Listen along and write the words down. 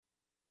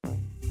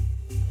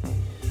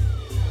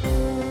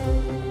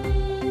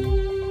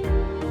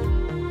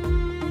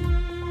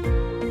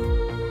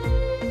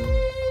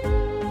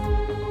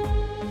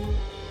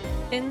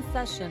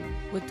Session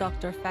with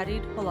Dr.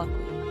 Farid Holakwi.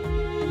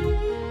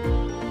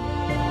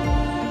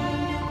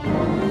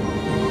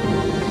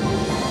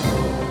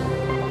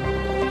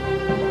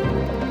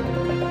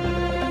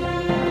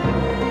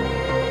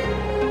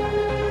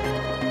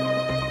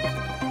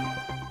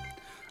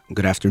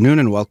 Good afternoon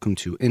and welcome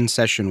to In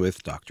Session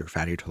with Dr.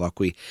 Farid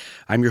Holakwi.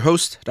 I'm your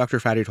host, Dr.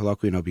 Farid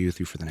Holakwi, and I'll be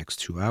with you for the next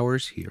 2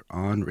 hours here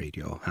on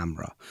Radio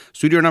Hamra.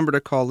 Studio number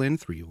to call in,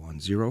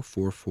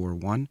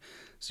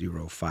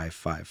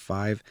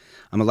 310-441-0555.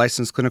 I'm a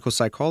licensed clinical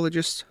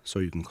psychologist, so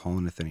you can call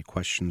in with any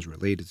questions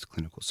related to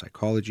clinical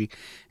psychology,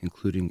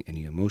 including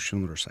any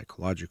emotional or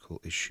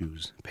psychological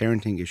issues,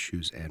 parenting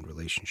issues, and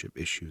relationship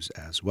issues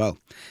as well.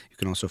 You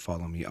can also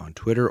follow me on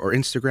Twitter or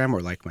Instagram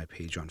or like my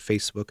page on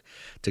Facebook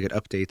to get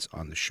updates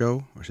on the show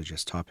or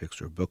suggest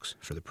topics or books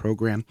for the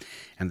program.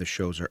 And the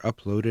shows are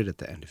uploaded at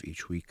the end of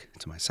each week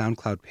to my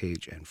SoundCloud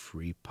page and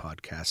free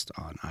podcast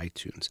on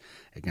iTunes.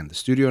 Again, the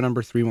studio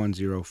number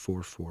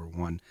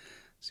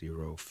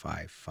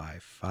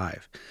 310-441-0555.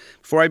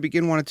 Before I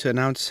begin, I wanted to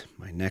announce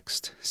my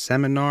next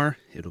seminar.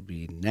 It'll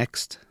be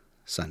next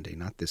Sunday,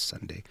 not this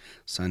Sunday,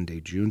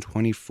 Sunday, June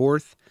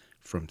 24th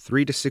from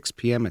 3 to 6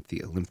 p.m. at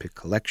the Olympic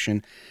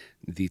Collection.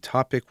 The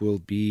topic will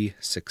be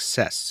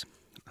success.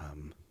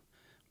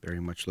 Very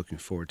much looking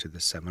forward to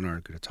this seminar.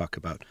 I'm going to talk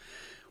about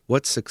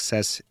what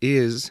success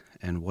is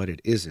and what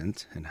it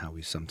isn't, and how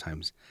we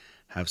sometimes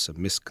have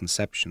some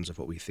misconceptions of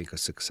what we think a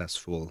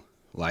successful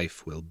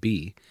life will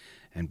be.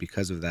 And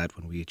because of that,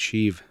 when we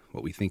achieve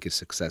what we think is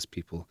success,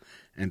 people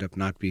end up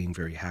not being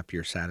very happy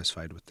or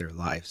satisfied with their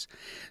lives.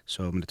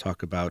 So I'm going to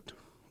talk about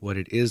what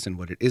it is and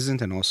what it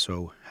isn't, and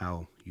also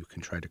how you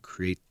can try to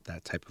create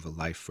that type of a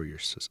life for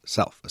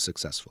yourself, a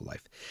successful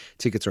life.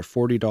 Tickets are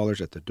 $40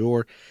 at the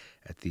door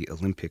at the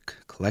Olympic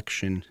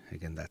Collection.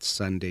 Again, that's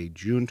Sunday,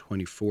 June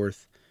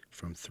 24th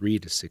from 3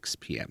 to 6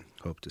 p.m.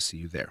 Hope to see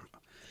you there.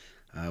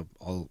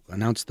 I'll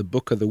announce the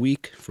book of the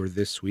week for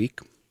this week.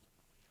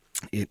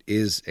 It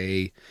is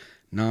a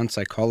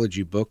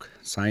non-psychology book,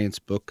 science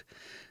book,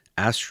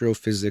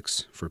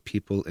 Astrophysics for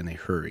People in a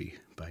Hurry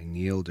by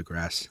Neil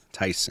deGrasse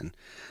Tyson.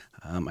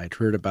 I'd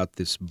heard about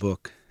this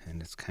book,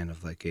 and it's kind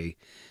of like a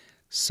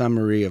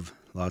summary of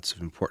lots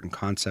of important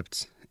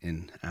concepts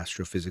in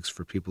astrophysics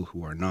for people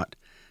who are not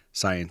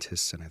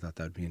scientists, and I thought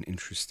that would be an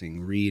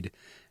interesting read,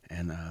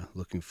 and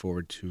looking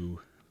forward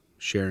to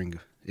sharing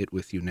it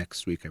with you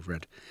next week. I've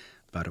read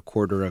about a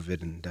quarter of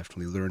it and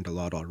definitely learned a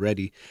lot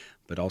already,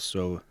 but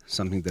also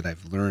something that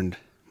I've learned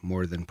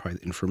more than probably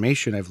the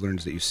information I've learned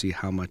is that you see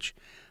how much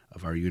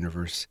of our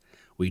universe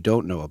we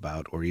don't know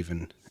about, or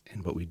even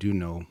in what we do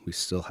know, we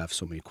still have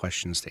so many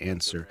questions to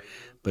answer.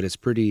 But it's a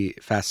pretty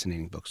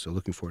fascinating book, so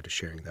looking forward to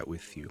sharing that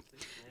with you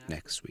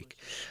next week.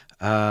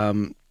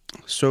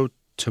 So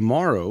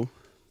tomorrow,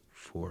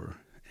 for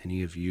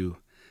any of you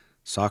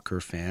soccer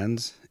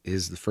fans,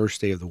 is the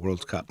first day of the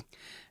World Cup.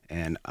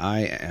 And I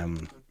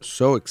am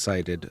so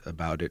excited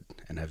about it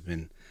and have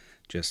been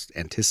just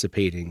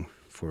anticipating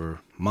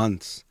for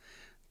months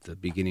the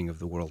beginning of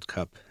the World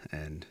Cup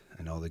and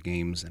all the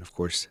games. And of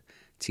course,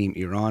 Team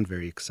Iran,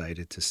 very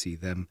excited to see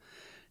them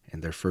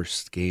in their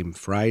first game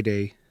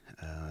Friday.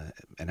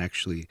 And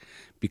actually,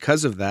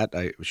 because of that,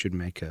 I should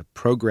make a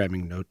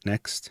programming note.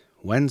 Next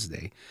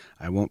Wednesday,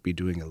 I won't be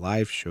doing a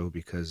live show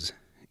because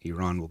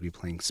Iran will be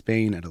playing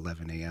Spain at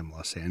 11 a.m.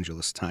 Los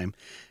Angeles time,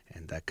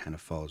 and that kind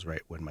of falls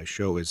right when my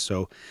show is.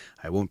 So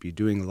I won't be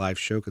doing a live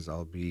show because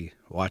I'll be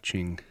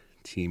watching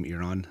Team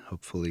Iran,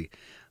 hopefully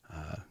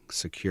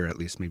secure at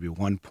least maybe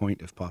 1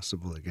 point if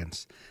possible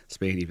against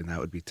Spain. Even that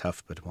would be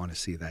tough, but I want to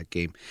see that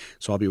game.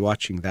 So I'll be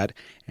watching that.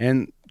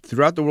 And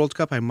throughout the World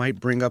Cup, I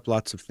might bring up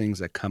lots of things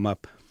that come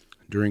up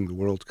during the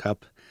World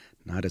Cup,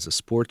 not as a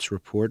sports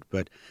report,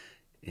 but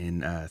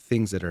in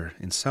things that are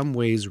in some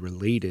ways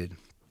related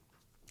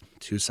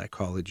to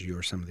psychology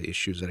or some of the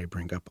issues that I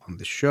bring up on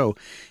the show.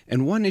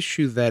 And one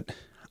issue that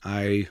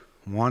I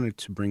wanted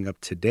to bring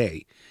up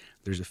today,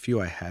 there's a few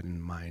I had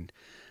in mind,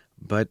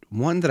 but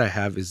one that I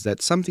have is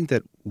that something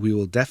that we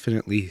will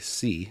definitely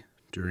see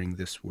during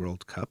this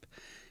World Cup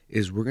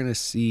is we're going to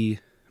see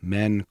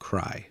men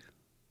cry.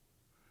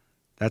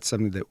 That's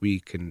something that we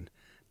can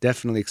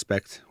definitely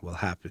expect will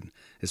happen,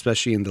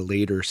 especially in the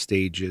later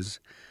stages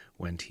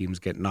when teams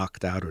get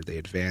knocked out or they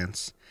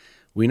advance.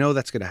 We know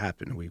that's going to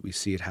happen. We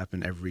see it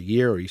happen every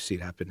year, or you see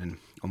it happen in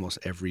almost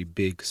every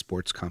big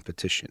sports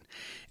competition.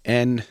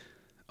 And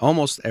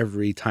almost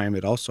every time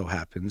it also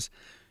happens,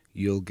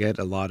 you'll get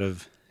a lot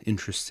of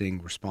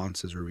interesting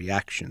responses or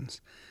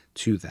reactions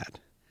to that.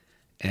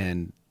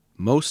 And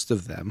most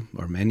of them,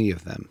 or many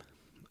of them,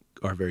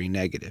 are very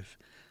negative,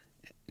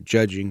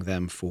 judging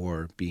them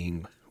for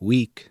being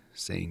weak,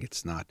 saying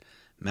it's not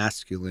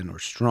masculine or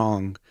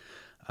strong,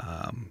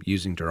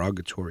 using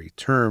derogatory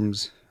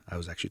terms. I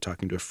was actually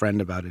talking to a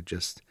friend about it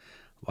just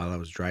while I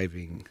was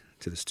driving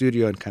to the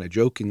studio, and kind of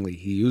jokingly,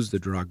 he used the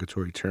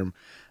derogatory term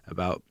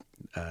about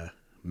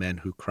men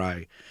who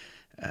cry.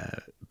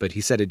 But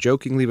he said it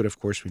jokingly, but of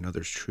course we know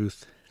there's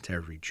truth to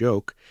every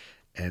joke.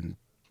 And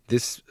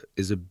this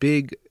is a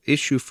big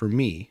issue for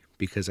me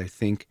because I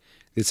think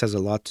this has a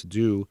lot to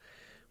do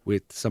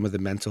with some of the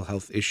mental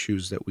health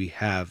issues that we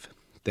have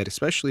that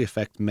especially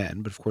affect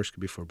men, but of course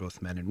could be for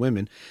both men and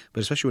women,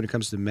 but especially when it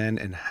comes to men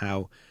and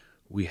how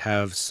we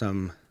have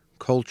some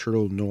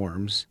cultural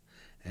norms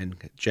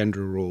and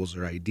gender roles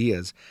or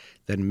ideas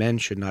that men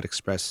should not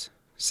express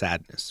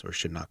sadness or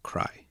should not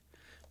cry,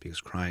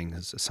 because crying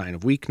is a sign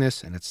of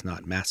weakness and it's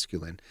not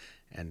masculine,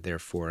 and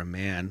therefore a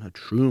man, a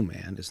true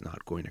man, is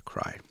not going to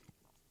cry.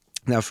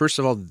 Now, first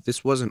of all,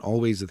 this wasn't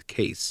always the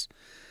case.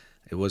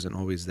 It wasn't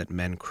always that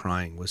men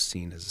crying was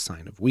seen as a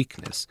sign of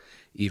weakness.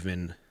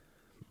 Even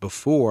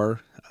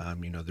before,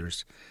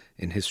 there's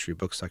in history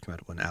books talking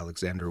about when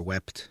Alexander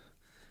wept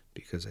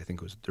because I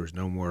think there was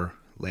no more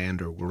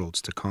land or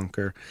worlds to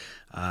conquer,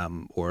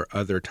 or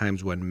other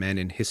times when men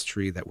in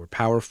history that were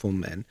powerful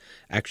men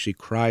actually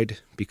cried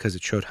because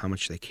it showed how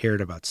much they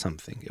cared about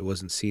something. It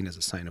wasn't seen as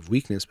a sign of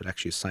weakness, but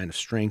actually a sign of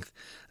strength,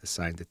 a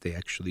sign that they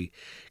actually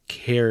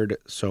cared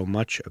so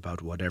much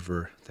about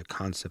whatever the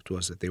concept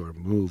was that they were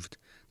moved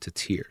to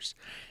tears.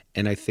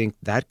 And I think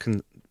that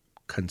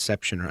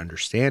conception or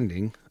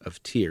understanding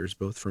of tears,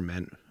 both for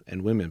men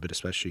and women, but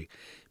especially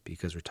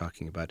because we're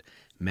talking about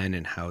men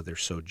and how they're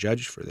so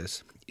judged for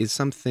this, is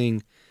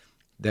something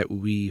that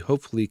we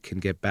hopefully can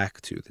get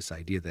back to, this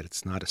idea that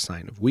it's not a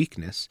sign of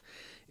weakness.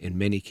 In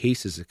many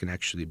cases, it can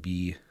actually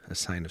be a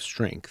sign of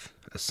strength,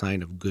 a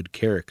sign of good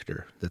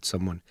character, that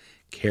someone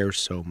cares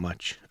so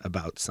much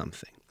about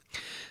something.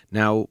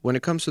 Now, when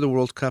it comes to the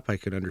World Cup, I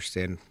can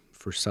understand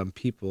for some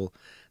people,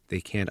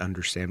 they can't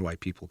understand why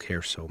people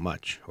care so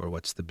much or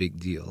what's the big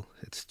deal.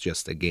 It's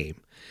just a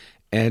game.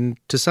 And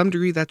to some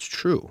degree, that's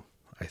true.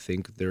 I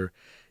think there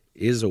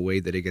is a way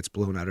that it gets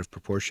blown out of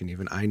proportion.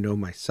 Even I know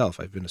myself,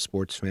 I've been a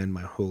sports fan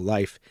my whole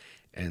life,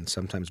 and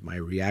sometimes my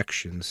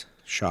reactions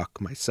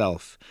shock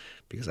myself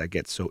because I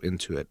get so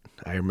into it.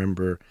 I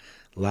remember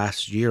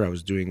last year I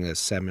was doing a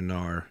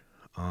seminar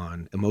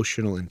on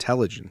emotional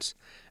intelligence,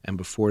 and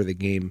before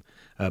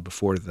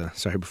the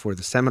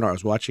seminar, I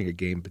was watching a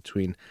game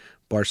between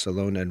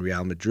Barcelona and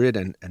Real Madrid,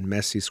 and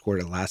Messi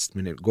scored a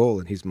last-minute goal,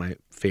 and he's my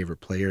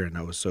favorite player, and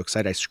I was so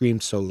excited. I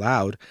screamed so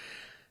loud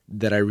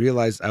that I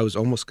realized I was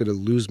almost going to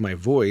lose my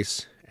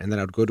voice, and then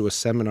I'd go to a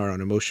seminar on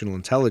emotional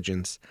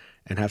intelligence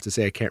and have to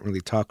say I can't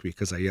really talk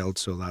because I yelled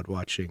so loud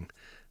watching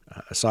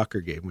a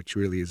soccer game, which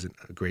really isn't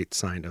a great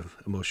sign of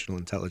emotional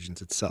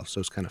intelligence itself.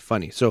 So it's kind of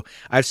funny. So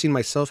I've seen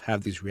myself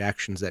have these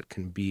reactions that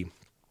can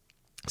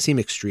seem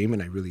extreme,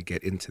 and I really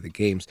get into the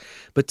games.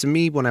 But to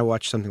me, when I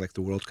watch something like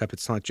the World Cup,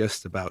 it's not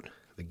just about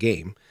the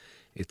game.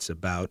 It's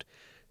about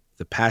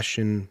the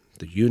passion,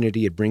 the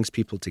unity. It brings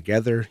people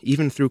together,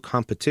 even through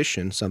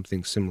competition,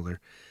 something similar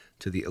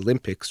to the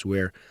Olympics,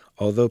 where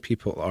although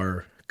people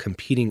are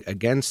competing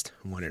against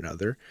one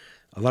another,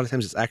 a lot of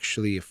times it's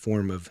actually a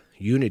form of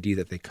unity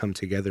that they come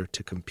together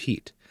to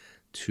compete,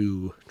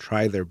 to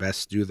try their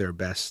best, do their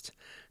best.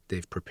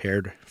 They've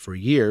prepared for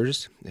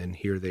years, and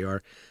here they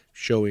are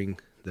showing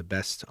the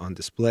best on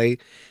display.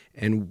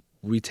 And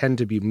we tend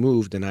to be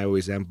moved, and I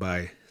always am,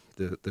 by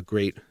the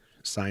great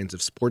signs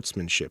of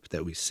sportsmanship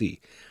that we see,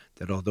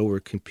 that although we're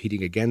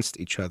competing against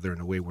each other, in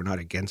a way we're not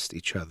against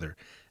each other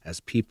as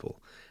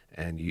people.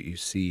 And you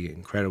see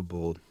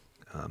incredible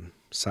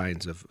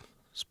signs of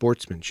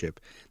sportsmanship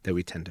that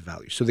we tend to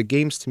value. So the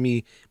games to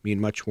me mean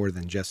much more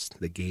than just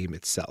the game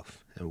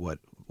itself, and what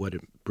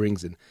it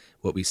brings and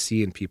what we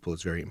see in people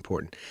is very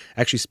important.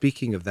 Actually,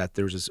 speaking of that,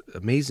 there was this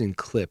amazing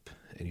clip,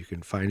 and you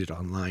can find it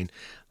online.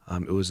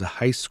 It was a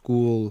high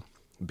school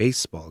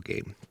baseball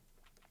game,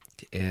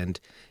 and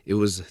it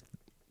was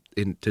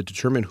to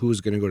determine who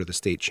was going to go to the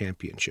state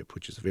championship,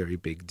 which is a very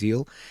big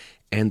deal.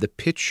 And the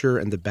pitcher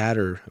and the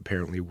batter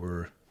apparently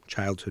were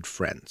childhood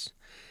friends.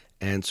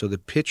 And so the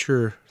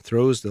pitcher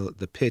throws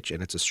the pitch,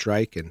 and it's a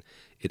strike, and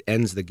it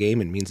ends the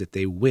game and means that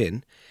they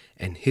win.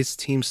 And his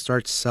team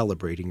starts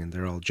celebrating, and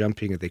they're all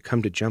jumping, and they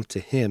come to jump to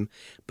him,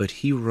 but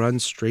he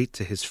runs straight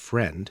to his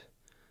friend,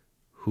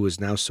 who is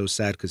now so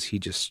sad because he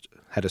just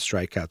had a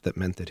strikeout that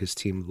meant that his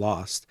team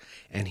lost,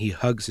 and he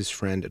hugs his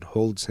friend and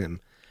holds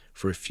him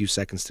for a few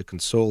seconds to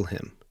console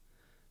him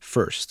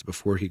first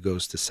before he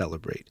goes to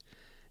celebrate.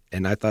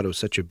 And I thought it was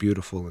such a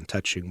beautiful and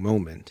touching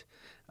moment,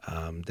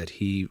 that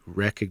he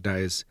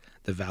recognized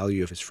the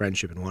value of his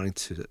friendship and wanting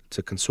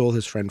to console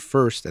his friend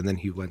first, and then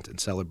he went and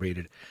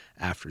celebrated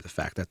after the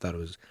fact. I thought it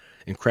was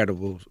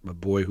incredible. A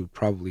boy who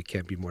probably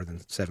can't be more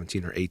than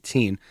 17 or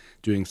 18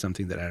 doing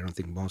something that I don't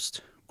think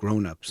most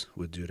grown-ups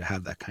would do, to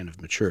have that kind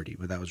of maturity,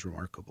 but that was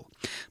remarkable.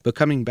 But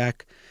coming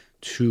back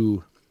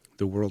to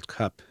the World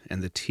Cup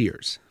and the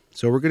tears.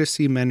 So we're going to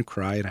see men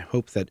cry, and I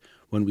hope that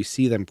when we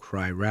see them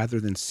cry, rather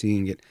than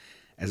seeing it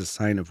as a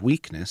sign of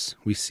weakness,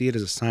 we see it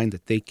as a sign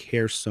that they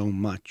care so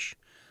much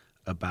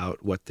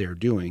about what they're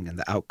doing and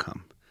the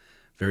outcome.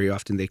 Very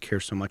often they care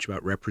so much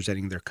about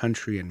representing their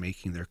country and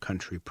making their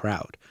country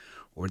proud,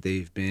 or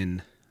they've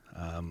been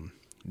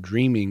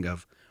dreaming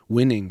of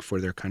winning for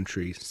their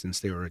country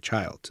since they were a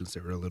child, since they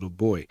were a little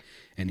boy,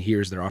 and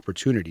here's their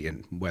opportunity,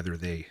 and whether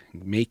they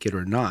make it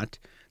or not,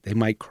 they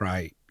might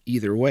cry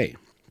either way.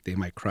 They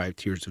might cry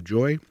tears of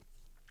joy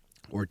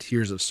or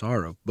tears of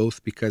sorrow,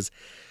 both because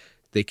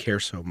they care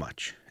so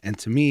much. And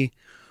to me,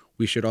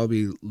 we should all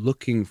be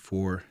looking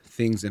for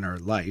things in our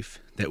life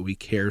that we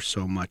care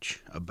so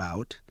much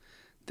about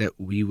that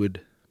we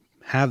would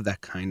have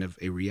that kind of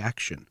a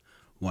reaction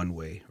one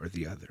way or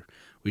the other.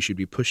 We should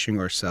be pushing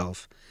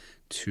ourselves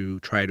to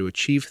try to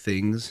achieve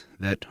things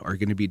that are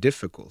going to be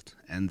difficult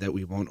and that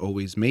we won't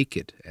always make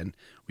it. And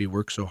we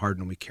work so hard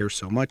and we care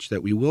so much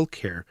that we will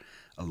care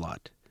a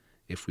lot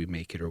if we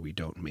make it or we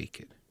don't make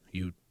it.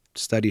 You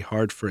study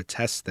hard for a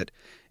test that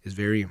is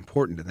very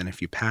important, and then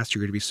if you pass,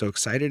 you're going to be so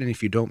excited, and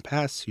if you don't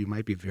pass, you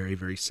might be very,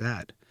 very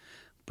sad.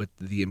 But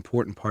the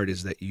important part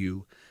is that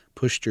you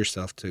pushed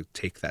yourself to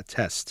take that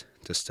test,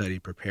 to study,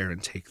 prepare,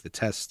 and take the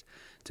test,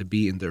 to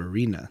be in the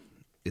arena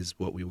is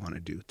what we want to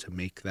do, to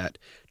make that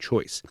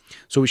choice.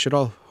 So we should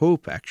all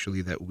hope,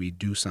 actually, that we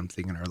do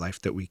something in our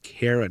life that we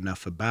care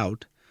enough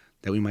about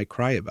that we might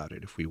cry about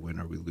it if we win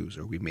or we lose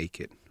or we make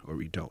it or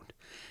we don't.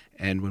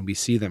 And when we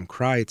see them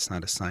cry, it's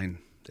not a sign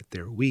that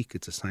they're weak,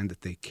 it's a sign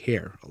that they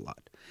care a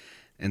lot.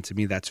 And to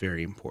me, that's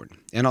very important.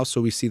 And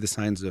also we see the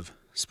signs of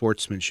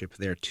sportsmanship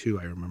there too.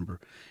 I remember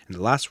in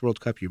the last World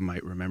Cup, you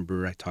might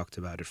remember I talked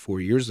about it 4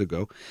 years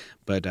ago,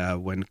 but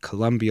when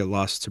Colombia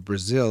lost to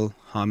Brazil,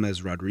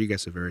 James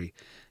Rodriguez, a very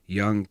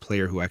young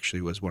player who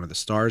actually was one of the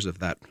stars of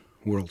that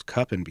World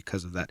Cup, and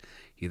because of that,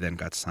 he then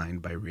got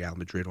signed by Real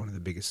Madrid, one of the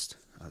biggest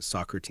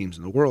soccer teams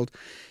in the world.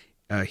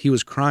 He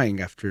was crying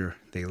after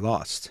they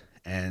lost,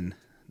 and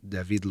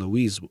David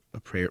Luiz, a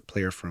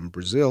player from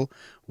Brazil,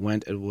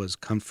 went and was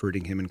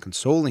comforting him and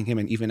consoling him,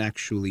 and even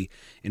actually,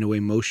 in a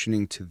way,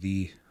 motioning to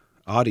the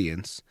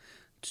audience,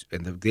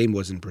 and the game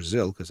was in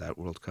Brazil, because that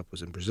World Cup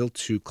was in Brazil,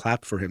 to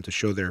clap for him, to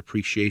show their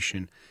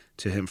appreciation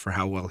to him for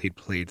how well he'd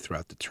played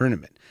throughout the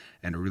tournament.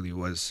 And it really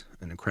was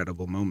an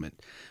incredible moment,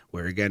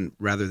 where, again,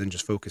 rather than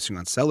just focusing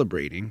on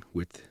celebrating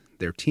with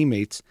their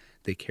teammates,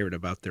 they cared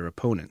about their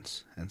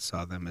opponents and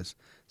saw them as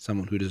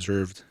someone who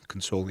deserved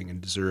consoling and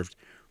deserved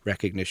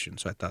recognition.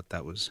 So I thought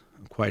that was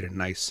quite a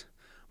nice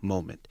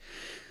moment.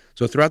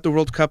 So throughout the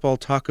World Cup, I'll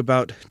talk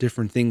about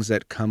different things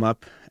that come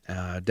up,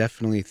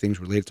 definitely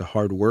things related to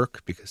hard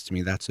work, because to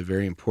me that's a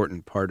very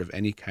important part of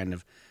any kind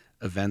of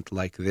event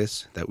like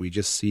this, that we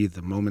just see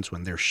the moments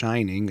when they're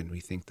shining and we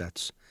think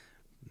that's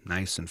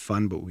nice and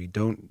fun, but we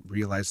don't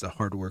realize the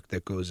hard work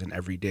that goes in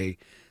every day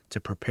to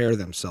prepare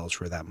themselves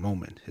for that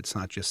moment. It's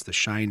not just the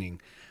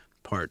shining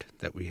part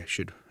that we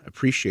should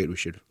appreciate. We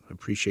should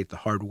appreciate the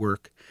hard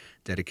work,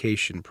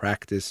 dedication,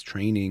 practice,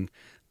 training,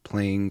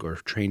 playing or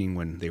training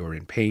when they were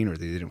in pain or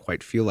they didn't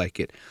quite feel like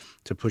it,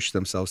 to push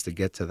themselves to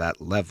get to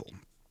that level.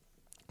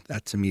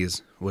 That to me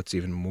is what's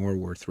even more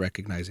worth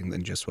recognizing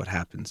than just what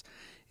happens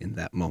in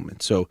that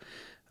moment. So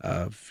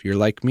if you're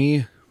like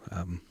me,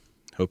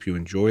 hope you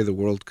enjoy the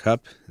World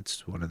Cup.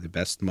 It's one of the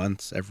best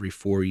months every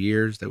 4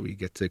 years that we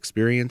get to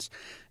experience.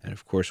 And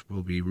of course,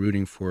 we'll be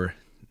rooting for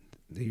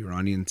the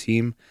Iranian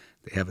team.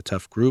 They have a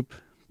tough group,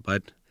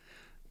 but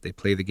they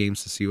play the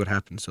games to see what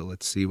happens. So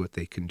let's see what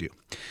they can do.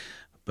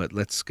 But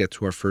let's get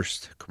to our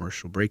first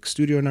commercial break.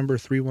 Studio number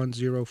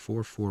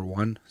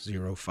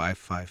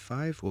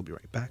 310-441-0555. We'll be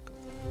right back.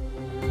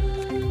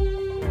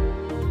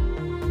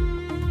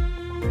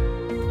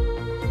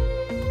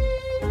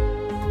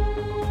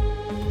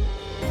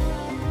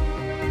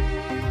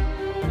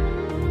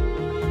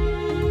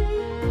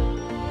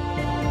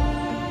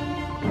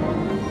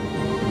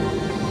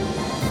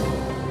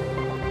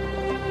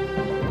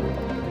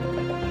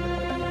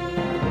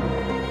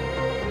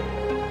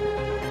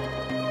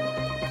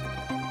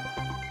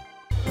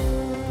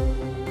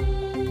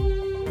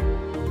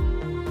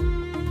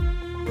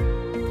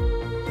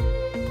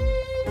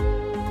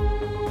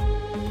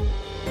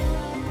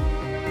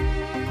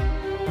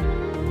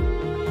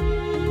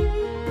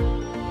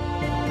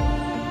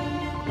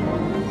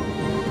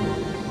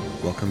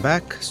 Welcome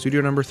back.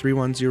 Studio number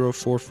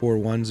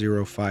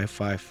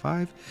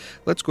 310-441-0555.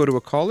 Let's go to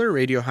a caller.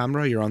 Radio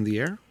Hamra, you're on the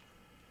air.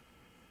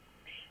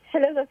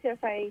 Hello, Dr.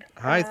 Farid.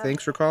 Hi,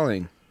 thanks for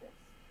calling.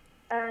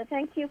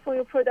 Thank you for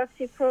your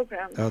productive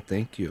program. Oh,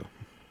 thank you.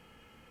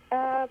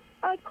 I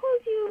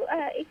called you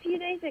a few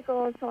days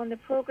ago also on the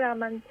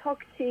program and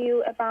talked to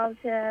you about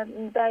a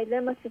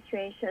dilemma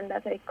situation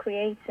that I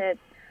created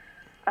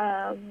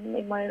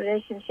in my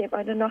relationship.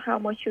 I don't know how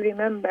much you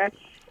remember.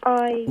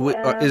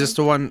 Is this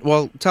the one?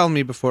 Well, tell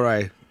me before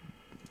I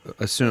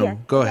assume. Yes,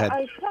 Go ahead.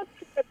 I talked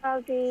to you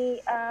about the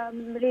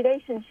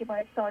relationship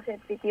I started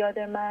with the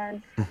other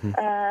man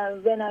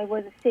when I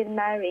was still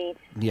married.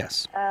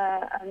 Yes.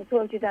 And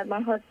told you that my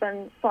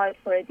husband filed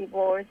for a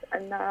divorce,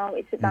 and now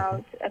it's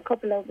about a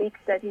couple of weeks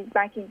that he's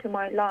back into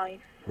my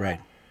life. Right.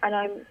 And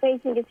I'm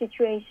facing a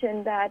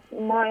situation that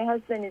my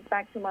husband is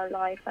back to my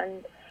life,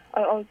 and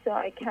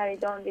I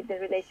carried on with the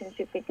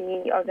relationship with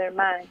the other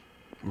man.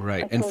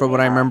 Right. And from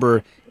what I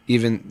remember,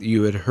 even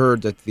you had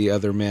heard that the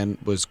other man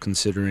was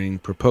considering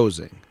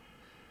proposing.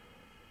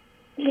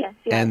 Yes,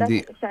 and that's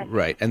exactly.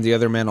 Right. And the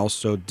other man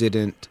also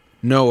didn't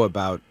know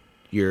about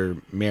your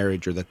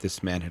marriage, or that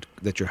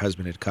that your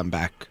husband had come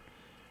back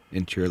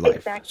into your life.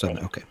 Exactly.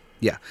 So, okay.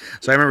 Yeah.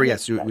 So I remember,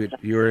 yes, you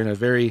were in a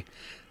very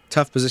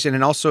tough position.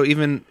 And also,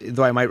 even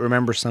though I might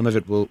remember some of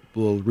it, we'll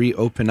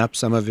reopen up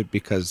some of it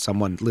because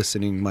someone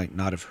listening might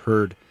not have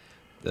heard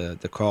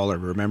the call or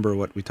remember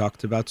what we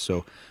talked about.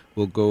 So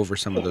we'll go over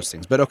some of those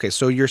things. But okay,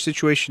 so your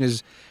situation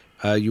is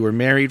you were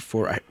married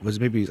for, was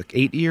it maybe like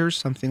 8 years,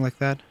 something like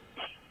that?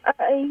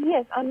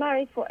 Yes, I'm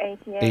married for 8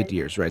 years. 8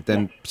 years, right.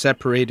 Then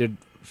separated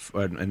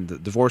and the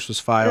divorce was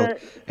filed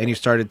and you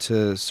started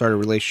to start a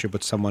relationship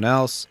with someone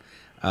else.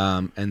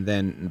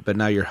 But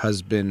now your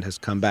husband has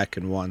come back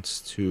and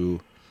wants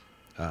to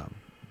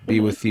be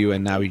with you,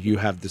 and now you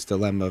have this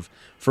dilemma of,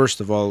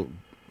 first of all,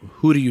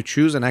 who do you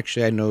choose? And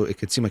actually, I know it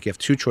could seem like you have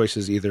two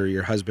choices, either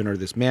your husband or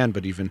this man,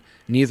 but even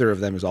neither of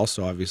them is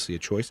also obviously a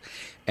choice.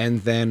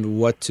 And then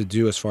what to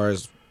do as far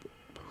as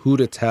who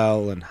to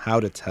tell and how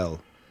to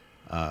tell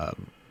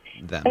them.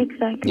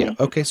 Exactly. Yeah.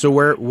 Okay. So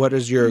what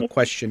is your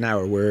question now,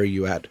 or where are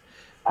you at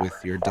with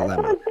your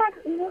dilemma?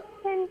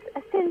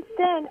 Since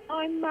then,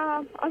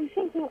 I'm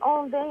thinking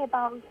all day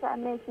about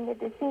making a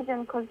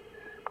decision, because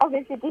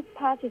obviously this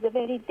path is a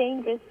very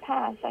dangerous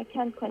path. I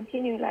can't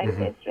continue like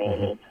this,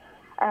 really.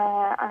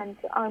 And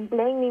I'm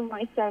blaming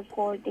myself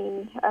for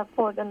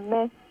the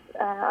mess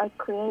I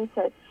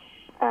created.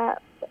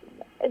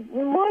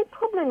 My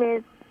problem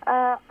is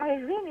I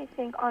really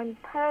think I'm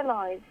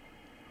paralyzed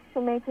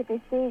to make a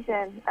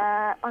decision.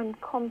 I'm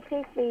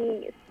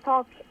completely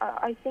stuck.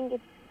 I think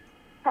it's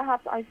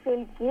perhaps I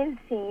feel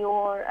guilty,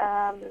 or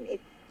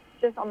it's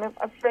just I'm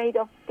afraid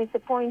of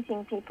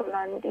disappointing people,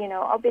 and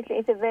obviously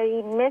it's a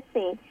very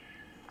messy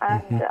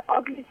and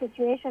ugly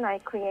situation I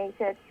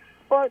created.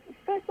 But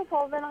first of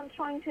all, when I'm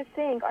trying to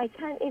think, I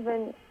can't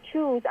even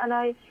choose, and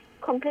I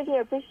completely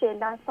appreciate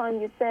last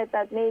time you said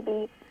that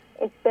maybe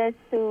it's best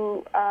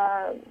to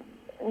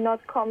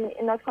not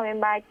coming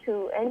back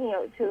to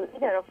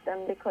either of them,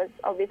 because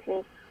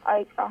obviously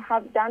I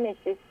have damaged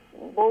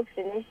both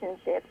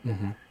relationships,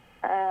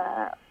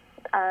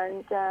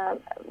 and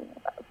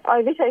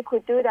I wish I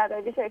could do that.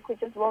 I wish I could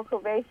just walk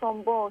away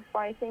from both, but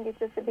I think it's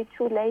just a bit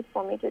too late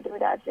for me to do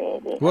that,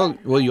 really.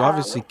 Well, you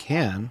obviously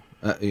can.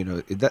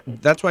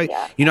 That's why,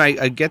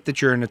 I get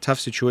that you're in a tough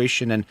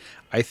situation, and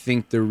I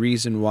think the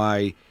reason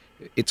why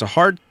it's a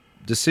hard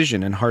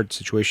decision and hard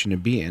situation to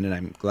be in, and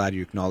I'm glad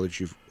you acknowledge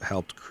you've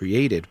helped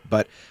create it,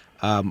 but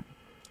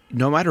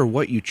no matter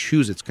what you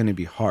choose, it's going to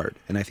be hard.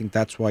 And I think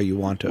that's why you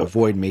want to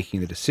avoid making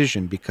the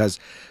decision, because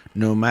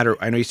no matter,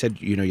 I know you said,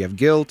 you have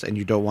guilt and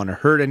you don't want to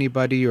hurt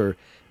anybody,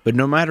 but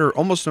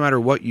almost no matter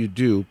what you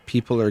do,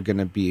 people are going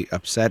to be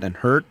upset and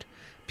hurt.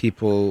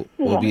 People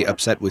will be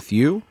upset with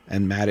you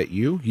and mad at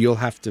you. You'll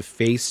have to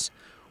face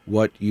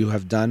what you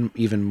have done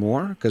even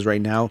more, because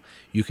right now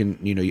you can,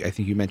 I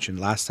think you mentioned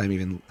last time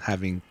even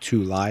having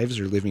two lives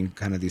or living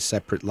kind of these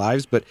separate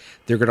lives, but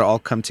they're going to all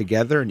come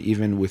together, and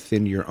even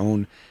within your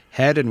own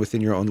head and within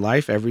your own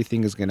life,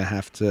 everything is going to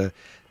have to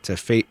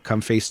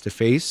come face to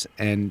face,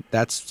 and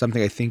that's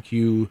something I think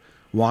you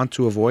want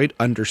to avoid,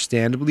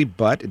 understandably,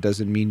 but it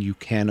doesn't mean you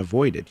can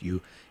avoid it.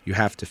 You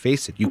have to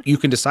face it. You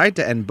can decide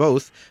to end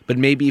both, but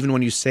maybe even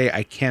when you say,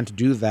 I can't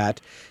do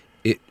that,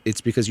 it's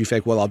because you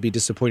think, well, I'll be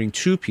disappointing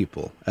two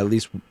people. At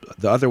least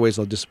the other ways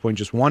I'll disappoint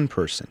just one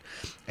person.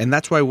 And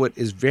that's why what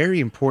is very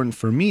important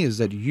for me is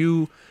that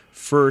you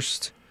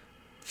first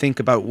think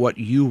about what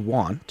you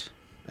want.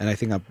 And I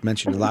think I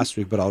mentioned it last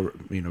week, but I'll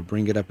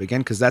bring it up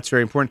again, because that's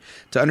very important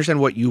to understand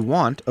what you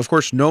want. Of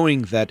course,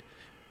 knowing that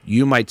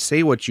you might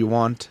say what you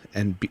want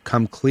and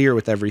become clear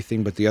with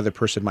everything, but the other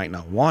person might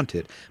not want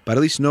it. But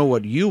at least know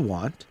what you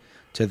want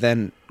to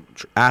then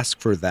ask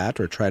for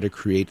that or try to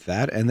create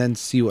that, and then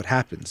see what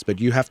happens. But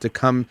you have to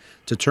come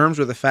to terms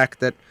with the fact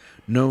that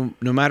no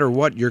matter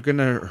what, you're going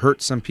to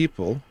hurt some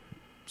people.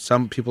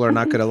 Some people are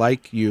not going to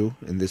like you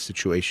in this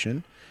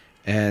situation,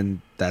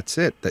 and that's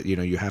it. That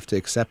you have to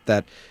accept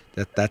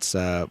that's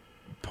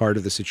part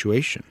of the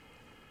situation.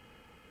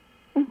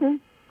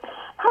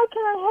 How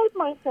can I help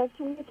myself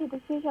to make a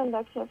decision,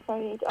 Dr.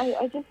 Farid?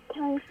 I just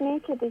can't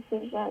make a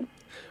decision.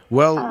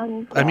 Well,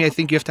 I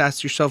think you have to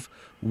ask yourself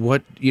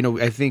what,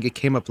 I think it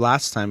came up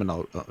last time, and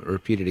I'll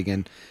repeat it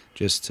again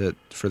just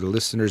for the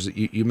listeners.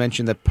 You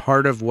mentioned that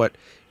part of what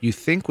you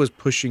think was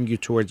pushing you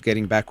towards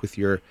getting back with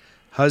your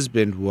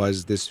husband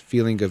was this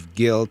feeling of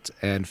guilt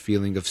and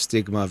feeling of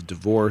stigma of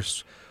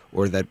divorce,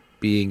 or that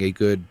being a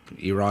good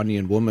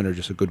Iranian woman or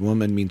just a good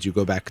woman means you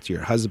go back to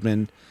your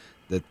husband,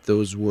 that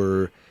those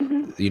were,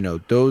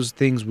 those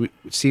things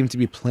seem to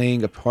be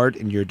playing a part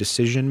in your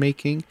decision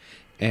making.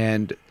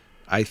 And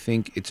I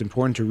think it's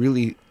important to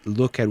really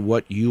look at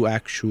what you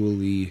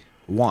actually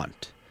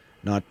want,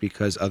 not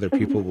because other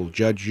people will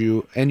judge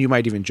you, and you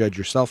might even judge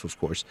yourself, of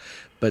course,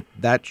 but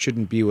that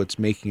shouldn't be what's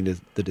making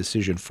the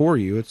decision for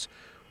you. It's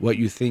what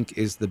you think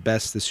is the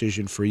best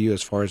decision for you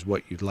as far as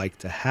what you'd like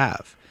to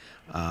have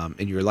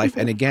in your life.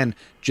 And again,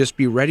 just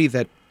be ready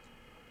that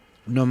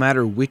no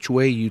matter which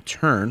way you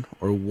turn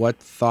or what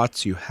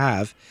thoughts you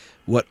have,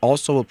 what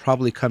also will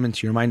probably come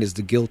into your mind is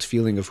the guilt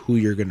feeling of who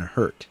you're going to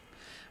hurt.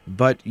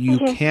 But you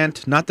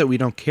can't, not that we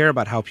don't care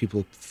about how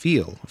people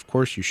feel, of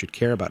course you should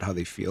care about how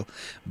they feel,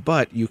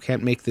 but you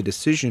can't make the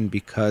decision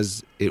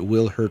because it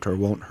will hurt or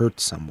won't hurt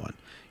someone.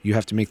 You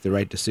have to make the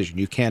right decision.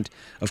 You can't,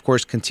 of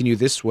course, continue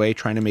this way,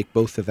 trying to make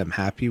both of them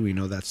happy. We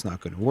know that's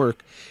not going to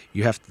work.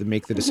 You have to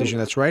make the decision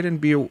that's right and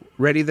be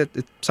ready that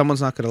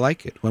someone's not going to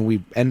like it. When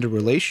we end a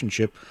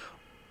relationship,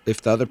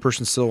 if the other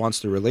person still wants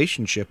the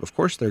relationship, of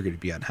course they're going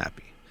to be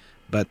unhappy.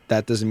 But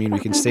that doesn't mean we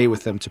can stay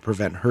with them to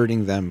prevent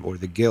hurting them or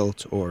the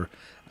guilt or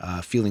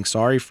feeling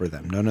sorry for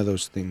them. None of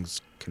those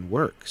things can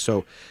work.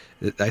 So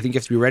I think you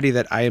have to be ready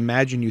that I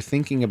imagine you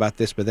thinking about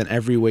this, but then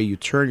every way you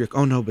turn, you're like,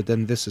 oh no, but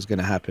then this is going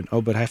to happen.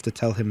 Oh, but I have to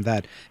tell him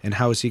that. And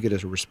how is he going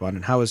to respond?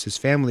 And how is his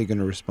family going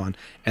to respond?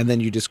 And then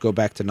you just go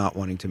back to not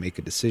wanting to make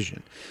a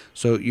decision.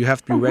 So you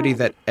have to be ready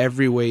that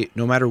every way,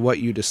 no matter what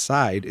you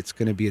decide, it's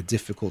going to be a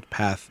difficult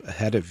path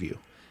ahead of you.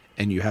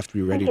 And you have to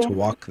be ready to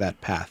walk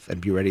that path and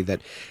be ready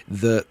that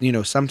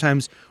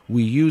sometimes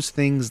we use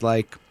things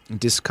like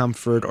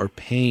discomfort or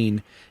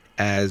pain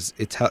as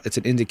it's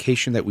an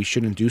indication that we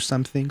shouldn't do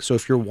something. So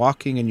if you're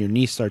walking and your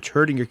knee starts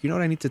hurting, you're like, you know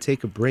what, I need to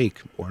take a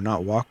break or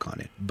not walk on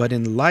it. But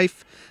in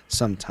life,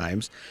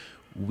 sometimes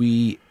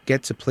we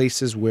get to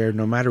places where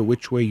no matter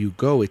which way you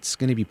go, it's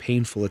going to be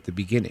painful at the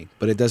beginning.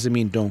 But it doesn't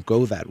mean don't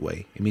go that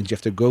way. It means you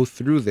have to go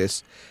through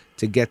this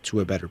to get to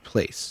a better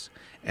place.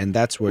 And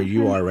that's where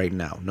you are right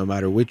now. No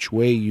matter which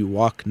way you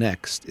walk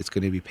next, it's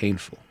going to be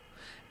painful.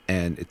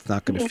 And it's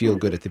not going to feel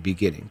good at the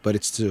beginning. But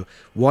it's to,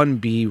 one,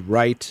 be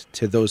right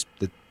to the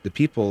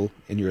people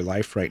in your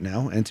life right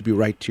now, and to be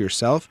right to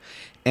yourself,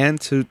 and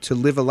to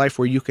live a life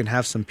where you can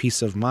have some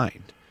peace of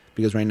mind.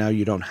 Because right now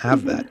you don't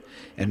have that.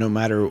 And no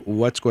matter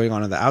what's going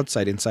on the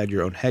outside, inside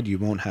your own head, you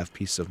won't have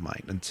peace of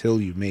mind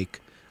until you make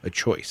a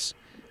choice.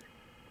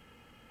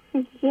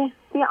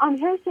 Yeah, I'm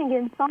hurting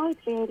inside,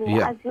 really.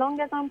 Yeah. As long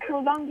as I'm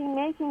prolonging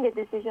making a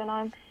decision,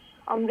 I'm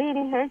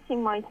really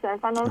hurting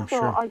myself, and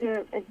also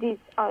these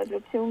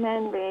other two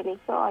men, really.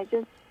 So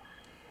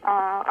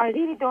I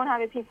really don't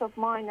have a peace of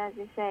mind, as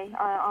you say.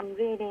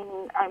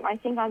 I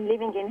think I'm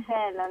living in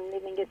hell. I'm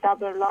living a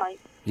double life.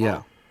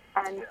 Yeah.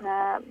 And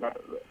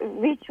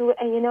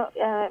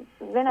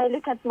when I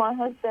look at my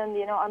husband,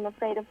 I'm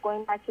afraid of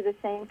going back to the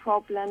same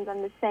problems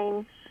and the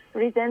same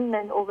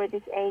resentment over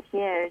these 8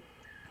 years.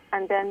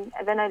 And then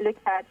when I look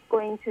at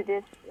going to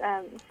this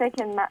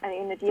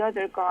the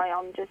other guy,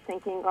 I'm just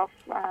thinking of,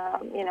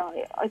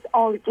 it's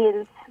all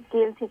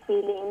guilty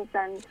feelings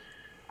and,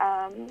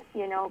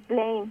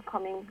 blame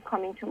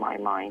coming to my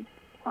mind.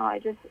 So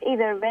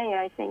either way,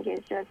 I think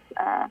it's just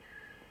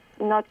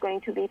not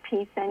going to be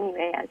peace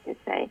anyway, as you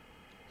say.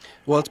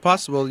 Well, it's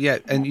possible, yeah.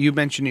 And you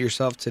mentioned it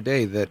yourself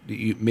today that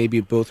maybe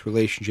both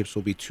relationships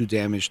will be too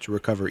damaged to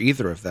recover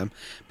either of them.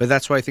 But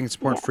that's why I think it's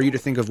important for you to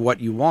think of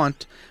what you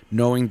want,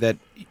 knowing that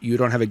you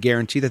don't have a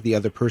guarantee that the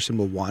other person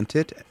will want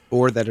it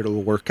or that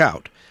it'll work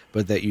out,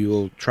 but that you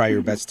will try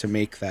your best to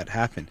make that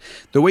happen.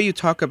 The way you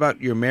talk about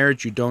your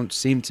marriage, you don't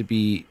seem to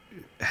be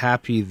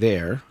happy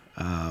there.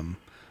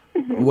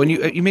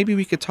 When maybe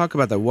we could talk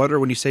about that.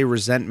 When you say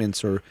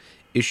resentments or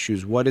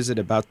issues, what is it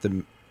about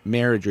the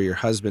marriage or your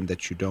husband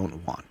that you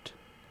don't want?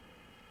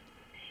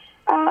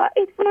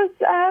 It was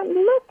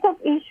lots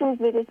of issues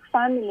with his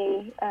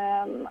family.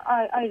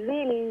 I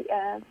really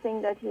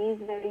think that he is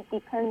very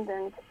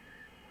dependent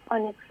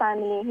on his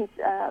family,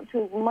 to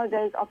his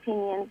mother's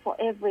opinion for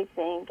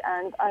everything,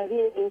 and I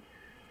really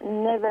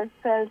never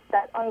felt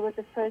that I was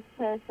the first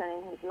person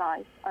in his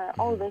life. I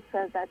always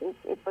felt that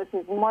it was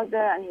his mother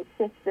and his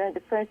sister,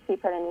 the first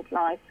people in his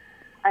life,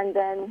 and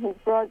then his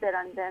brother,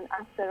 and then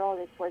after all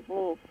it was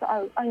me.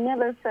 So I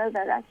never felt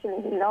that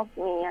actually he loved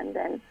me and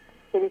then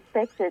he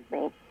respected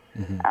me.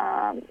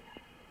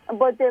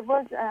 But there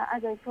was,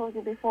 as I told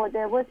you before,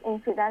 there was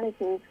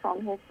infidelity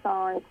from his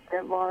side.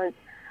 There was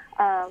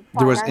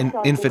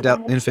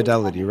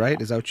infidelity, right?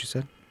 Is that what you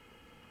said?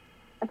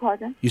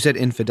 Pardon? You said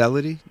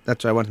infidelity?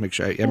 That's what I want to make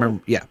sure. I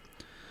remember, yeah.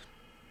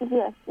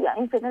 Yes,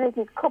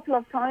 infidelity a couple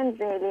of times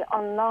really,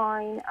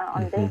 online,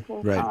 on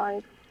dating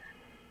sites,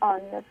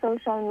 on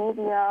social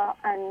media,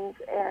 and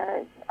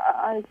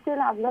I still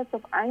have lots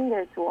of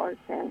anger towards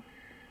him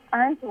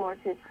and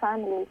towards his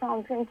family. So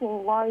I'm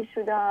thinking, why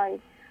I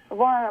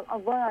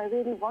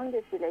really want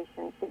this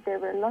relationship? There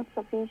were lots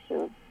of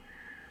issues.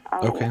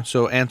 Okay,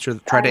 so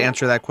try to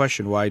answer that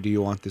question. Why do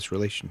you want this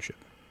relationship?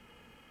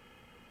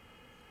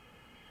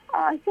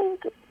 I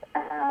think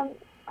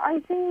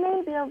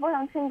maybe what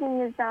I'm thinking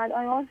is that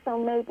I also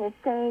made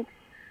mistakes.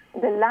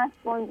 The last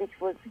one, which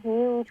was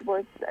huge,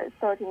 was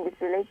starting this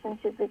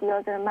relationship with the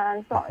other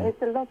man. So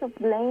it's a lot of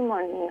blame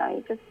on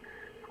me.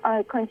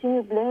 I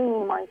continue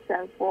blaming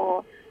myself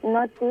for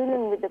not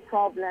dealing with the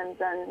problems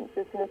and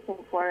just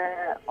looking for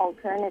an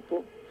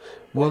alternative.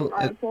 Well,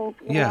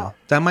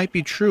 that might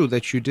be true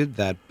that you did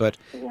that, but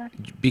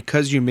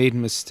because you made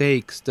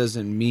mistakes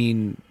doesn't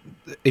mean...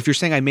 If you're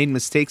saying I made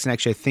mistakes, and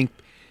actually I think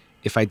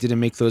if I didn't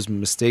make those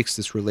mistakes,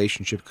 this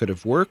relationship could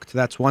have worked,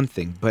 that's one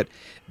thing. But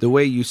the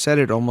way you said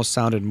it almost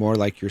sounded more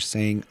like you're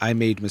saying, I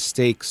made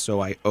mistakes,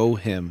 so I owe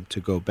him to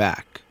go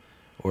back.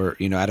 Or,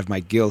 out of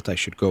my guilt, I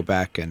should go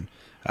back and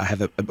I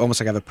have almost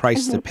like I have a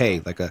price to pay,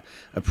 like a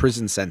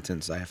prison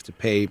sentence. I have to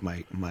pay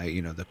my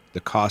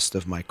the cost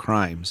of my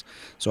crimes.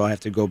 So I have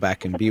to go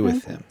back and be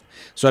with him.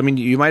 So I mean,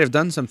 you might have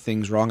done some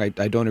things wrong. I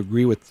don't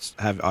agree with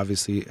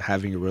obviously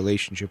having a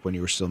relationship when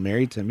you were still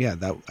married to him. Yeah,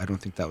 that I don't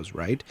think that was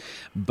right.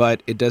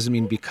 But it doesn't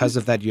mean because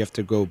of that you have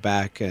to go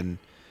back and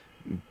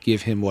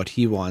give him what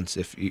he wants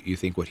if you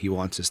think what he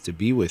wants is to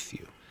be with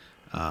you.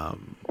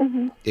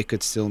 It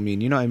could still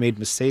mean, I made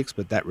mistakes,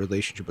 but that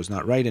relationship was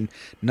not right. And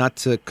not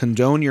to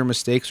condone your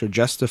mistakes or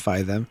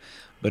justify them,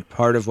 but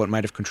part of what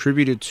might have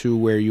contributed to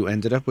where you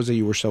ended up was that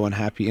you were so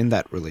unhappy in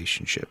that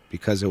relationship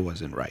because it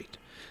wasn't right.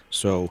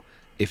 So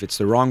if it's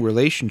the wrong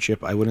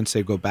relationship, I wouldn't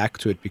say go back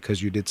to it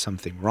because you did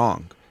something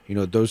wrong.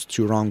 Those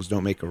two wrongs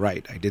don't make a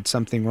right. I did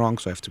something wrong,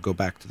 so I have to go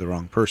back to the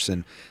wrong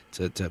person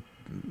to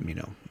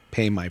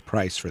pay my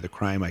price for the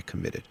crime I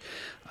committed.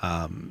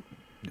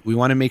 We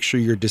want to make sure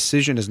your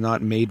decision is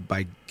not made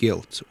by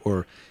guilt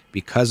or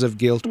because of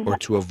guilt or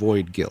to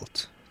avoid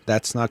guilt.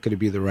 That's not going to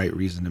be the right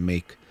reason to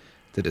make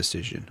the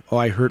decision. Oh,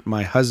 I hurt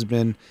my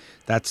husband.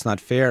 That's not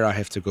fair. I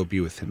have to go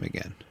be with him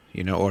again.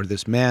 Or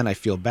this man, I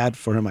feel bad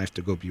for him. I have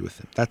to go be with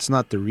him. That's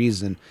not the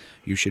reason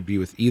you should be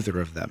with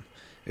either of them.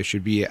 It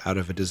should be out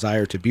of a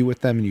desire to be with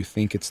them and you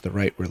think it's the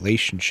right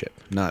relationship,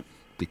 not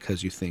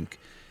because you think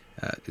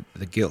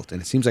the guilt. And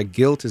it seems like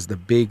guilt is the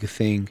big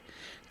thing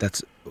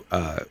that's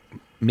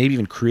maybe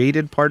even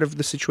created part of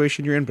the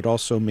situation you're in, but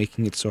also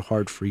making it so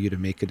hard for you to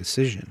make a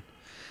decision.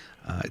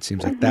 It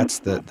seems like that's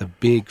the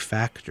big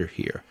factor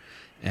here.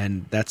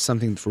 And that's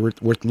something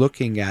worth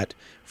looking at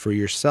for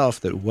yourself,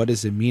 that what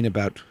does it mean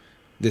about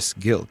this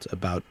guilt,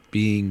 about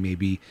being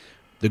maybe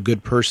the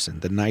good person,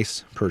 the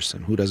nice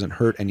person who doesn't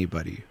hurt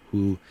anybody,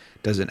 who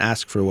doesn't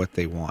ask for what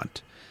they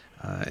want.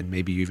 And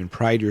maybe you even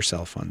pride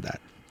yourself on that.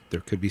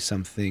 There could be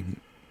something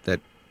that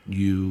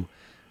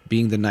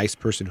being the nice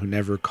person who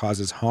never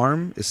causes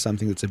harm is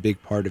something that's a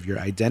big part of your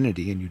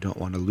identity, and you don't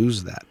want to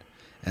lose that.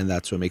 And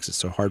that's what makes it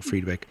so hard for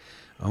you to be like,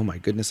 oh my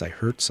goodness, I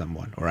hurt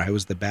someone, or I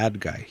was the bad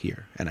guy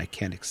here, and I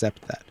can't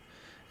accept that.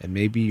 And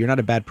maybe you're not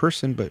a bad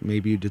person, but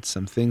maybe you did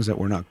some things that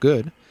were not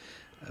good.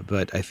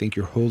 But I think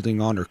you're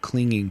holding on or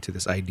clinging to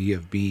this idea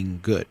of being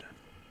good.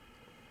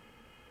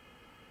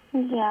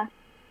 Yeah,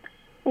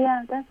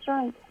 that's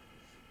right.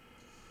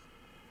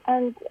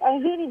 And I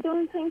really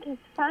don't think his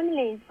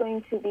family is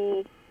going to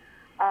be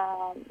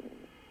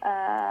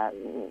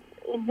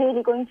is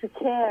really going to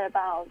care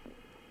about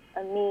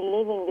me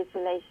leaving this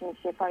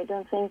relationship. I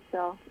don't think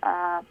so.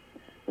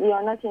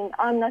 I'm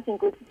not in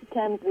good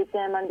terms with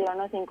them, and they are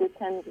not in good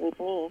terms with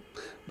me.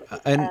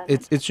 And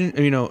it's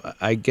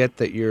I get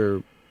that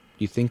you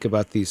think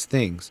about these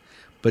things,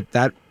 but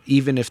that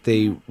even if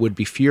they would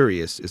be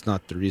furious is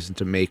not the reason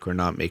to make or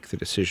not make the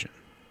decision.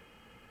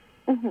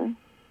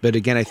 But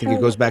again, I think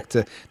it goes back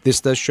to, this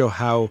does show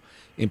how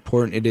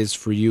important it is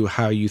for you,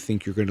 how you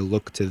think you're going to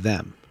look to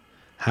them.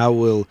 How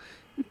will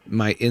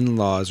my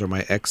in-laws or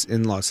my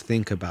ex-in-laws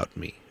think about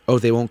me? Oh,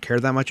 they won't care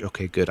that much?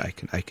 Okay, good. I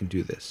can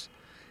do this.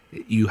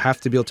 You have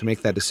to be able to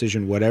make that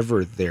decision,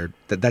 whatever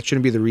that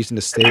shouldn't be the reason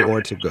to stay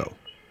or to go.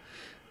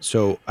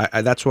 So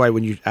that's why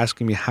when you're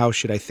asking me how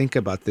should I think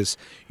about this,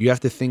 you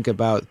have to think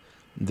about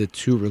the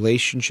two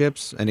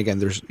relationships. And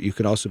again, you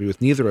could also be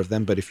with neither of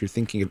them, but if you're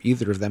thinking of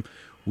either of them,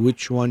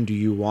 which one do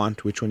you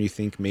want? Which one you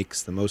think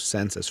makes the most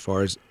sense as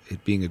far as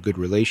it being a good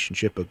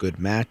relationship, a good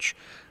match,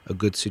 a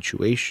good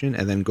situation,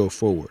 and then go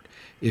forward.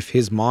 If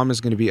his mom is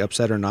going to be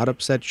upset or not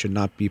upset should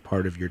not be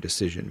part of your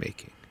decision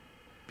making,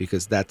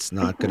 because that's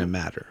not going to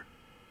matter.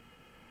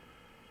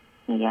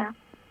 Yeah.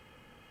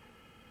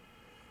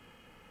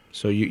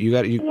 So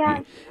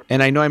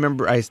and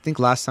I think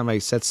last time I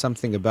said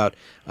something about,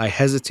 I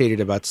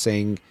hesitated about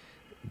saying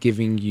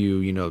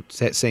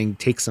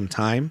take some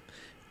time,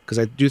 because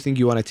I do think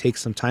you want to take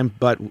some time,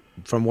 but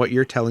from what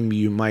you're telling me,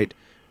 you might,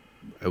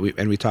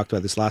 and we talked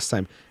about this last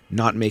time,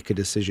 not make a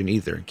decision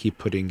either and keep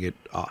putting it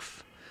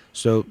off.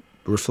 So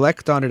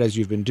reflect on it as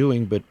you've been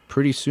doing, but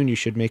pretty soon you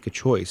should make a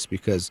choice,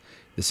 because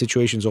the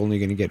situation's only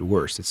going to get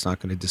worse. It's not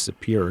going to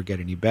disappear or get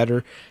any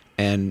better.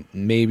 And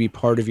maybe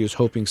part of you is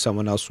hoping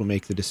someone else will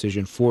make the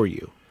decision for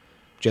you.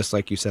 Just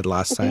like you said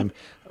last time,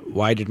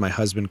 why did my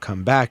husband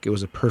come back? It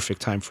was a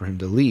perfect time for him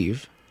to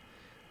leave.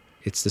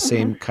 It's the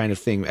same kind of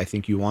thing. I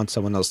think you want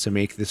someone else to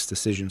make this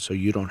decision so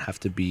you don't have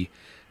to be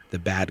the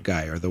bad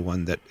guy or the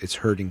one that is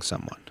hurting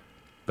someone.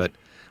 But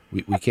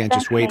we can't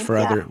just wait for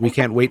other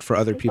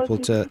people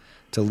to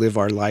live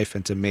our life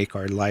and to make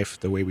our life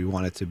the way we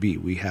want it to be.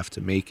 We have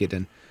to make it,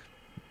 and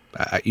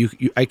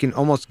I can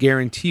almost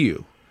guarantee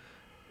you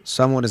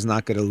someone is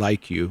not going to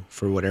like you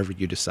for whatever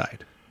you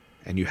decide.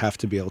 And you have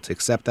to be able to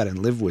accept that and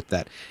live with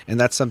that. And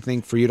that's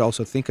something for you to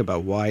also think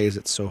about. Why is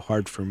it so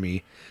hard for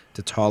me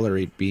to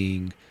tolerate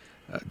being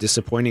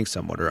disappointing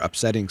someone or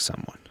upsetting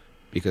someone?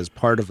 Because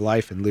part of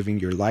life and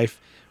living your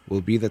life will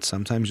be that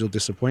sometimes you'll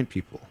disappoint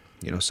people.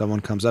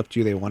 Someone comes up to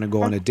you, they want to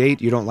go on a date,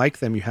 you don't like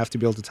them, you have to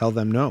be able to tell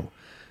them no.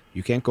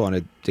 You can't go on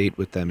a date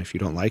with them if you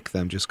don't like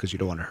them just because you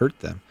don't want to hurt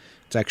them.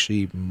 It's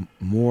actually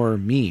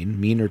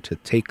meaner to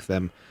take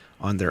them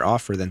on their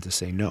offer than to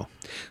say no.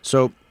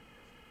 So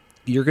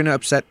you're going to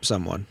upset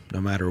someone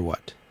no matter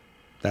what.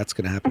 That's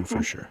going to happen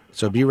for sure.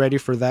 So be ready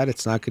for that.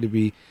 It's not going to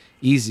be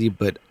easy,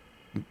 but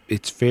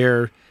it's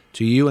fair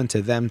to you and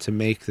to them to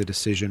make the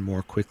decision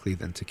more quickly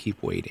than to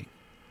keep waiting.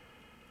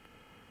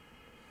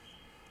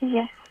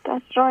 Yes,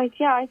 that's right.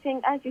 Yeah, I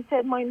think, as you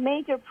said, my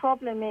major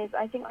problem is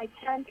I think I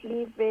can't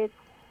live with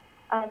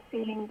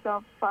feelings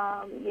of,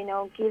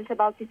 guilt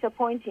about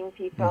disappointing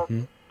people.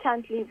 Mm-hmm.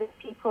 Can't live with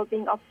people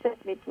being upset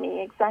with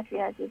me, exactly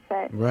as you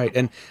said. Right.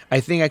 And I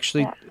think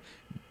actually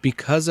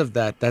because of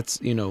that, that's,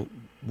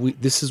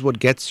 this is what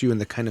gets you in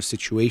the kind of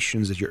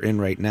situations that you're in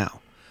right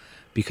now.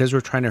 Because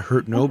we're trying to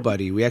hurt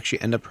nobody, we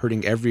actually end up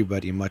hurting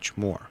everybody much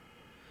more.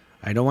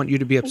 I don't want you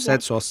to be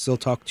upset, so I'll still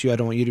talk to you. I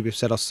don't want you to be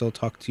upset, I'll still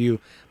talk to you.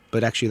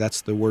 But actually,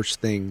 that's the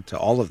worst thing to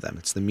all of them.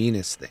 It's the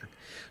meanest thing.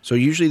 So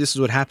usually this is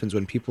what happens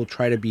when people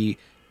try to be,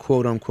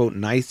 quote unquote,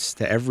 nice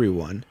to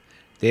everyone.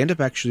 They end up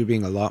actually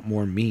being a lot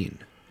more mean.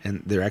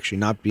 And they're actually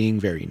not being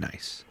very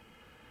nice.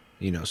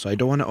 So I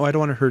don't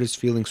want to hurt his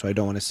feelings, so I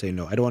don't want to say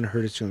no. I don't want to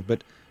hurt his feelings.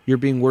 But you're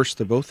being worse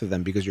to both of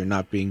them because you're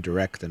not being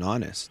direct and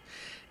honest.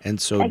 And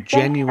so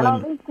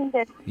genuine...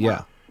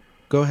 Yeah.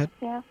 Go ahead.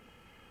 Yeah.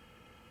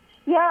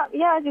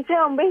 Yeah, as you say,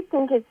 I'm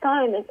wasting his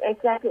time,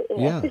 exactly,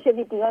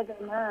 especially the other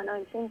man.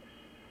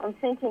 I'm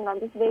thinking I'm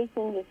just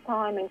wasting his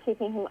time and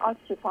keeping him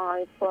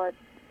occupied, but,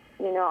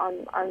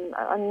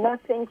 I'm not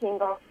thinking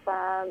of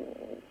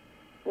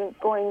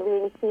going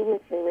really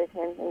seriously with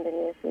him in the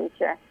near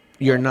future.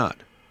 You're not?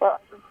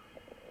 But,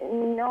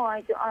 no,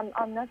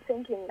 I'm not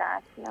thinking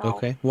that, no.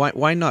 Okay.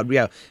 Why not?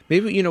 Yeah.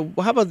 Maybe, how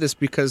about this?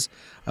 Because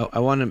I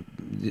don't want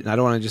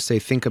to just say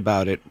think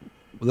about it.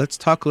 Let's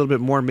talk a little bit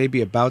more maybe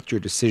about your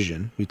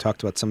decision. We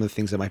talked about some of the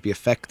things that might be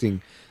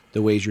affecting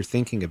the ways you're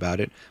thinking about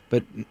it.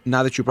 But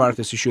now that you brought up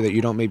this issue that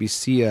you don't maybe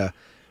see a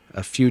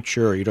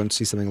future or you don't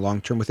see something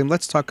long-term with him,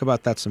 let's talk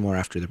about that some more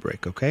after the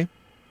break, okay?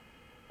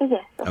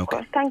 Yes, of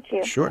course. Thank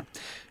you. Sure.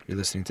 You're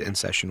listening to In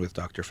Session with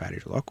Dr.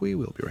 Fadi Holakwi.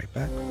 We'll be right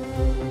back.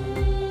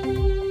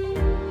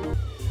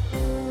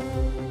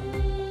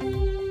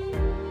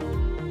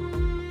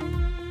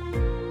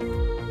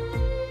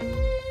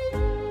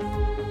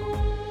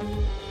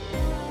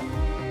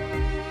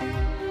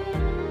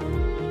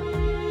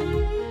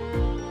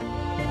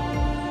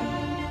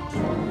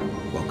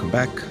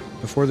 Back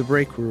before the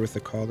break, we were with a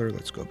caller.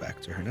 Let's go back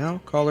to her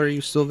now. Caller, are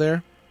you still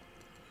there?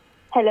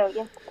 Hello,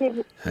 yes.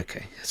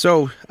 Okay.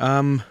 So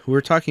we're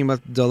talking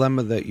about the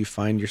dilemma that you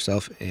find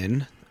yourself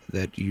in,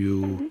 that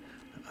you,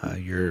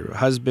 your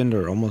husband,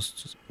 or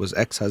almost was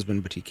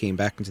ex-husband, but he came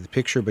back into the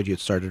picture, but you had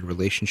started a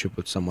relationship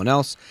with someone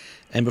else.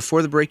 And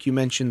before the break, you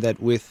mentioned that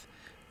with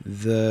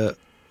the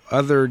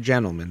other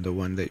gentleman, the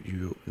one that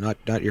you, not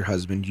your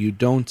husband, you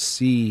don't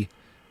see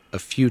a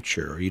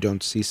future, or you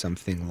don't see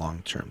something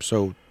long-term.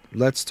 So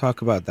let's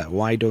talk about that.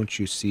 Why don't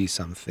you see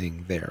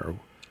something there?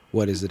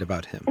 What is it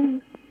about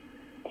him?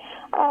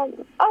 I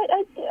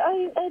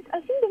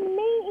think the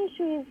main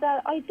issue is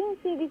that I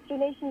don't see this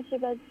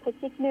relationship as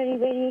particularly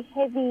very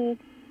heavy,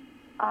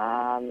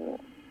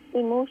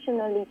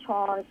 emotionally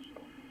charged.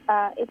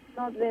 It's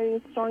not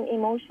very strong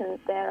emotions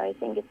there. I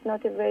think it's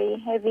not a very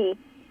heavy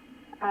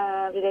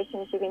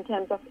relationship in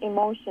terms of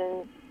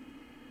emotions.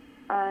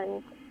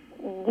 And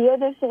the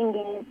other thing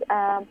is,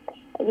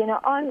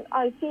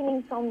 I'm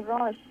feeling some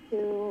rush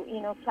to,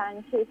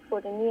 plan kids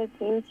for the near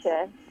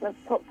future,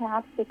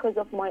 perhaps because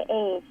of my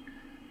age.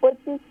 But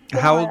this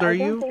How old are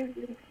you?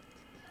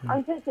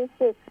 I'm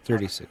 36.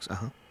 36,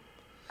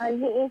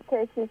 And he is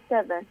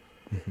 37.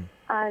 Mm-hmm.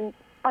 And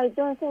I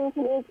don't think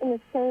he is in the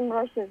same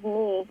rush as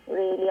me,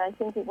 really. I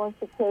think he wants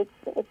to take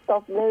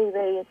stuff very,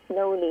 very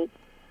slowly.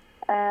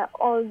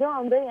 Although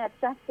I'm very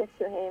attracted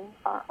to him,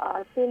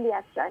 I feel the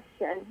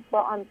attraction,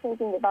 but I'm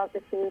thinking about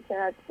the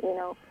future,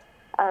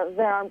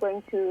 where I'm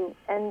going to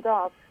end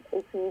up.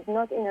 If he's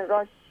not in a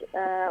rush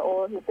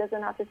or he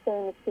doesn't have the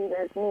same speed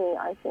as me,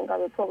 I think I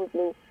will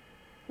probably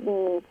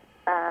be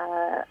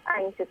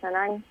anxious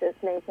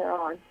later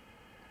on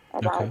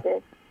about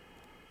this.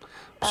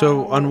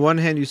 So on one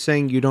hand, you're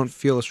saying you don't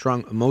feel a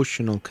strong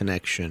emotional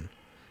connection,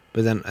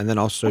 but then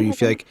also you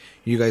feel like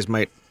you guys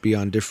might be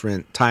on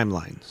different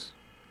timelines.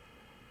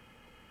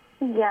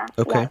 Yeah.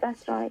 Okay. Yeah,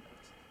 that's right.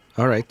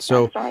 All right.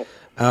 So, that's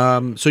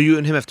right. So you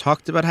and him have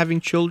talked about having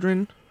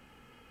children?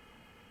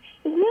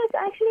 Yes,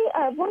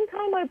 actually, one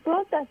time I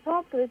brought that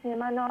up with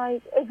him, and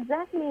I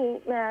exactly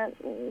said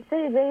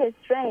very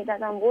straight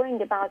that I'm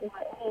worried about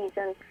my age,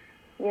 and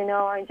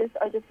I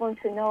just want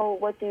to know,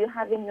 what do you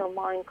have in your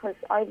mind, because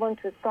I want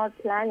to start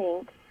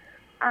planning.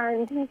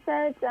 And he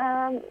said,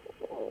 yeah,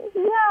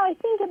 I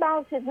think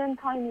about it when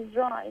time is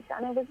right.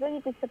 And I was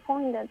very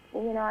disappointed,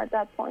 at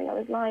that point. I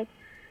was like,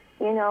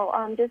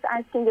 I'm just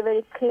asking a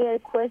very clear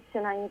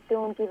question and you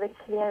don't give a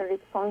clear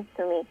response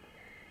to me.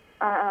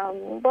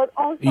 But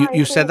also,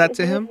 you said that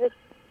to him?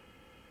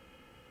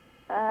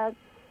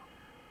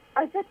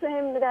 I said to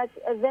him that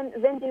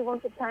when do you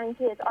want to plan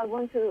kids? I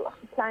want to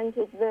plan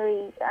kids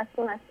as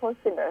soon as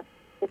possible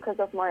because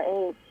of my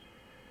age.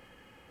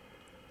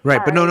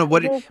 Right, but no.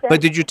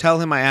 But did you tell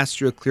him I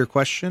asked you a clear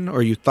question,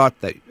 or you thought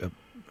that,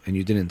 and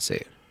you didn't say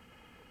it?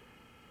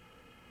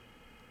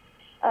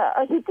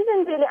 He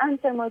didn't really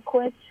answer my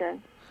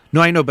question.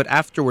 No, I know, but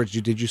afterwards,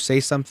 did you say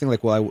something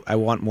like, well, I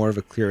want more of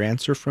a clear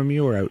answer from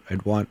you, or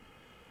I'd want...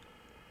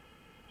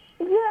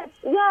 Yes,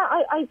 yeah,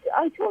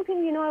 I told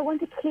him, I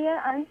want a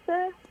clear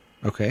answer.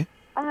 Okay.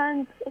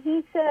 And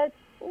he said,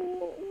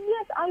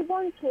 yes, I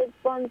want it,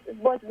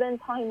 but when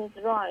time is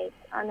right.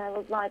 And I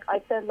was like, I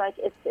felt like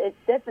it's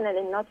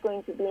definitely not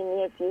going to be in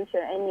near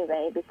future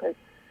anyway, because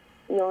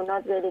you're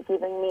not really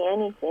giving me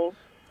anything.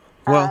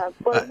 Well,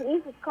 but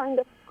he's kind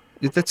of...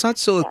 That's not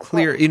so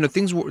clear.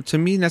 Things were, to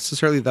me,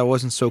 necessarily that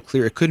wasn't so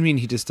clear. It could mean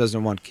he just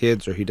doesn't want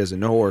kids, or he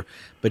doesn't know, or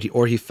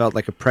he felt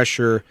like a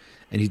pressure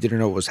and he didn't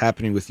know what was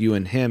happening with you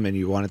and him, and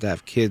you wanted to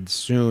have kids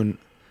soon,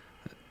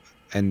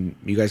 and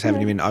you guys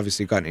haven't even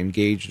obviously gotten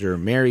engaged or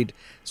married.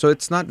 So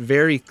it's not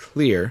very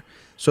clear.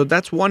 So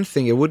that's one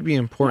thing. It would be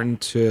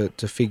important to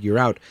figure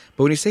out.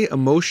 But when you say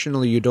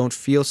emotionally you don't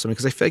feel something,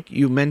 because I feel like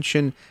you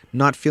mentioned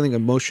not feeling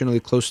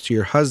emotionally close to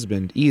your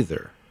husband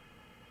either.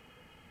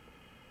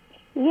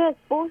 Yes,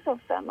 both of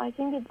them. I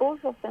think with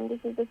both of them, this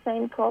is the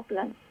same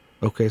problem.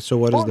 Okay, so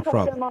what is the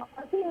problem?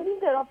 I think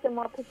neither of them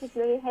are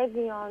particularly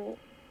heavy on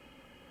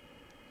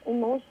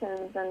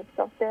emotions and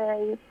stuff.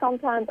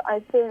 Sometimes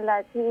I feel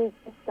like he is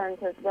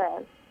distant as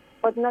well,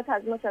 but not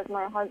as much as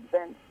my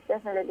husband.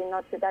 Definitely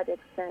not to that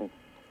extent.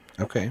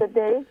 Okay. So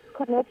there is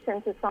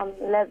connection to some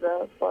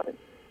level, but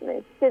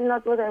it's still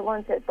not what I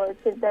wanted, but it's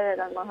still better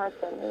than my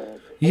husband.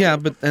 Yeah,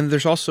 and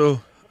there's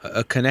also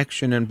a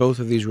connection in both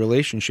of these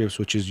relationships,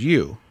 which is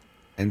you.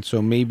 And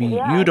so maybe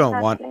you don't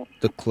want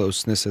the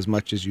closeness as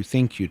much as you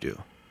think you do.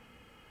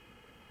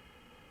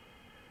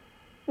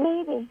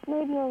 Maybe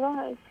you're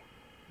right.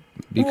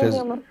 Because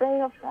maybe I'm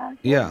afraid of that.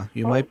 Yeah,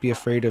 you might be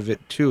afraid of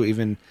it too.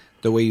 Even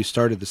the way you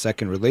started the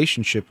second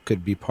relationship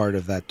could be part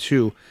of that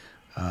too.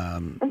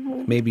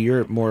 Maybe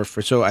you're more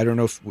for. So I don't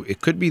know if it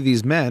could be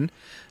these men,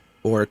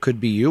 or it could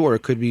be you, or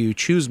it could be you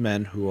choose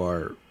men who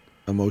are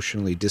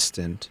emotionally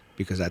distant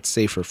because that's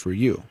safer for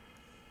you.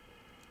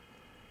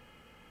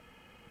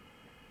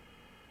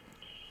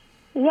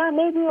 Yeah,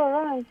 maybe you're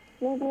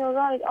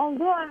right.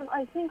 Although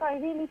I think I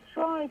really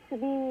try to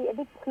be a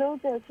bit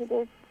closer to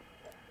this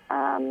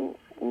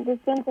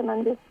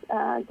gentleman, this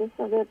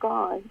other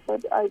guy,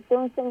 but I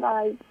don't think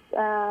I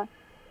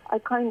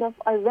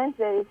went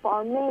very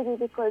far. Maybe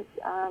because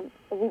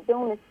we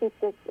don't speak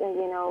this,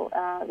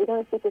 we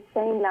don't speak the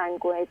same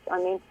language. I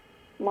mean,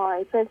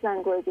 my first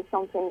language is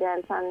something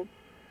else, and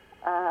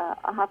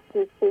I have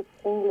to speak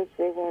English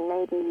with him.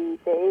 Maybe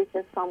there is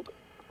just some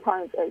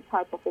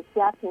type of a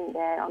gap in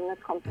there. I'm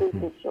not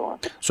completely sure.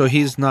 So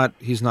he's not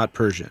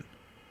Persian.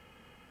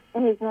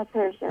 He's not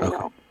Persian, okay.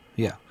 No.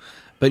 Yeah,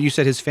 but you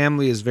said his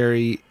family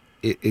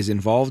is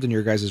involved in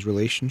your guys'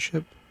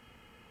 relationship.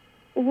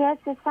 Yes,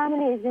 his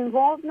family is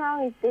involved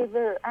now. They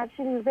were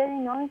actually very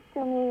nice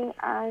to me,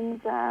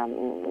 and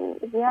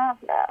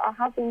I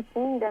have been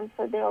seeing them,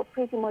 so they are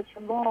pretty much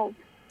involved.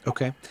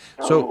 Okay,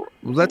 so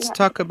let's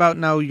talk about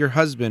now your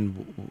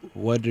husband.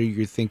 What are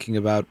you thinking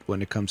about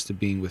when it comes to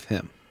being with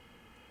him?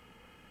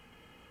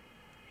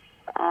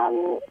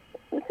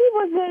 He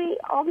was very,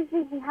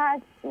 obviously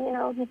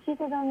he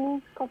cheated on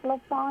me a couple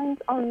of times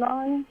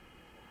online,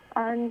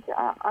 and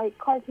I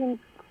caught him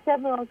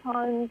several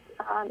times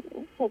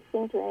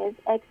texting to his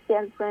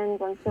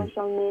ex-girlfriends on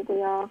social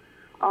media,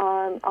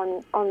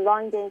 on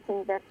online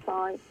dating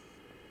websites.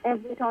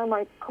 Every time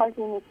I caught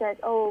him, he said,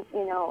 I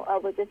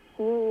was just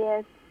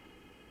curious.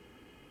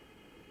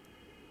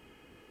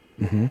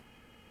 Mm-hmm.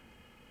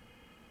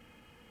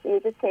 You're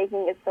just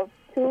taking it stuff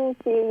too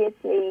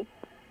seriously.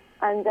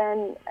 And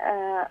then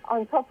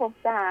on top of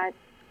that,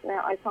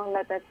 I found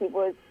out that he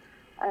was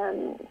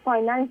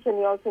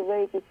financially also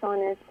very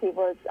dishonest. He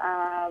was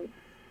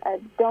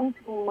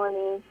dumping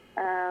money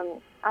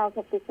out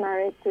of his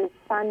marriage to his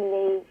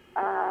family,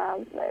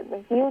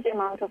 a huge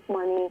amount of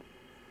money.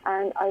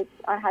 And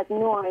I had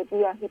no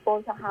idea. He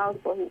bought a house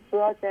for his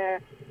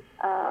brother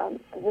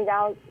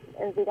without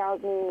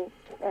me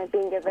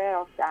being aware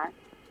of that.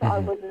 So I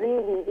was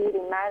really,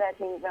 really mad at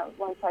him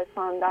once I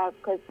found out,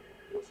 because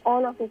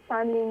all of his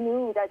family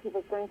knew that he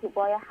was going to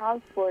buy a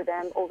house for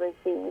them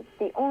overseas.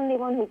 The only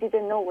one who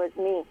didn't know was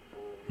me.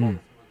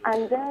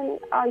 And then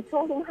I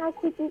told him, how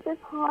could you just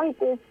hide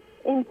this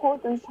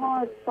important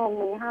part from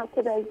me? How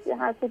could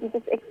you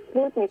just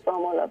exclude me from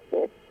all of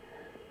this?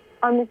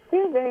 I'm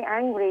still very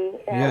angry.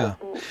 Yeah.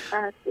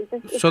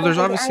 So there's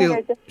obviously,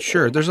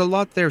 there's a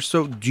lot there.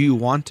 So do you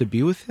want to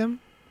be with him?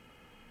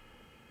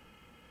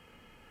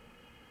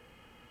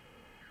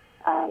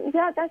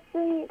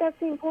 That's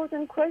the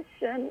important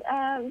question.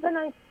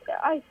 Then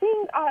I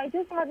think I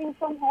just having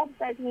some hope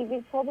that he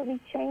will probably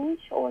change,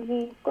 or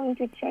he's going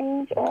to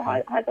change, or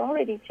has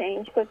already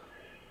changed, because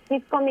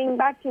he's coming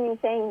back to me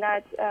saying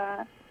that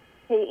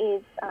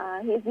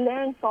he's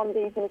learned from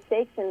these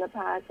mistakes in the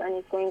past and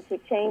he's going to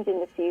change in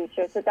the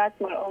future. So that's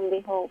my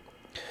only hope.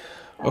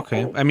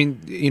 Okay. I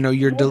mean,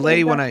 your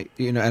delay when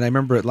and I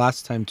remember it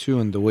last time too,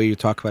 and the way you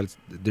talk about it,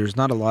 there's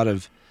not a lot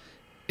of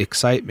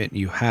excitement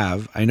you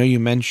have. I know you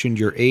mentioned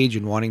your age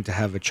and wanting to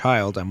have a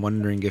child. I'm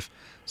wondering if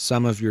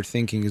some of your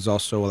thinking is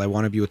also, well, I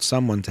want to be with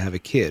someone to have a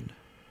kid.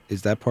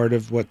 Is that part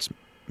of what's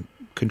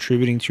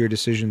contributing to your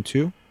decision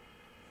too?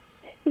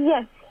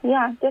 Yes,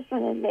 yeah,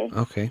 definitely.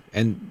 Okay.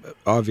 And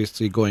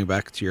obviously going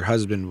back to your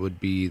husband would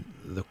be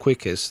the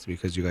quickest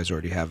because you guys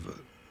already have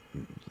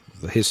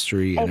the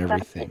history and Exactly.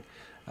 everything.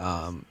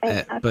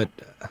 Exactly. But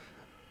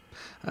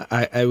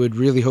I would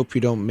really hope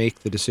you don't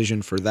make the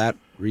decision for that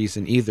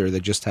reason either,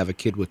 that just have a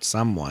kid with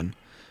someone,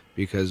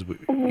 because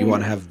you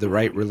want to have the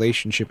right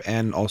relationship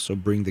and also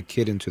bring the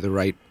kid into the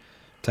right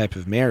type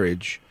of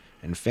marriage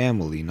and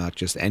family, not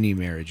just any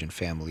marriage and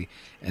family.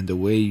 And the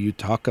way you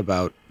talk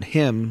about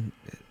him,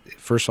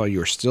 first of all,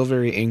 you're still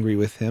very angry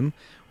with him,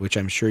 which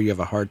I'm sure you have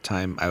a hard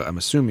time, I'm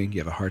assuming you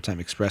have a hard time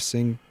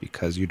expressing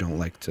because you don't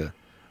like to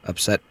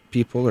upset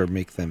people or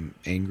make them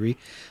angry.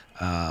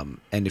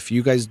 And if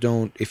you guys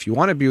don't, if you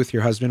want to be with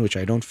your husband, which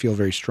I don't feel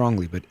very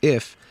strongly, but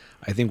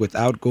I think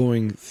without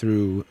going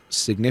through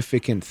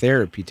significant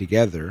therapy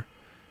together,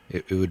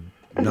 it would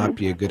not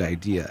be a good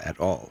idea at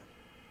all.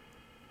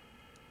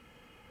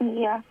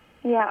 Yeah,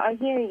 yeah, I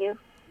hear you.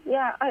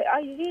 Yeah,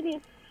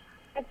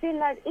 I feel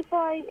like if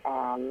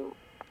I'm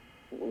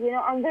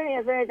very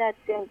aware that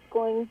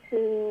going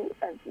to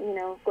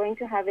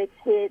have a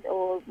kid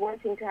or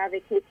wanting to have a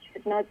kid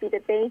should not be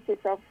the basis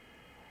of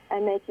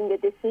making a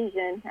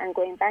decision and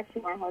going back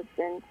to my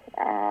husband.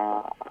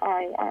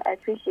 I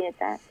appreciate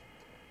that.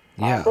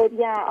 Yeah. But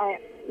I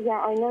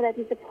know that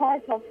it's a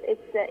part of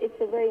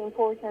it's a very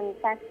important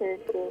factor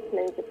to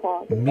play the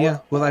part. Yeah.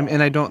 Well,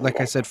 and I don't,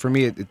 like I said, for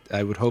me,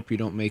 I would hope you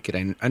don't make it.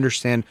 I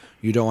understand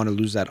you don't want to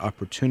lose that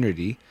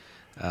opportunity,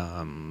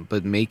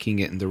 but making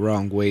it in the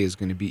wrong way is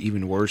going to be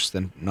even worse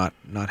than not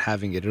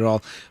having it at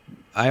all.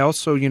 I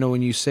also,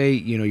 when you say,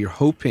 you're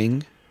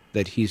hoping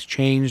that he's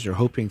changed or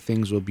hoping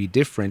things will be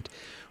different,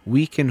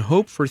 we can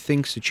hope for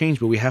things to change,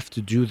 but we have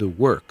to do the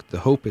work. The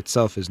hope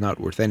itself is not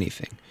worth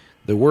anything.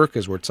 The work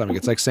is worth something.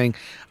 It's like saying,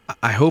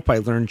 I hope I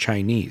learn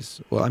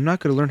Chinese. Well, I'm not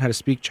going to learn how to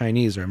speak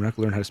Chinese, or I'm not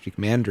going to learn how to speak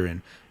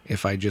Mandarin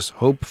if I just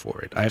hope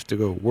for it. I have to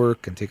go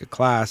work and take a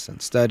class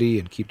and study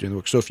and keep doing the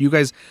work. So if you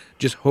guys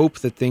just hope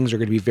that things are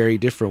going to be very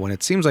different, when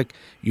it seems like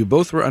you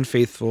both were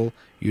unfaithful,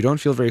 you don't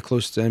feel very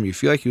close to him, you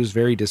feel like he was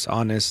very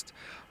dishonest,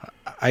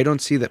 I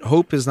don't see that.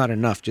 Hope is not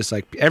enough. Just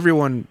like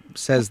everyone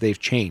says they've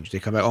changed. They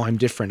come back, oh, I'm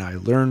different. I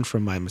learned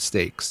from my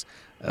mistakes.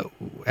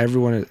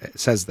 Everyone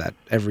says that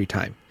every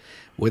time.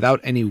 Without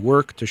any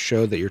work to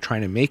show that you're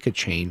trying to make a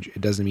change,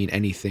 it doesn't mean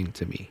anything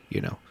to me.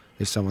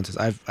 If someone says,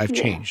 I've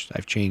changed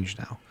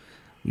now.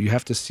 You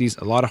have to see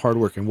a lot of hard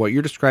work. And what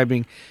you're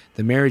describing,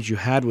 the marriage you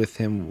had with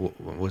him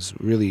was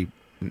really,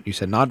 you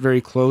said, not very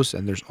close,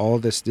 and there's all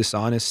this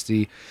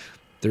dishonesty.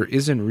 There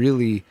isn't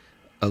really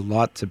a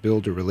lot to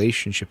build a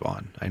relationship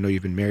on. I know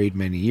you've been married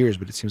many years,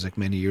 but it seems like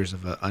many years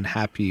of an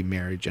unhappy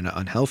marriage and an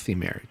unhealthy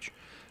marriage.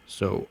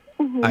 So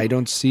I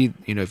don't see,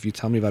 if you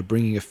tell me about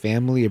bringing a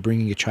family or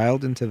bringing a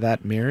child into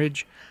that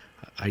marriage,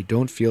 I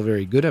don't feel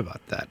very good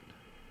about that.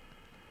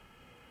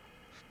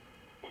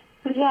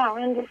 Yeah,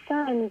 I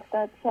understand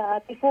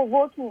that before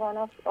working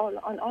on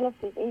all of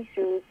these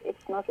issues,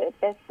 it's not the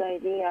best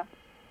idea.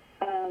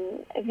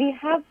 We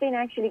have been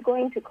actually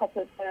going to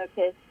couple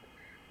therapists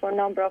for a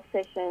number of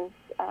sessions.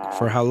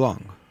 For how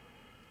long?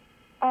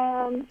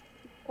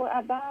 For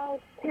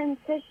about 10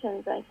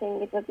 sessions, I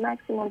think. It was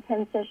maximum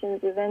 10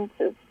 sessions we went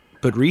to.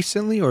 But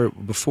recently or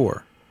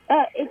before?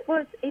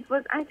 It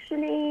was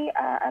actually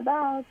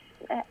about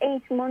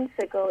 8 months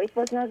ago. It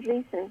was not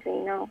recently,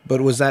 no.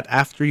 But was that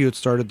after you had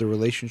started the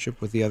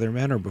relationship with the other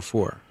man or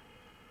before?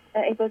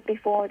 It was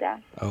before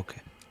that.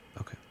 Okay.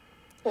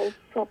 So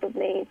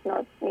it's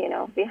not,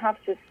 we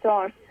have to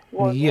start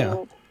working.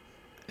 Yeah.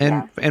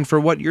 And for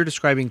what you're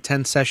describing,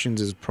 10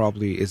 sessions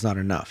is not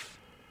enough.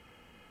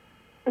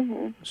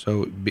 Mm-hmm.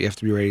 So you have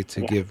to be ready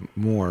to give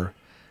more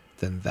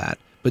than that.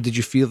 But did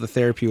you feel the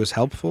therapy was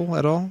helpful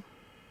at all?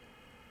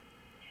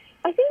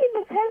 I think it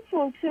was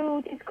helpful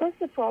to discuss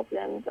the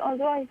problems,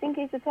 although I think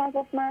he's the type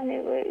of man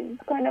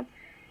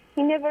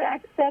he never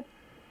accepts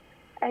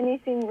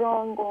anything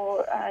wrong,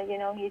 or,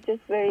 he's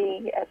just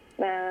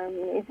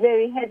he's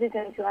very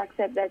hesitant to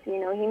accept that,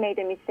 he made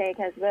a mistake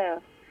as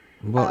well.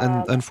 Well,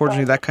 and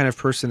unfortunately, that kind of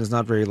person is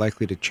not very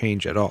likely to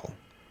change at all.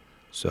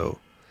 So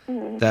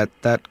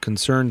that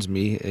concerns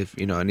me. If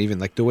and even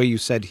like the way you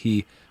said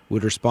he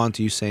would respond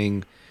to you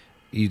saying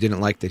you didn't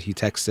like that he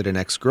texted an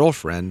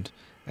ex-girlfriend,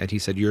 and he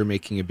said you're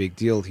making a big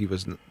deal. He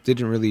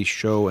didn't really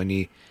show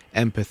any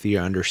empathy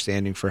or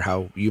understanding for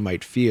how you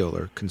might feel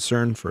or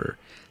concern for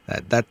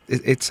that.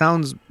 It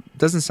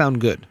doesn't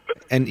sound good.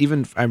 And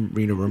even I'm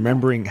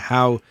remembering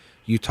how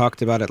you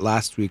talked about it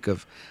last week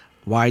of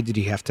why did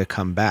he have to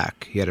come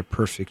back? He had a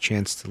perfect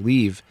chance to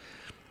leave.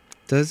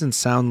 Doesn't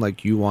sound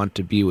like you want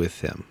to be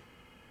with him.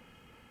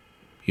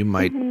 You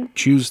might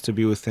choose to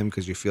be with him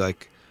because you feel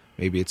like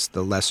maybe it's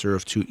the lesser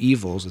of two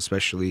evils,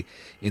 especially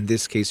in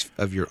this case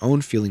of your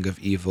own feeling of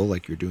evil,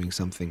 like you're doing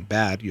something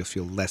bad. You'll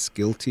feel less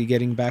guilty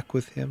getting back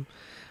with him.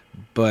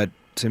 But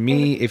to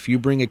me, if you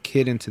bring a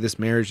kid into this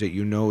marriage that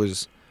you know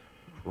is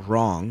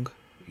wrong,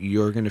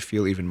 you're going to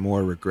feel even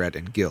more regret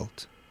and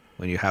guilt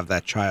when you have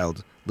that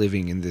child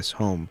living in this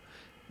home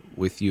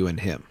with you and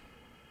him.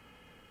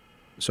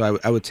 So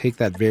I would take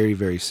that very,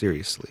 very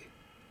seriously.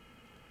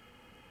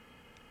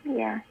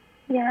 Yeah,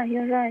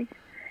 you're right.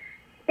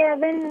 Yeah,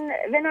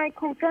 when I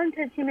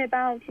confronted him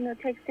about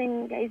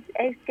texting his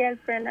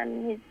ex-girlfriend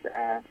and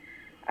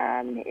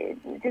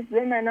this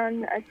woman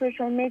on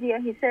social media,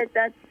 he said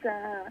that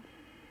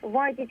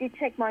why did you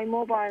check my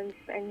mobile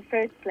in the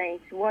first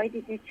place? Why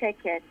did you check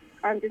it?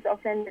 I'm just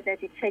offended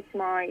that you checked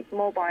my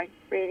mobile.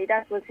 Really,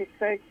 that was his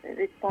first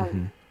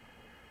response.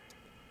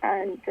 Mm-hmm.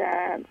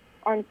 And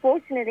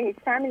unfortunately, his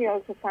family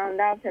also found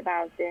out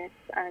about this,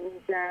 and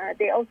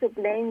they also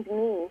blamed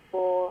me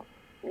for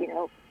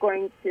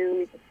going through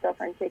his stuff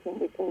and checking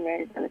his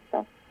emails and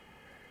stuff.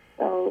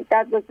 So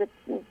that was the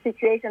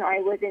situation I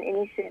was in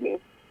initially.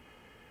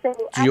 So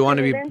do you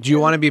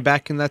want to be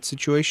back in that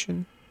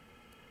situation?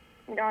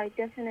 No, I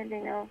definitely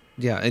know.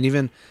 Yeah, and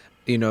even,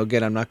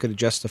 again, I'm not going to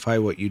justify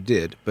what you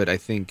did, but I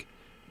think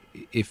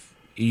if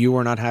you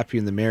were not happy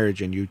in the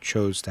marriage and you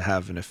chose to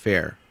have an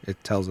affair,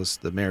 it tells us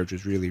the marriage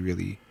was really,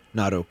 really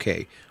not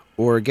okay.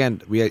 Or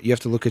again, you have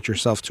to look at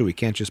yourself too. We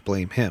can't just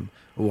blame him.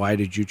 Why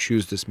did you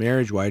choose this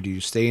marriage? Why do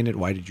you stay in it?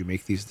 Why did you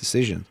make these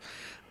decisions?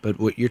 But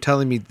what you're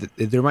telling me,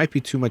 there might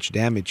be too much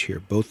damage here.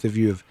 Both of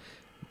you have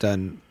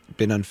been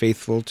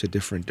unfaithful to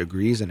different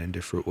degrees and in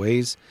different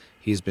ways.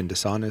 He's been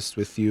dishonest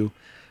with you.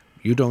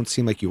 You don't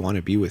seem like you want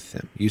to be with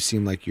him. You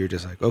seem like you're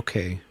just like,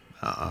 okay,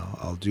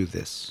 I'll do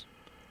this.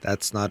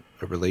 That's not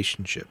a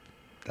relationship.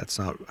 That's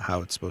not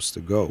how it's supposed to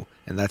go.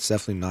 And that's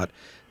definitely not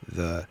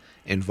the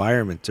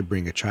environment to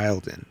bring a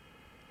child in.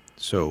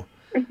 So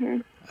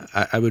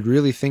I would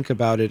really think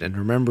about it and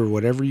remember,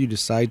 whatever you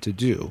decide to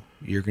do,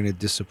 you're going to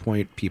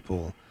disappoint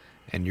people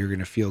and you're going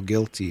to feel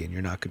guilty and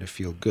you're not going to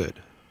feel good.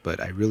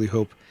 But I really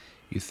hope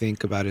you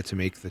think about it to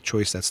make the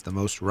choice that's the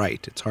most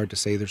right. It's hard to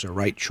say there's a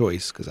right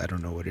choice because I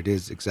don't know what it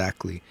is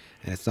exactly,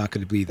 and it's not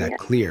going to be that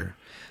clear.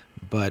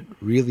 But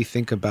really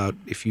think about,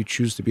 if you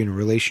choose to be in a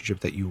relationship,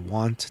 that you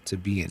want to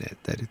be in it,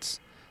 that it's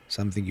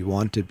something you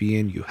want to be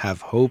in, you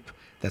have hope.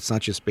 That's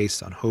not just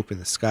based on hope in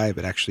the sky,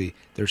 but actually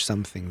there's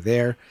something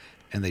there,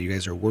 and that you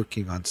guys are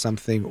working on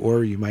something.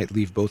 Or you might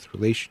leave both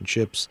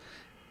relationships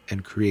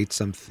and create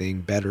something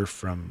better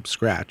from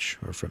scratch,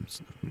 or from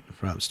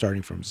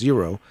starting from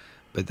zero.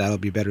 But that'll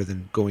be better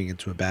than going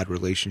into a bad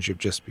relationship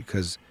just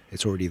because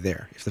it's already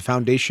there. If the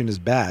foundation is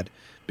bad,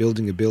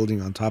 building a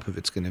building on top of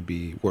it's going to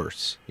be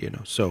worse,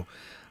 So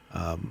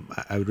I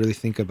would really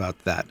think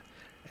about that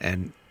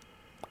and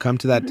come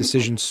to that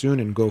decision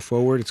soon and go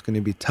forward. It's going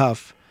to be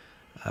tough,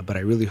 but I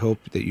really hope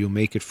that you'll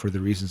make it for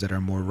the reasons that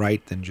are more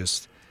right than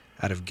just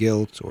out of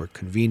guilt or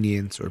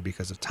convenience or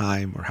because of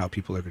time or how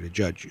people are going to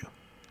judge you.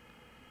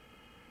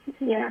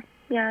 Yeah,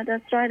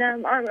 that's right.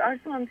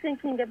 Also, I'm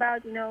thinking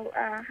about,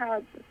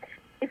 how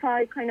if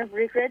I kind of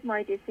regret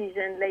my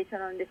decision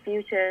later on in the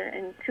future,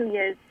 and 2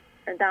 years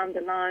down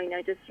the line,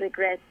 I just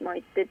regret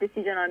the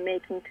decision I'm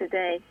making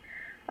today.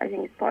 I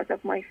think it's part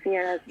of my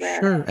fear as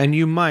well. Sure, and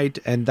you might,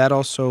 and that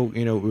also,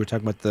 we were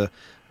talking about the,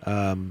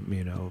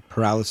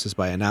 paralysis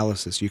by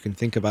analysis. You can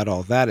think about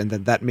all that, and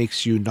then that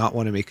makes you not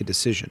want to make a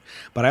decision.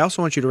 But I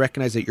also want you to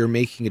recognize that you're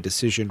making a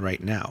decision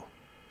right now.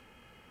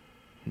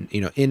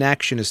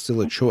 Inaction is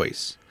still a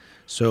choice.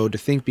 So to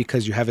think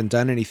because you haven't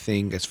done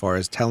anything as far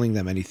as telling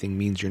them anything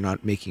means you're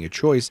not making a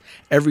choice.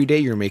 Every day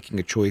you're making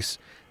a choice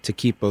to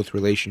keep both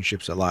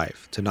relationships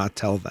alive, to not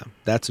tell them.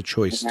 That's a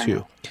choice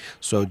too.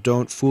 So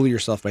don't fool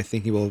yourself by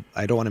thinking, well,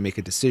 I don't want to make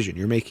a decision.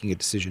 You're making a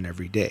decision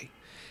every day.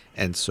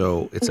 And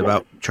so it's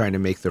about trying to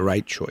make the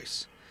right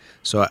choice.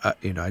 So, I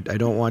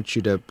don't want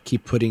you to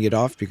keep putting it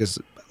off because,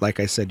 like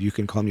I said, you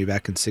can call me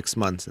back in 6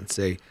 months and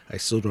say, I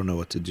still don't know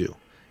what to do.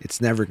 It's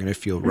never going to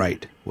feel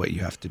right what you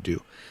have to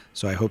do.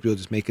 So I hope you'll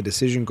just make a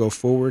decision, go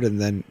forward,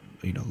 and then,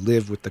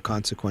 live with the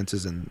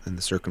consequences and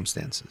the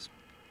circumstances.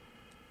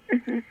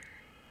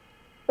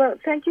 Well,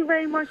 thank you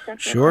very much, Dr.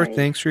 Sure. Farid.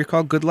 Thanks for your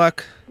call. Good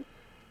luck.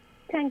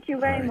 Thank you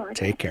very much.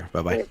 Take care.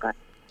 Bye-bye.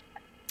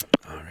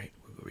 All right.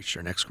 We'll reach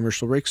our next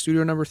commercial break.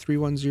 Studio number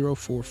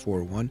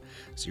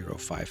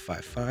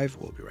 310-441-0555.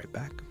 We'll be right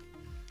back.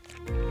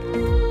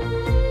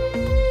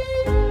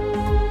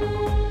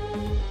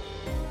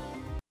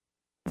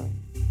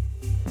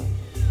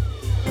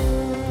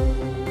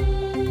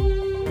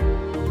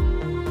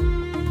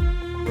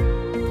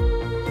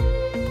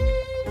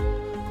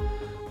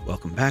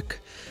 Welcome back.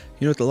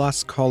 The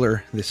last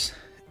caller, this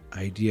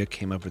idea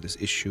came up with this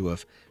issue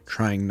of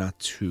trying not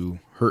to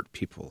hurt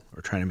people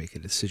or trying to make a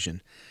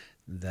decision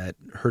that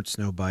hurts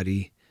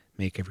nobody,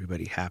 make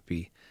everybody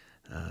happy,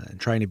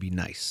 and trying to be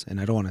nice. And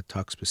I don't want to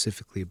talk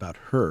specifically about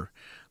her,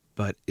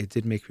 but it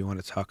did make me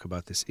want to talk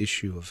about this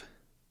issue of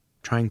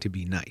trying to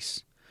be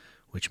nice,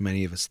 which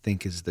many of us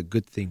think is the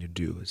good thing to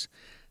do, is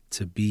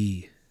to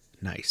be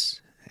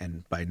nice.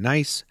 And by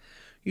nice,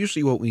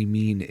 usually what we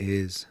mean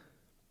is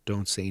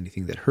don't say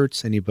anything that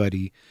hurts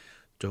anybody,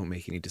 don't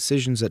make any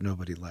decisions that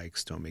nobody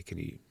likes, don't make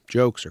any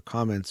jokes or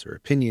comments or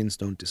opinions,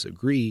 don't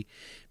disagree.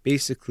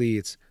 Basically,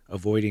 it's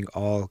avoiding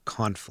all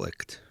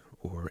conflict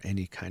or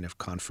any kind of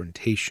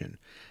confrontation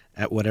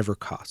at whatever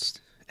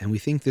cost. And we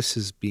think this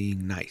is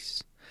being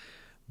nice.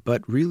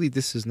 But really,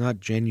 this is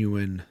not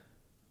genuine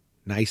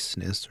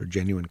niceness or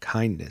genuine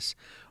kindness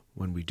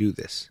when we do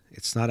this.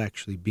 It's not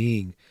actually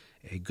being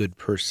a good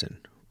person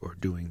or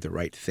doing the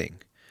right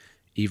thing,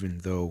 even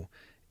though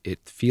it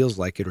feels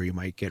like it, or you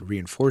might get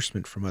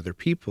reinforcement from other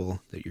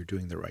people that you're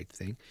doing the right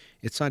thing.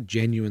 It's not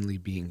genuinely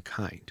being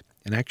kind.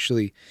 And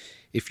actually,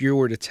 if you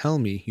were to tell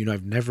me,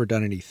 I've never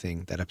done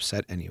anything that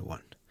upset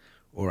anyone,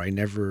 or I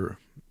never,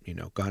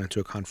 got into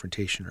a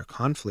confrontation or a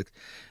conflict,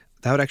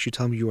 that would actually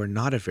tell me you are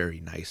not a very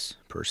nice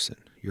person.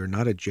 You're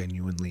not a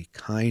genuinely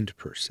kind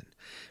person.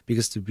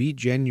 Because to be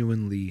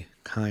genuinely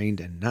kind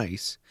and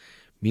nice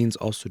means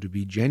also to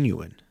be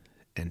genuine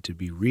and to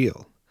be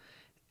real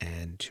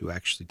and to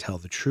actually tell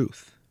the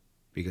truth.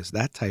 Because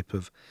that type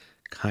of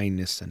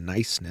kindness and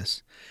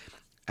niceness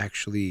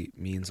actually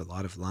means a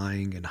lot of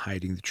lying and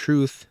hiding the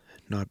truth,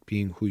 not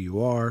being who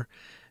you are,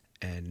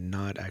 and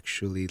not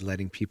actually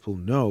letting people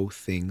know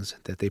things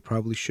that they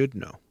probably should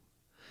know.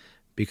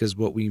 Because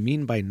what we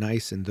mean by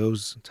nice in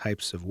those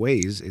types of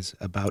ways is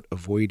about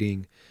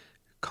avoiding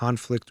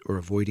conflict or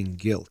avoiding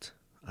guilt.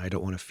 I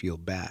don't want to feel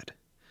bad.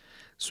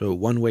 So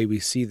one way we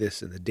see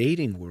this in the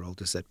dating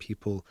world is that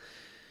people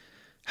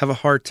have a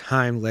hard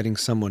time letting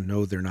someone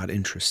know they're not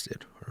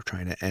interested or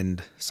trying to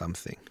end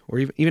something, or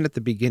even at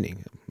the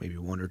beginning, maybe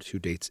 1 or 2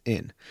 dates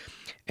in.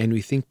 And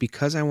we think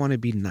because I want to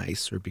be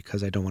nice or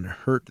because I don't want to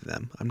hurt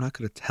them, I'm not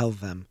going to tell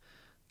them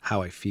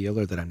how I feel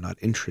or that I'm not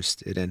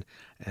interested, and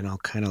I'll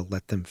kind of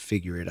let them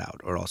figure it out,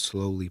 or I'll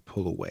slowly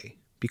pull away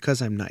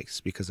because I'm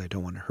nice, because I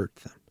don't want to hurt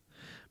them.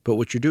 But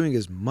what you're doing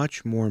is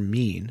much more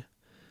mean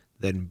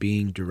than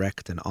being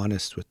direct and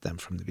honest with them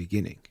from the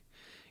beginning.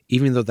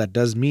 Even though that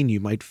does mean you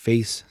might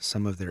face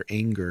some of their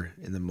anger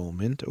in the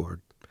moment, or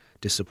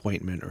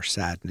disappointment or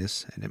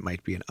sadness, and it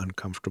might be an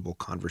uncomfortable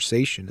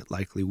conversation. It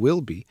likely will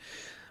be,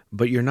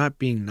 but you're not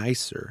being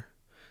nicer,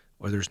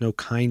 or there's no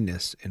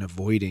kindness in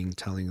avoiding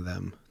telling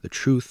them the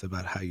truth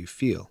about how you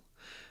feel,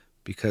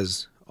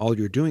 because all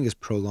you're doing is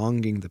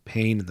prolonging the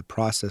pain and the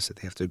process that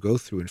they have to go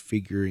through in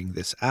figuring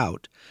this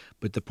out.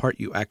 But the part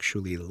you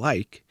actually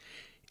like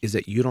is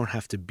that you don't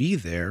have to be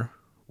there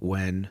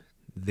when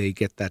they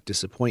get that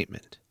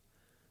disappointment.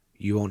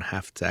 You won't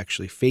have to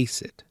actually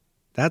face it.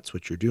 That's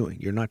what you're doing.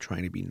 You're not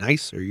trying to be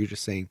nicer. You're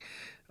just saying,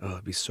 oh,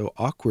 it'd be so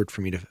awkward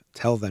for me to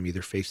tell them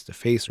either face to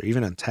face or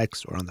even on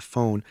text or on the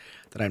phone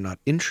that I'm not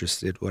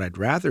interested. What I'd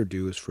rather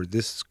do is for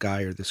this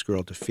guy or this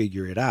girl to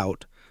figure it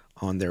out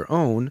on their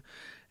own,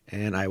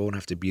 and I won't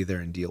have to be there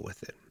and deal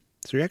with it.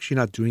 So you're actually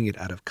not doing it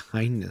out of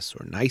kindness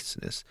or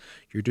niceness.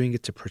 You're doing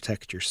it to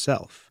protect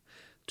yourself,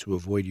 to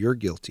avoid your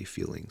guilty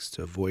feelings,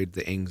 to avoid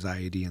the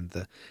anxiety and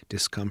the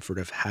discomfort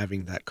of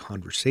having that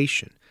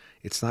conversation.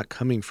 It's not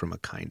coming from a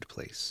kind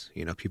place.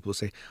 People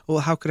say, oh,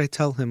 well, how could I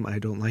tell him I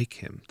don't like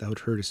him? That would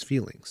hurt his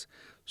feelings.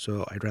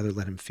 So I'd rather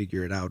let him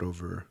figure it out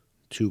over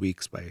 2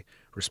 weeks by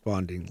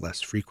responding less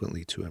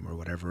frequently to him or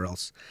whatever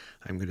else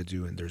I'm going to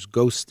do. And there's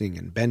ghosting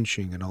and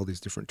benching and all these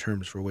different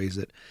terms for ways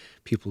that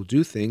people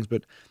do things,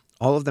 but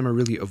all of them are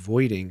really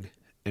avoiding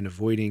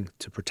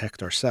to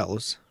protect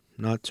ourselves,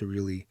 not to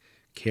really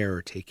care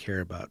or take care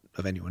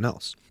of anyone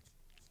else.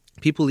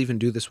 People even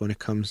do this when it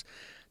comes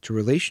to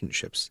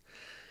relationships.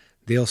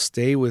 They'll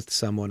stay with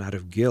someone out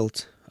of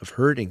guilt of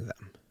hurting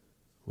them.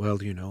 Well,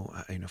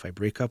 if I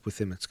break up with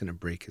him, it's going to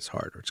break his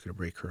heart, or it's going to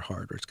break her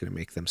heart, or it's going to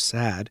make them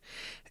sad,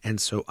 and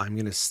so I'm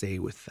going to stay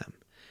with them.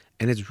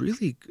 And it's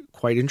really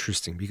quite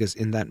interesting because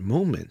in that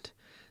moment,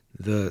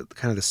 the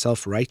kind of the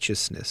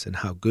self-righteousness and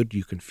how good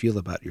you can feel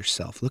about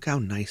yourself. Look how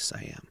nice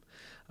I am.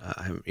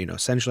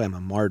 Essentially I'm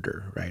a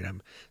martyr, right?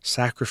 I'm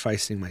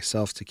sacrificing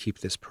myself to keep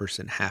this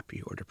person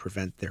happy or to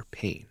prevent their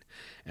pain.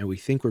 And we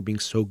think we're being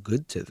so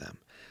good to them.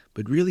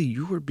 But really,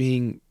 you were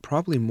being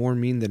probably more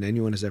mean than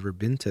anyone has ever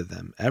been to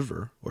them,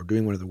 ever, or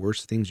doing one of the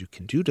worst things you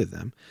can do to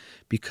them,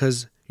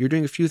 because you're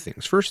doing a few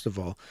things. First of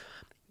all,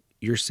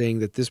 you're saying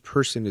that this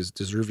person is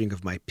deserving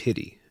of my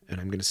pity, and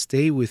I'm going to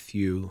stay with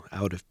you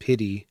out of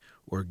pity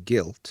or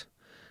guilt.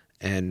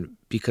 And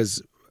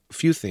because a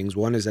few things.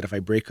 One is that if I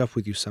break up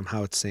with you,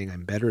 somehow it's saying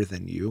I'm better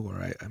than you,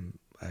 or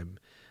I'm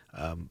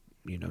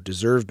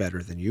deserve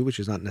better than you, which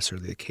is not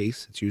necessarily the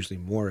case. It's usually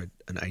more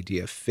an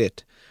idea of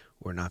fit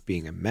or not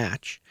being a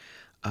match.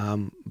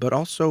 But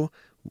also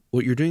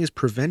what you're doing is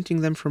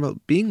preventing them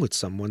from being with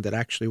someone that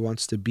actually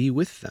wants to be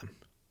with them.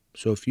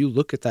 So if you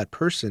look at that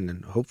person,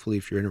 and hopefully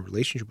if you're in a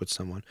relationship with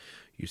someone,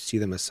 you see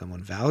them as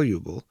someone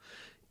valuable.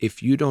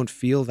 If you don't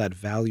feel that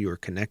value or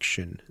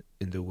connection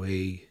in the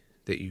way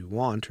that you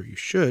want or you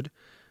should,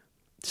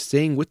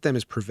 staying with them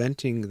is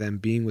preventing them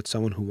being with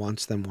someone who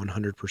wants them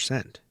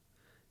 100%.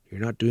 You're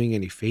not doing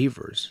any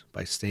favors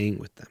by staying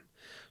with them.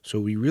 So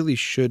we really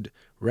should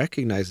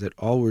recognize that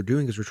all we're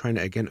doing is we're trying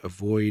to, again,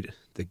 avoid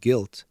the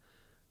guilt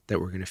that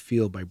we're going to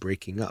feel by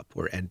breaking up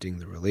or ending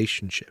the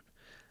relationship.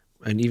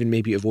 And even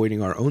maybe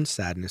avoiding our own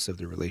sadness of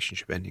the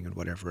relationship ending and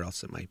whatever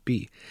else it might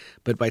be.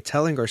 But by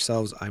telling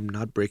ourselves, I'm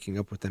not breaking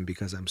up with them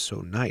because I'm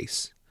so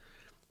nice,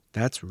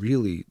 that's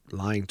really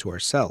lying to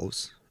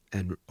ourselves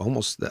and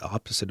almost the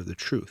opposite of the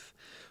truth.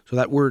 So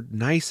that word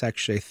nice,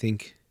 actually, I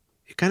think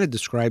it kind of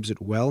describes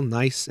it well.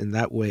 Nice in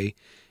that way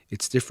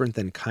It's different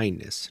than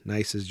kindness.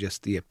 Nice is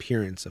just the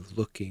appearance of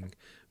looking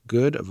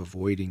good, of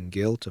avoiding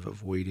guilt, of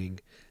avoiding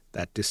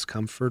that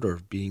discomfort, or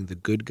of being the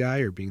good guy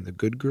or being the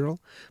good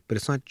girl, but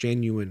it's not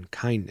genuine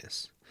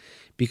kindness.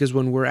 Because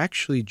when we're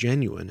actually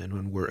genuine and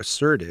when we're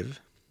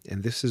assertive,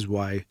 and this is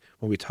why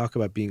when we talk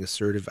about being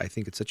assertive, I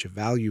think it's such a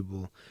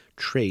valuable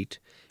trait,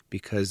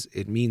 because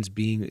it means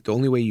the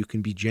only way you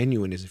can be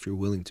genuine is if you're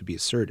willing to be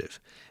assertive.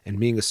 And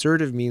being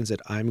assertive means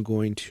that I'm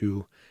going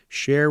to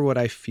share what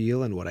I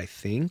feel and what I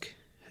think,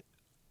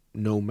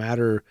 no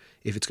matter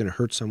if it's going to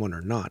hurt someone or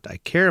not. I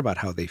care about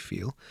how they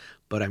feel,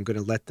 but I'm going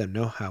to let them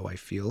know how I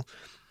feel.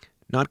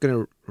 Not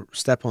going to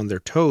step on their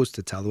toes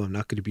to tell them. I'm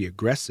not going to be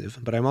aggressive,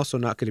 but I'm also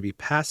not going to be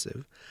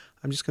passive.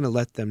 I'm just going to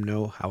let them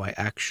know how I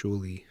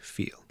actually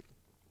feel,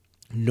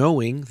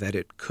 knowing that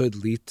it could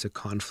lead to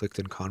conflict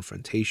and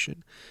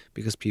confrontation,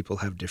 because people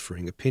have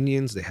differing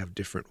opinions, they have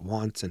different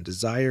wants and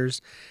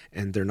desires,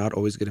 and they're not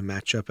always going to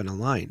match up and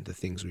align the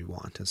things we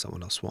want and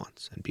someone else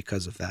wants. And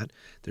because of that,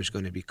 there's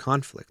going to be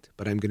conflict,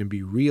 but I'm going to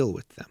be real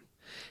with them.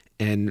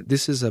 And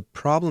this is a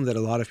problem that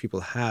a lot of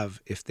people have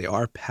if they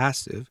are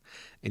passive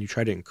and you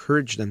try to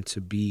encourage them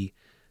to be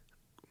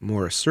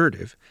more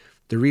assertive.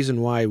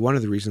 One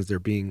of the reasons they're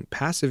being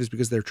passive is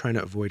because they're trying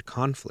to avoid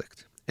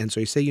conflict. And so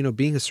you say,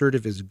 being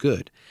assertive is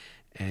good,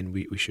 and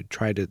we should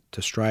try to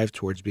strive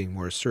towards being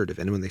more assertive.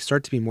 And when they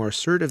start to be more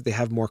assertive, they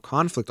have more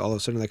conflict all of a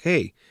sudden, like,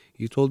 hey,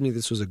 you told me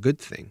this was a good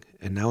thing,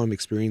 and now I'm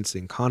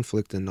experiencing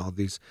conflict and all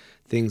these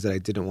things that I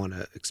didn't want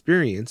to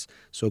experience,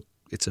 so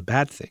it's a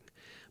bad thing.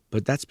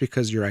 But that's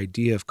because your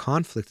idea of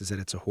conflict is that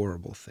it's a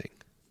horrible thing,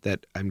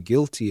 that I'm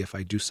guilty if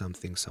I do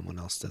something someone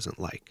else doesn't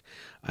like.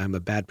 I'm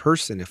a bad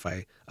person if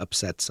I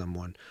upset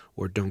someone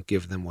or don't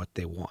give them what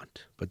they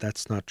want. But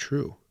that's not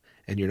true.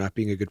 And you're not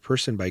being a good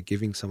person by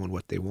giving someone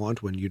what they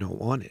want when you don't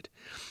want it.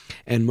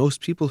 And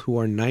most people who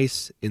are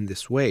nice in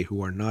this way,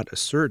 who are not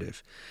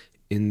assertive,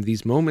 in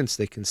these moments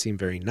they can seem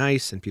very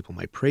nice and people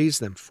might praise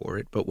them for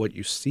it. But what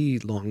you see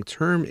long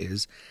term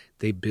is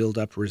they build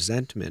up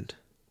resentment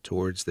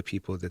towards the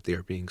people that they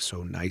are being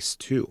so nice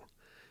to,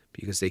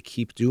 because they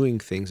keep doing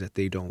things that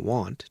they don't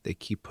want. They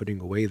keep putting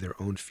away their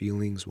own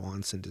feelings,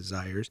 wants, and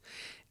desires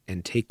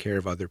and take care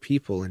of other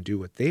people and do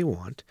what they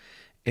want.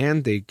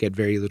 And they get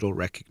very little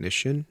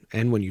recognition.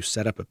 And when you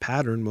set up a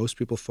pattern, most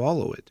people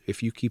follow it.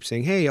 If you keep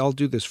saying, hey, I'll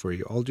do this for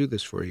you, I'll do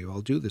this for you,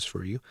 I'll do this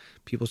for you,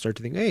 people start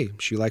to think, hey,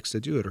 she likes to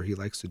do it or he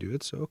likes to do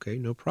it, so okay,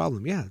 no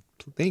problem. Yeah,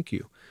 thank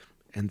you.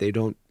 And they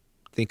don't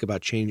think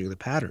about changing the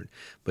pattern.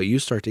 But you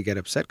start to get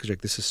upset because you're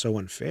like, this is so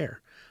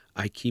unfair.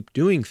 I keep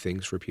doing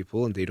things for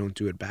people and they don't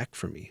do it back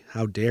for me.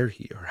 How dare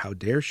he or how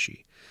dare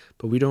she?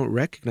 But we don't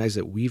recognize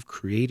that we've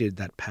created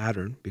that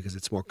pattern because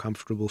it's more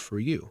comfortable for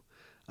you.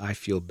 I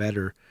feel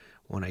better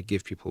when I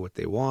give people what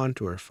they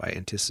want, or if I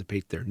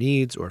anticipate their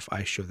needs, or if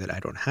I show that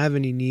I don't have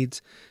any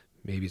needs.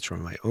 Maybe it's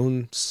from my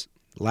own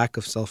lack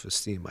of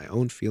self-esteem, my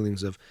own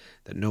feelings of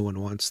that no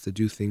one wants to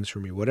do things for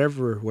me,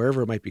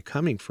 wherever it might be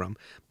coming from.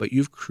 But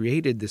you've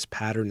created this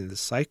pattern in this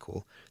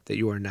cycle that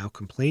you are now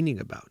complaining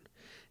about.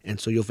 And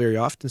so you'll very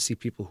often see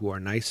people who are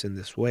nice in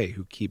this way,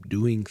 who keep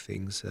doing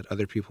things that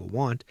other people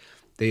want,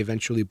 they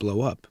eventually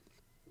blow up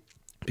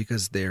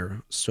because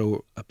they're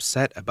so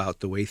upset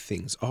about the way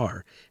things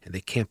are, and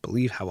they can't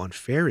believe how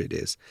unfair it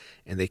is,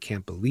 and they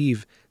can't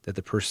believe that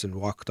the person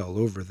walked all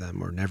over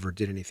them or never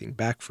did anything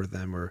back for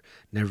them or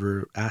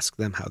never asked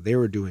them how they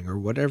were doing or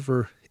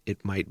whatever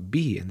it might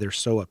be, and they're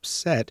so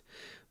upset.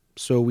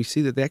 So we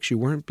see that they actually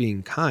weren't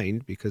being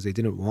kind because they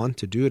didn't want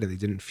to do it and they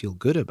didn't feel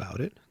good about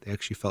it. They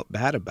actually felt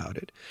bad about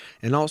it.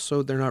 And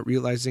also they're not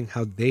realizing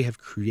how they have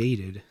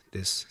created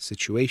this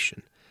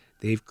situation.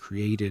 They've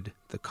created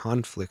the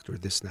conflict, or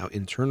this now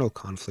internal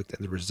conflict,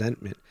 and the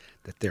resentment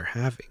that they're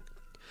having.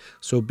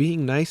 So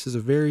being nice is a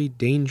very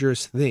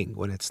dangerous thing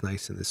when it's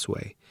nice in this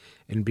way.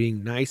 And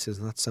being nice is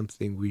not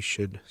something we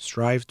should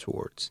strive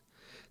towards.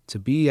 To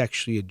be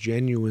actually a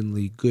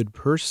genuinely good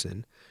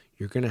person,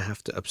 you're going to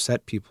have to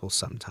upset people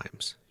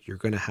sometimes. You're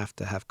going to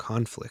have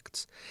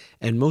conflicts.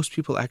 And most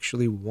people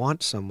actually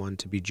want someone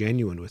to be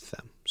genuine with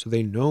them, so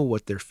they know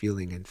what they're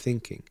feeling and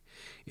thinking.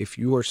 If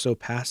you are so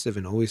passive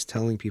and always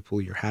telling people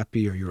you're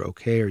happy or you're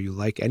okay or you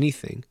like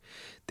anything,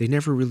 they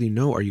never really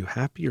know, are you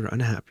happy or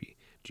unhappy?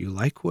 Do you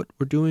like what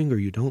we're doing or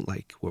you don't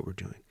like what we're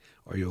doing?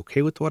 Are you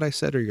okay with what I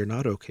said or you're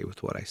not okay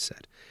with what I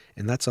said?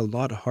 And that's a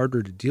lot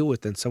harder to deal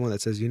with than someone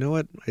that says, you know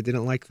what, I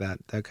didn't like that.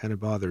 That kind of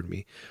bothered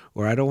me.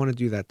 Or I don't want to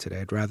do that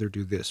today. I'd rather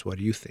do this. What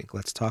do you think?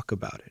 Let's talk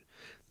about it.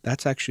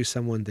 That's actually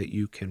someone that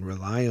you can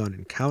rely on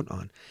and count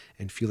on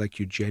and feel like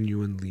you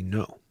genuinely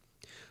know.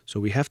 So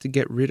we have to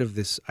get rid of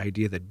this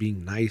idea that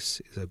being nice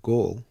is a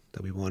goal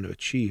that we want to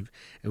achieve,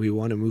 and we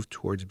want to move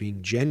towards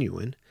being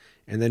genuine.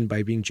 And then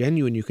by being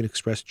genuine, you can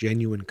express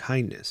genuine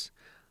kindness.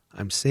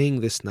 I'm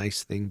saying this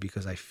nice thing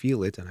because I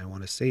feel it and I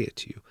want to say it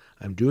to you.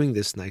 I'm doing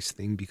this nice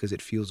thing because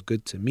it feels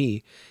good to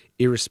me,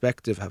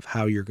 irrespective of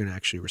how you're going to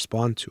actually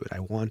respond to it. I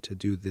want to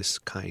do this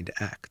kind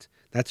act.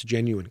 That's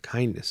genuine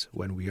kindness,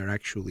 when we are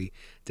actually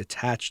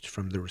detached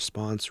from the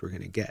response we're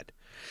going to get.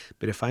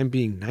 But if I'm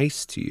being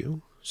nice to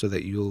you, so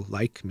that you'll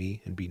like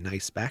me and be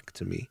nice back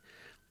to me,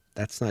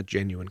 that's not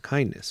genuine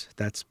kindness.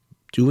 That's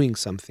doing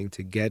something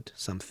to get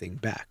something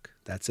back.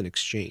 That's an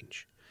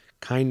exchange.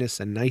 Kindness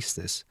and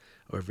niceness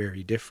are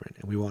very different,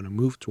 and we want to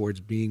move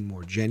towards being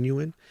more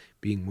genuine,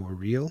 being more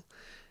real,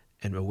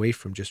 and away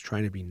from just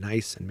trying to be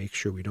nice and make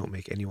sure we don't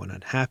make anyone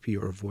unhappy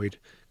or avoid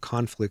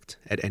conflict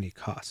at any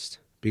cost.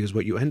 Because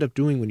what you end up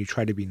doing when you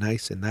try to be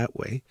nice in that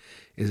way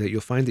is that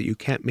you'll find that you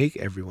can't make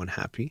everyone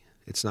happy.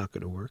 It's not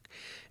going to work.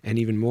 And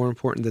even more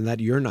important than that,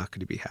 you're not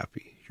going to be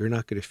happy. You're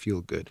not going to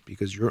feel good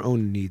because your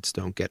own needs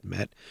don't get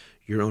met.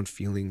 Your own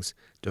feelings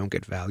don't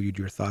get valued.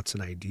 Your thoughts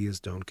and ideas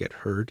don't get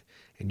heard.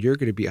 And you're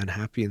going to be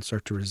unhappy and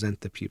start to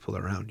resent the people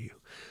around you.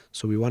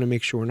 So we want to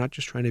make sure we're not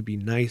just trying to be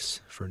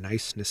nice for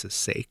niceness'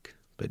 sake,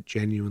 but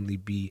genuinely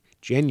be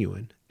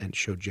genuine and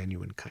show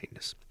genuine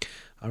kindness.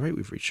 All right,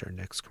 we've reached our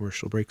next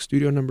commercial break.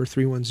 Studio number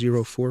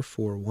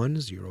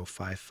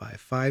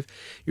 310-441-0555.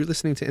 You're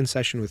listening to In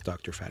Session with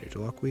Dr. Fadi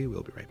Holakwi.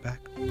 We'll be right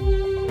back.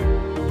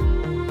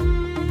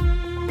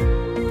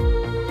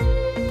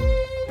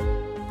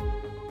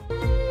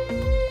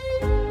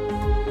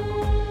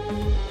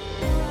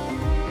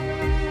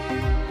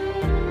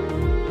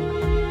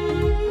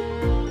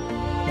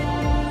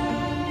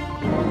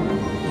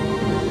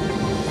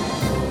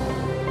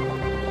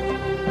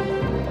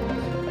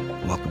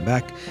 Welcome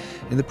back.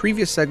 In the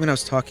previous segment, I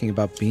was talking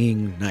about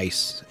being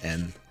nice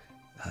and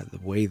the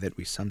way that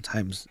we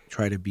sometimes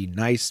try to be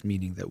nice,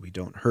 meaning that we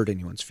don't hurt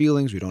anyone's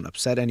feelings, we don't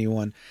upset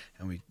anyone,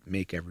 and we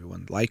make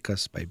everyone like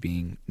us by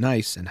being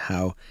nice, and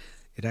how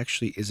it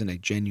actually isn't a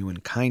genuine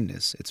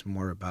kindness. It's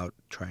more about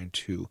trying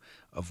to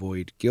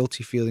avoid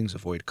guilty feelings,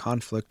 avoid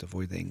conflict,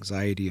 avoid the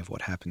anxiety of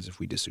what happens if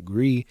we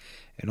disagree,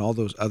 and all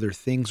those other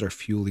things are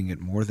fueling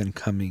it more than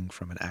coming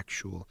from an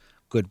actual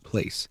good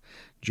place.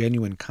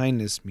 Genuine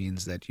kindness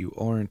means that you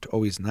aren't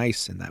always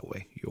nice in that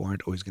way. You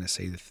aren't always going to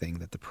say the thing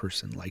that the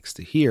person likes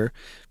to hear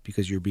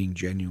because you're being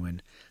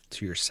genuine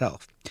to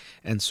yourself.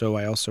 And so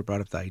I also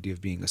brought up the idea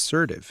of being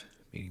assertive,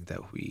 meaning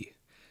that we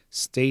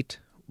state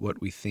what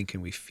we think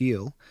and we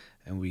feel,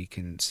 and we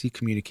can see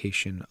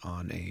communication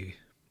on a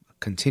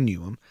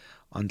continuum.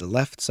 On the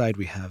left side,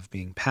 we have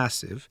being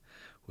passive,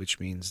 which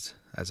means,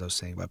 as I was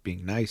saying about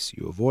being nice,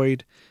 you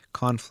avoid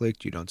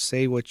conflict, you don't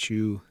say what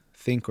you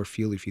think or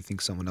feel. If you think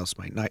someone else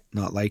might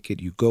not like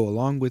it, you go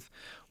along with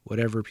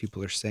whatever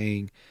people are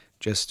saying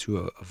just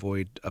to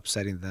avoid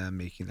upsetting them,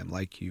 making them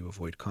like you,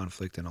 avoid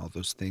conflict and all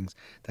those things.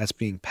 That's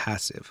being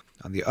passive.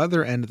 On the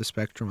other end of the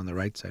spectrum, on the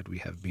right side, we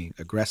have being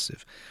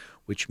aggressive,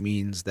 which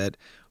means that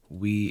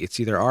it's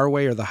either our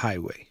way or the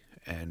highway,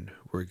 and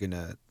we're going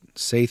to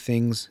say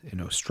things in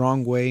a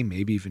strong way,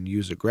 maybe even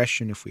use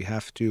aggression if we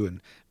have to,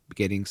 and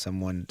getting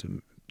someone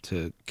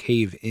to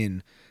cave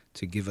in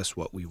to give us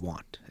what we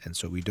want. And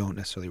so we don't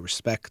necessarily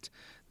respect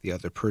the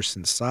other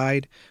person's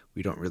side.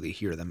 We don't really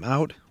hear them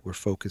out. We're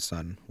focused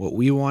on what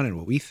we want and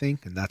what we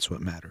think, and that's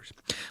what matters.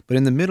 But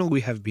in the middle,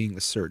 we have being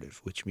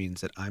assertive, which means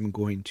that I'm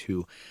going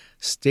to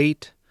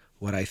state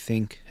what I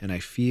think and I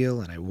feel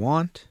and I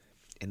want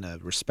in a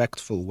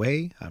respectful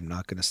way. I'm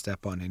not going to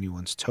step on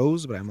anyone's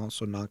toes, but I'm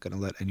also not going to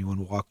let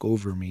anyone walk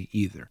over me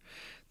either.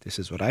 This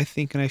is what I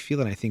think and I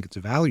feel, and I think it's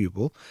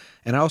valuable.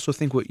 And I also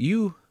think what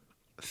you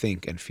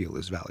think and feel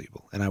is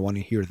valuable, and I want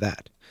to hear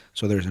that.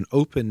 So there's an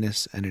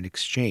openness and an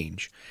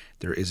exchange.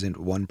 There isn't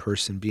one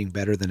person being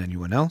better than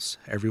anyone else.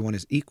 Everyone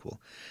is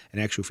equal.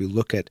 And actually, if we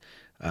look at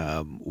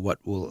what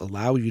will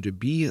allow you to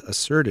be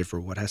assertive, or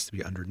what has to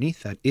be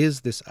underneath that,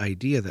 is this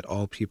idea that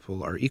all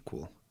people are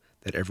equal,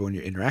 that everyone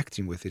you're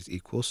interacting with is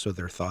equal, so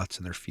their thoughts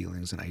and their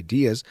feelings and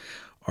ideas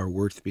are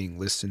worth being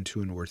listened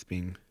to and worth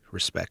being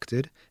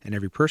respected, and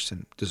every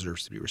person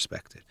deserves to be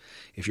respected.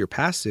 If you're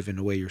passive, in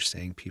a way, you're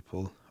saying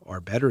people are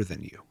better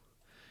than you.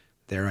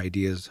 Their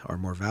ideas are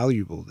more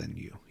valuable than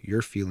you.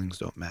 Your feelings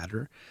don't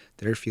matter.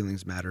 Their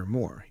feelings matter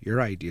more.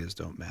 Your ideas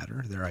don't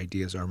matter. Their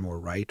ideas are more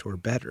right or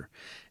better.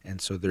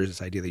 And so there's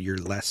this idea that you're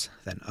less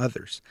than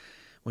others.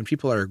 When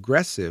people are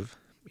aggressive,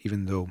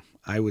 even though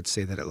I would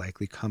say that it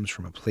likely comes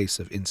from a place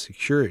of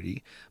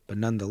insecurity, but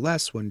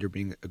nonetheless, when you're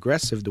being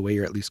aggressive, the way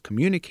you're at least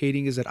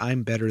communicating is that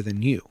I'm better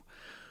than you.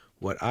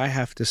 What I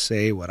have to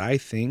say, what I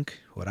think,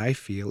 what I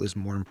feel is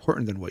more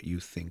important than what you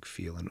think,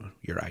 feel, and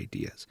your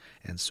ideas.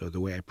 And so the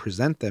way I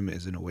present them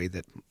is in a way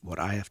that what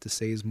I have to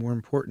say is more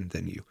important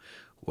than you.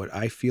 What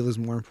I feel is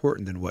more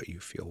important than what you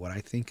feel. What I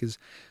think is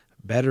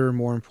better,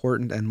 more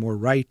important, and more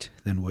right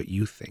than what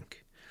you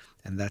think.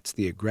 And that's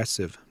the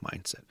aggressive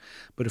mindset.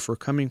 But if we're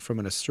coming from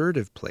an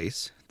assertive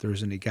place,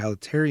 there's an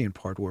egalitarian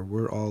part where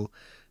we're all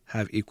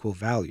have equal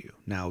value.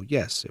 Now,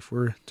 yes, if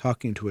we're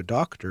talking to a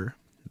doctor,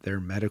 their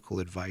medical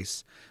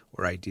advice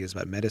or ideas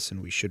about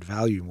medicine we should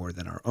value more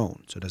than our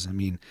own. So it doesn't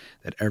mean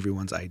that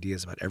everyone's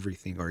ideas about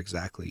everything are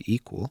exactly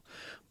equal,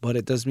 but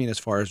it does mean as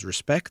far as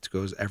respect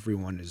goes,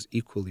 everyone is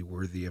equally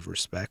worthy of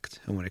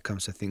respect. And when it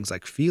comes to things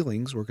like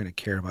feelings, we're going to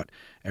care about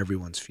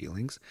everyone's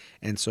feelings.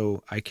 And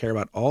so I care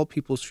about all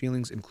people's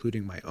feelings,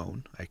 including my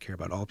own. I care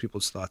about all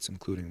people's thoughts,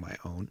 including my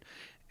own.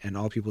 and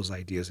all people's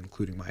ideas,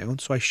 including my own.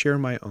 So I share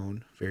my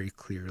own very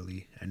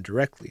clearly and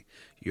directly.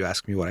 You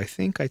ask me what I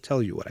think, I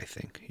tell you what I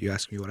think. You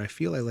ask me what I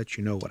feel, I let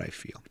you know what I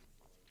feel.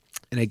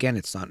 And again,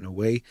 it's not in a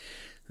way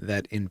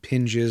that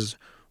impinges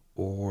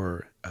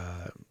or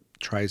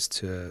tries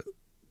to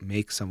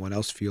make someone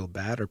else feel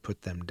bad or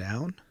put them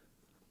down,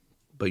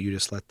 but you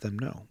just let them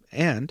know.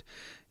 And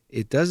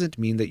it doesn't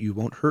mean that you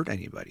won't hurt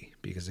anybody,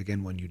 because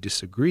again, when you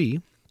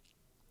disagree,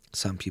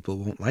 some people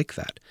won't like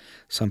that.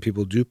 Some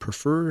people do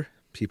prefer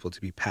people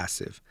to be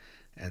passive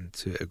and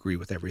to agree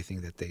with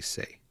everything that they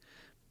say.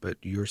 But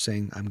you're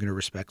saying, I'm going to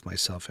respect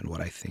myself and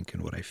what I think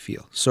and what I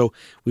feel. So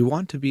we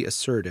want to be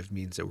assertive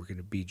means that we're going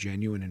to be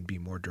genuine and be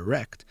more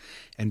direct.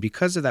 And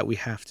because of that, we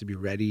have to be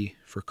ready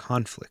for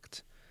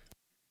conflict.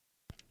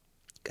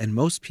 And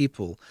most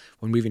people,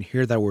 when we even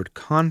hear that word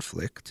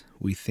conflict,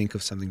 we think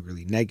of something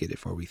really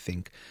negative, or we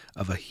think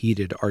of a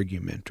heated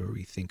argument, or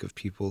we think of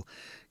people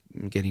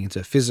getting into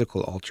a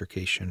physical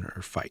altercation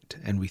or fight.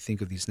 And we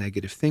think of these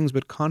negative things,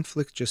 but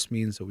conflict just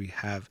means that we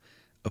have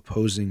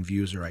opposing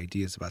views or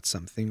ideas about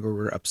something, or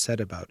we're upset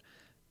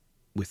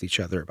with each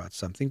other about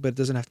something, but it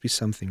doesn't have to be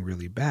something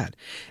really bad.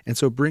 And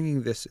so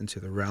bringing this into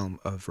the realm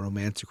of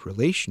romantic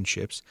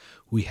relationships,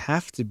 we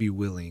have to be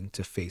willing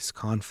to face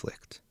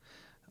conflict.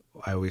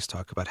 I always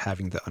talk about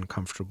having the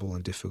uncomfortable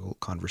and difficult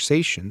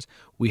conversations.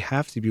 We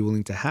have to be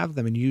willing to have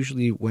them. And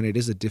usually when it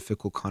is a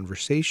difficult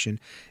conversation,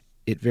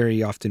 it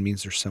very often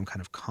means there's some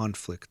kind of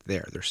conflict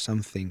there. There's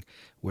something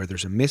where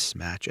there's a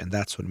mismatch, and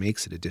that's what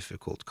makes it a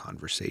difficult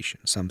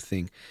conversation.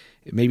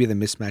 Maybe the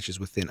mismatch is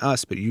within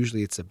us, but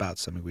usually it's about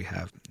something we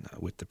have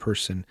with the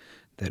person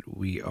that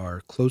we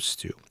are close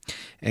to.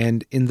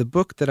 And in the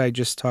book that I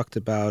just talked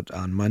about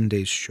on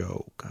Monday's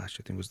show, I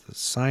think it was The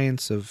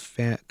Science of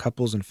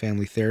Couples and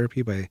Family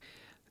Therapy by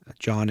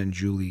John and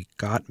Julie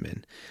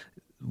Gottman.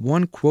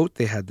 One quote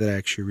they had that I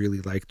actually really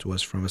liked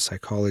was from a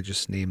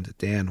psychologist named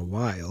Dan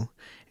Weil,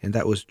 and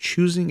that was,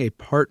 choosing a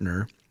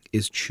partner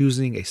is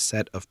choosing a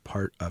set of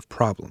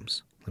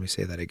problems. Let me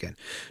say that again.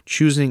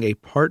 Choosing a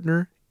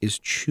partner is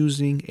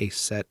choosing a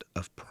set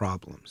of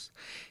problems.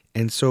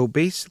 And so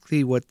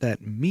basically what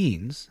that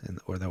means,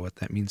 what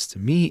that means to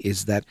me,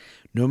 is that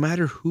no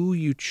matter who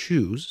you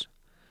choose,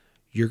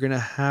 you're going to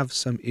have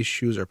some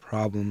issues or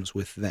problems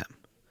with them.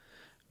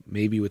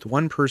 Maybe with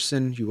one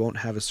person, you won't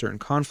have a certain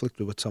conflict,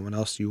 but with someone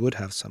else, you would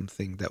have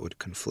something that would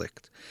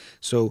conflict.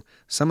 So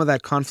some of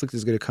that conflict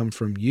is going to come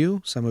from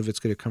you, some of it's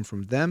going to come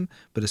from them,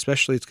 but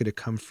especially it's going to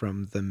come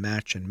from the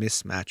match and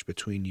mismatch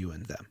between you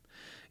and them.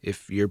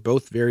 If you're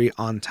both very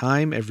on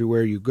time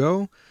everywhere you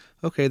go,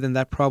 okay, then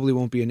that probably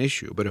won't be an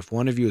issue. But if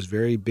one of you is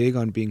very big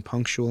on being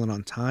punctual and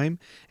on time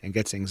and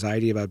gets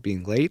anxiety about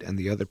being late, and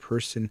the other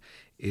person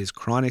is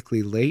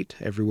chronically late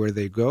everywhere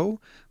they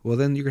go, well,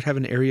 then you're going to have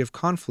an area of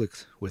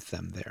conflict with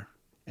them there.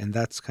 And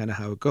that's kind of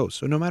how it goes.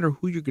 So no matter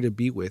who you're going to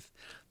be with,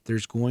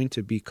 there's going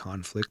to be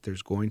conflict.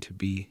 There's going to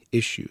be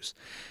issues.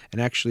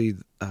 And actually,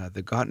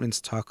 the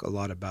Gottmans talk a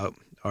lot about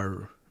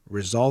our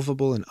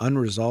resolvable and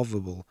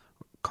unresolvable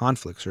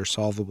conflicts, or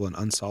solvable and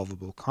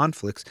unsolvable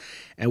conflicts.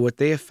 And what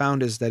they have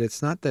found is that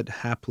it's not that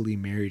happily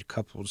married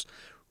couples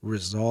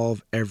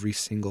resolve every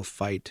single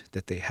fight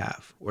that they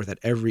have, or that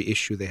every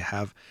issue they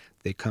have,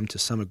 they come to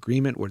some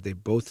agreement where they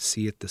both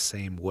see it the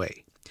same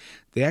way.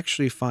 They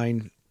actually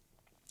find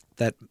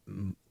that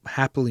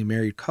happily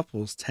married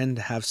couples tend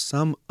to have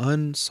some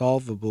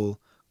unsolvable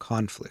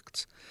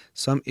conflicts,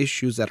 some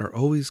issues that are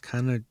always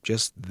kind of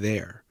just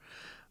there.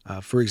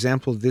 For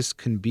example, this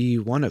can be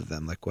one of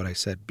them, like what I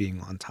said,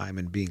 being on time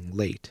and being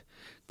late.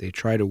 They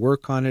try to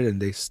work on it, and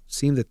they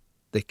seem that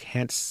they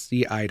can't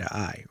see eye to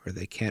eye, or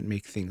they can't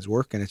make things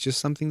work, and it's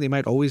just something they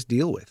might always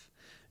deal with,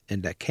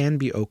 and that can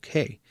be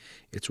okay.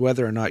 It's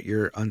whether or not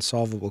your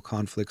unsolvable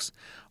conflicts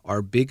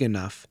are big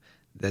enough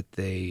that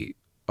they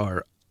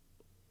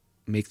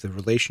make the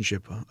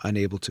relationship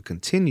unable to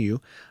continue,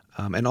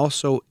 and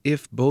also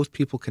if both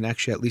people can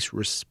actually at least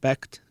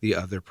respect the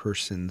other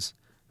person's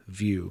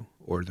view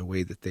or the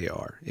way that they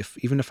are.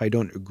 Even if I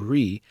don't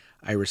agree,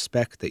 I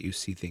respect that you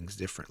see things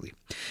differently.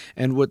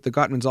 And what the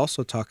Gottmans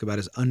also talk about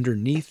is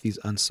underneath these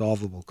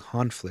unsolvable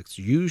conflicts,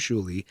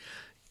 usually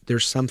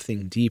there's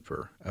something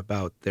deeper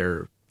about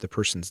the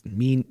person's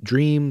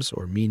dreams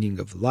or meaning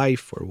of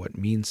life, or what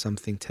means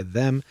something to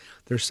them.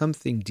 There's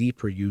something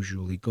deeper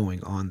usually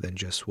going on than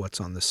just what's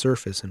on the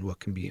surface. And what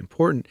can be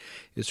important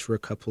is for a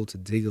couple to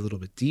dig a little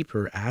bit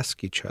deeper,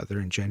 ask each other,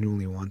 and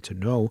genuinely want to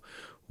know,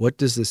 what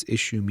does this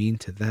issue mean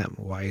to them?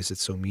 Why is it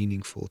so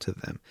meaningful to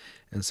them?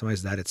 And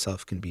sometimes that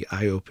itself can be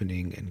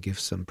eye-opening and give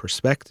some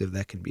perspective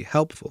that can be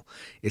helpful.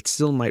 It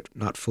still might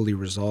not fully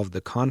resolve the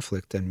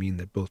conflict and mean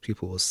that both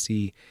people will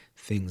see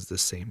things the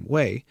same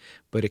way,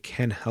 but it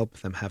can help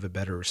them have a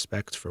better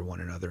respect for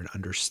one another and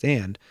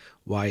understand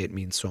why it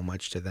means so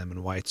much to them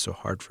and why it's so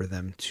hard for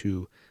them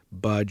to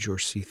budge or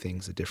see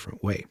things a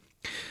different way.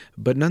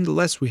 But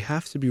nonetheless, we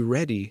have to be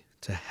ready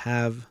to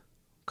have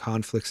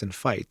conflicts and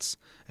fights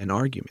and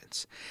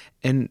arguments.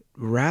 And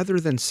rather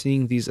than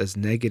seeing these as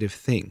negative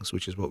things,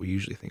 which is what we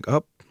usually think,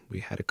 we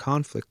had a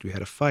conflict, we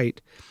had a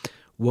fight,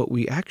 what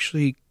we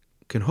actually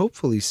can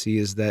hopefully see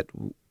is that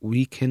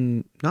we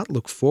can not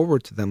look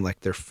forward to them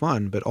like they're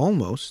fun, but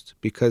almost,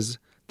 because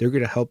they're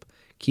going to help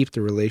keep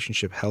the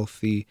relationship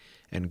healthy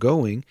and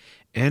going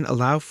and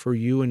allow for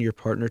you and your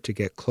partner to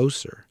get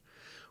closer.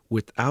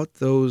 Without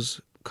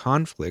those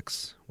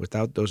conflicts,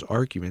 without those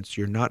arguments,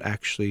 you're not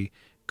actually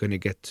going to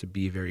get to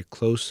be very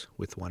close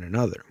with one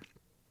another.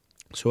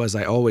 So as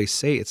I always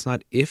say, it's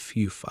not if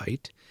you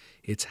fight,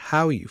 it's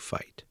how you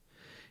fight.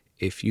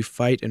 If you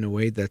fight in a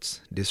way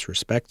that's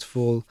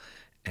disrespectful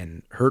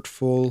and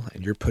hurtful,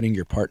 and you're putting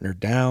your partner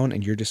down,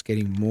 and you're just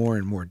getting more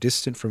and more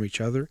distant from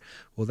each other,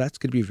 well, that's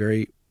going to be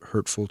very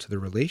hurtful to the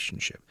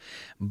relationship.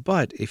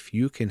 But if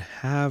you can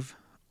have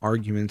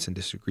arguments and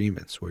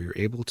disagreements where you're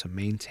able to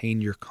maintain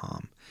your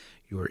calm,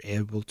 you are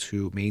able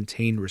to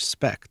maintain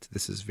respect.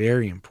 This is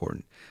very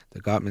important.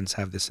 The Gottmans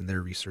have this in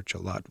their research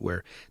a lot,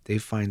 where they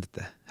find that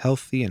the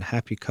healthy and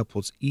happy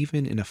couples,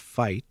 even in a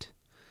fight,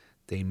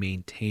 they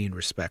maintain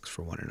respect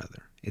for one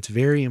another. It's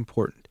very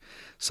important.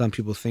 Some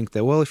people think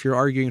that, well, if you're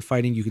arguing and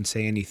fighting, you can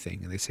say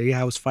anything. And they say,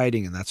 yeah, I was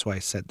fighting, and that's why I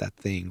said that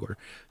thing, or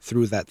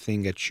threw that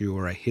thing at you,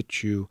 or I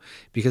hit you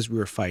because we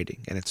were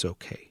fighting, and it's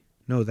okay.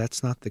 No,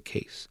 that's not the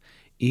case.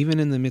 Even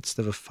in the midst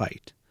of a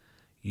fight,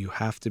 you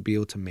have to be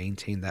able to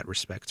maintain that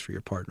respect for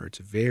your partner. It's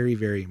very,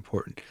 very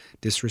important.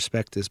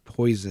 Disrespect is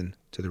poison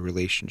to the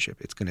relationship.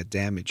 It's going to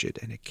damage it,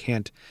 and it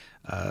can't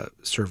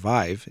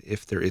survive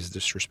if there is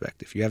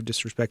disrespect. If you have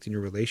disrespect in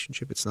your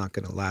relationship, it's not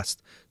going to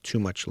last too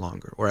much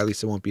longer, or at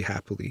least it won't be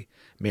happily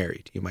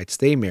married. You might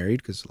stay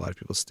married, because a lot of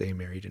people stay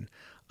married in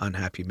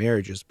unhappy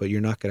marriages, but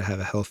you're not going to have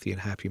a healthy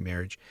and happy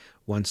marriage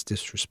once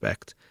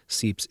disrespect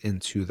seeps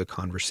into the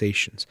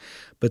conversations.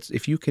 But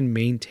if you can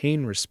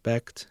maintain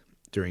respect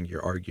during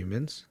your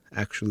arguments,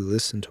 actually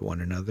listen to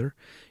one another,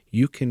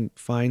 you can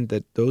find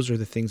that those are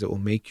the things that will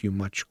make you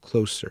much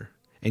closer.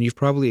 And you've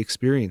probably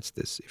experienced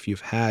this if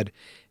you've had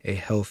a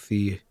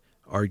healthy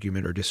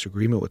argument or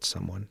disagreement with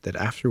someone, that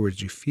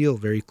afterwards you feel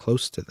very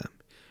close to them.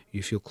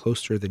 You feel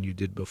closer than you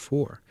did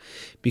before,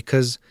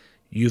 because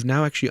you've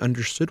now actually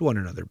understood one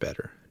another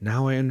better.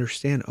 Now I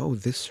understand, oh,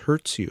 this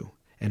hurts you.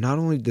 And not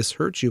only this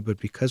hurts you, but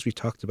because we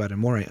talked about it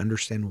more, I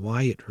understand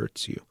why it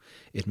hurts you.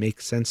 It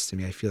makes sense to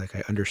me. I feel like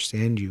I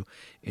understand you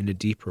in a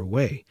deeper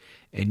way.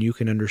 And you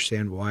can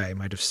understand why I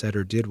might have said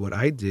or did what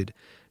I did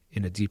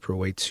in a deeper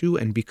way too.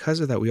 And because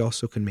of that, we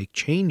also can make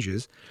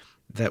changes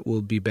that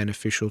will be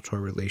beneficial to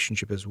our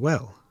relationship as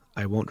well.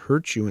 I won't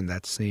hurt you in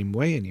that same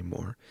way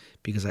anymore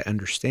because I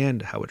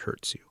understand how it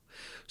hurts you.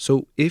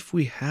 So if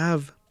we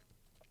have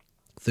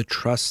the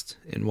trust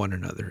in one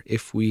another,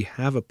 if we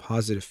have a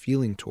positive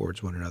feeling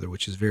towards one another,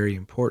 which is very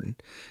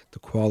important, the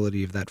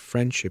quality of that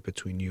friendship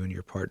between you and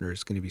your partner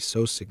is going to be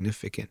so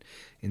significant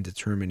in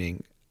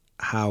determining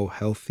how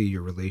healthy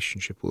your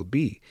relationship will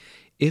be.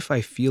 If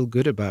I feel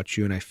good about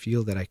you and I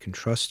feel that I can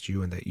trust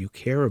you and that you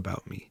care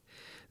about me,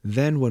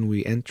 then when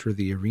we enter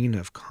the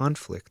arena of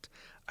conflict,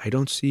 I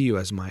don't see you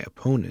as my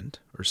opponent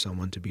or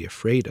someone to be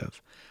afraid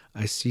of.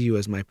 I see you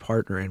as my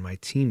partner and my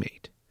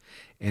teammate.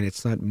 And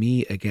it's not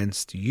me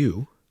against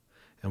you,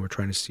 and we're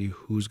trying to see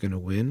who's going to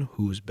win,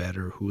 who's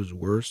better, who's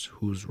worse,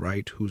 who's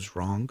right, who's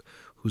wrong,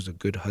 who's a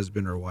good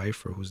husband or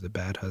wife, or who's the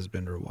bad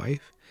husband or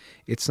wife.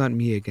 It's not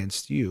me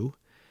against you.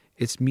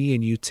 It's me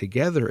and you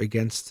together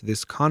against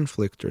this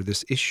conflict or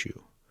this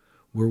issue.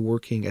 We're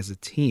working as a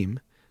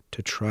team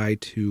to try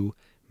to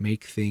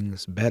make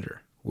things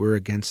better. We're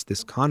against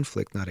this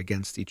conflict, not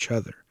against each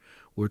other.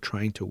 We're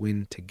trying to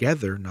win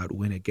together, not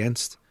win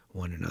against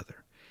one another.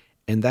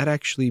 And that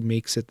actually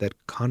makes it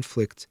that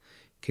conflict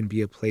can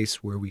be a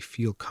place where we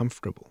feel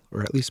comfortable,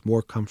 or at least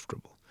more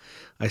comfortable.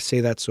 I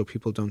say that so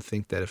people don't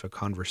think that if a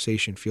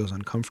conversation feels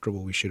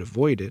uncomfortable, we should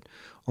avoid it.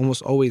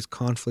 Almost always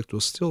conflict will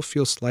still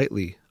feel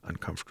slightly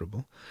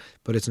uncomfortable,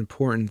 but it's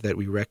important that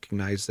we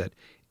recognize that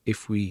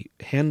if we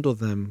handle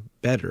them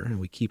better and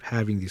we keep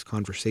having these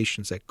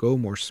conversations that go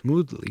more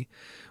smoothly,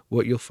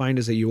 what you'll find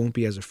is that you won't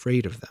be as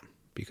afraid of them,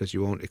 because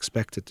you won't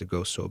expect it to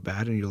go so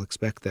bad, and you'll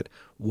expect that,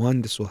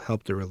 one, this will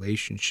help the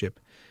relationship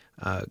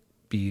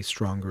be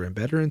stronger and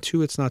better, and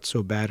two, it's not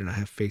so bad, and I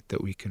have faith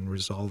that we can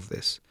resolve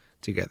this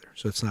together,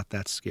 so it's not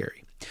that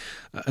scary.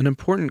 An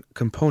important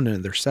component,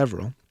 and there's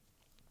several,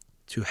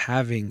 to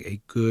having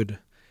a good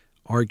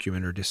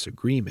argument or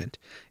disagreement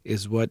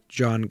is what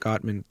John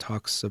Gottman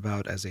talks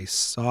about as a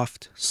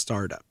soft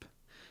startup,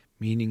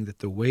 meaning that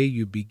the way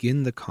you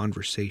begin the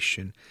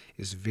conversation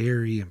is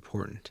very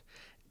important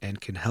and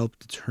can help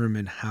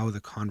determine how the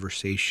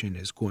conversation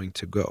is going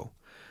to go.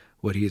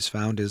 What he has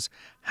found is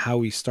how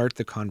we start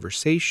the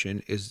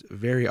conversation is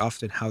very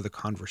often how the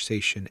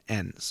conversation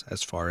ends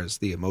as far as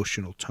the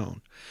emotional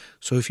tone.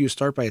 So if you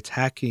start by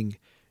attacking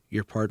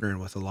your partner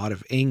with a lot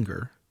of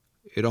anger,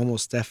 it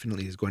almost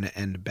definitely is going to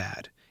end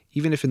bad.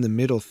 Even if in the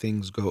middle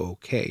things go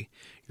okay,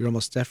 you're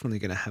almost definitely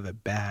going to have a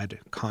bad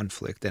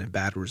conflict and a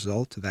bad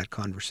result to that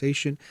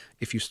conversation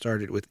if you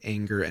started with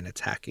anger and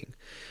attacking.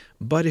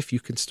 But if you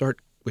can start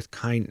with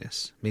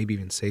kindness, maybe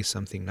even say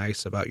something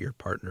nice about your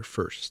partner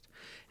first,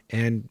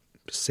 and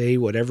say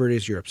whatever it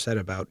is you're upset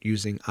about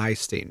using I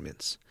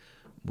statements.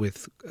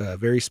 with a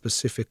very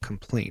specific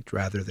complaint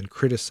rather than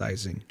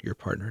criticizing your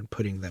partner and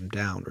putting them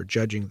down or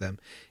judging them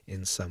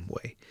in some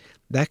way.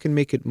 That can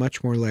make it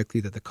much more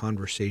likely that the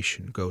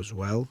conversation goes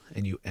well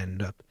and you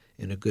end up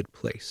in a good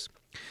place.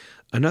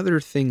 Another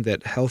thing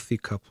that healthy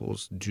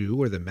couples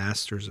do, or the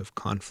masters of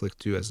conflict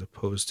do, as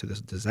opposed to the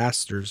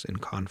disasters in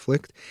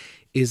conflict,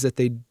 is that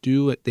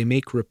they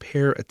make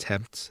repair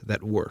attempts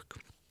that work.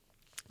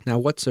 Now,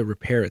 what's a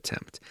repair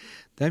attempt?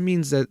 That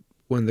means that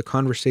when the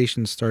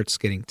conversation starts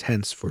getting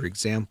tense, for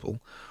example,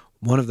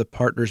 one of the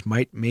partners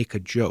might make a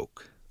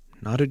joke,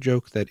 not a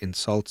joke that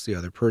insults the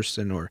other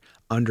person or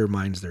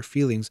undermines their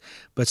feelings,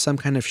 but some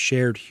kind of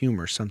shared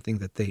humor, something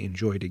that they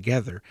enjoy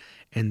together.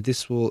 And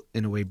this will,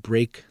 in a way,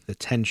 break the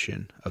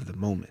tension of the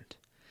moment.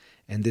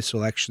 And this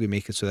will actually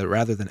make it so that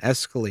rather than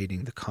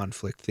escalating the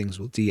conflict, things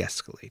will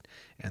de-escalate.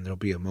 And there'll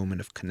be a moment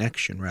of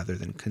connection rather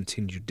than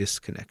continued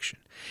disconnection.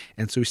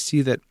 And so we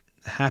see that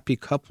happy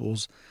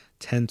couples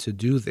tend to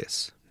do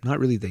this. Not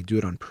really they do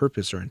it on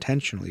purpose or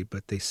intentionally,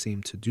 but they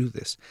seem to do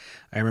this.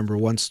 I remember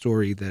one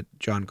story that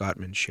John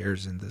Gottman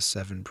shares in the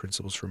 7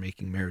 Principles for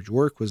Making Marriage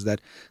Work was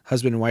that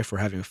husband and wife were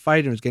having a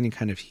fight and it was getting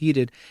kind of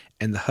heated,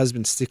 and the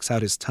husband sticks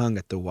out his tongue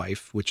at the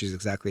wife, which is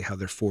exactly how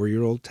their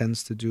 4-year-old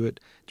tends to do it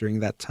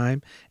during that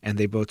time, and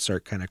they both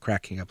start kind of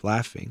cracking up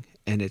laughing.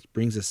 And it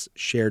brings us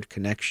shared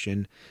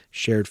connection,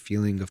 shared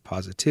feeling of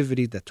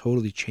positivity that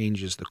totally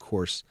changes the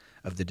course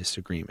of the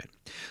disagreement.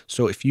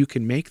 So if you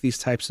can make these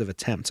types of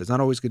attempts, it's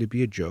not always going to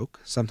be a joke.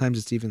 Sometimes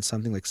it's even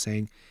something like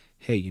saying,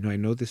 hey, I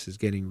know this is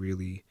getting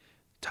really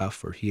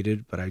tough or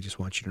heated, but I just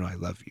want you to know I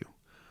love you.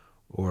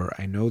 Or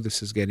I know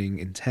this is getting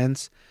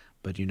intense,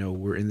 but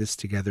we're in this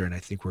together and I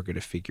think we're going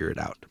to figure it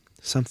out.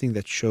 Something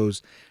that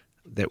shows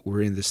that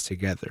we're in this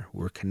together,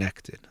 we're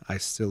connected. I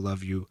still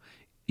love you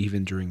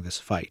even during this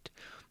fight.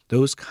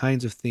 Those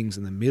kinds of things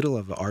in the middle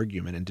of an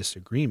argument and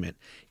disagreement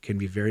can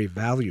be very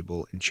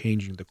valuable in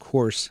changing the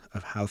course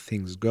of how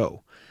things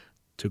go,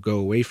 to go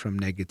away from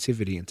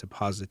negativity into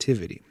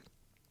positivity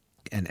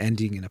and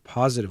ending in a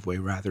positive way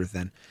rather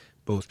than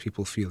both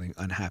people feeling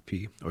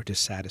unhappy or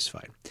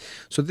dissatisfied.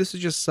 So this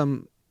is just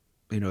some,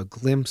 a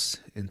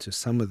glimpse into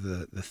some of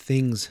the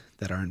things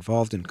that are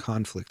involved in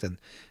conflict. And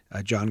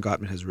John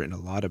Gottman has written a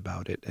lot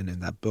about it. And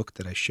in that book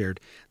that I shared,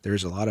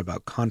 there's a lot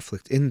about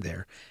conflict in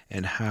there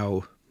and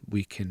how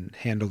we can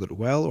handle it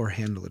well or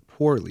handle it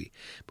poorly.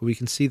 But we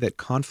can see that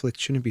conflict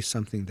shouldn't be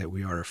something that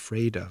we are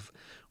afraid of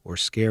or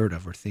scared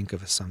of or think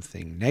of as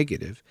something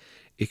negative.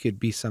 It could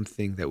be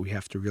something that we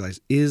have to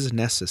realize is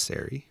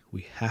necessary.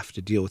 We have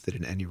to deal with it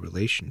in any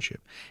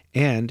relationship.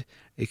 And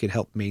it can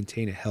help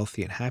maintain a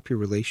healthy and happy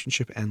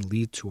relationship and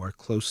lead to our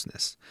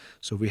closeness.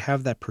 So if we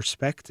have that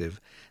perspective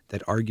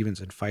that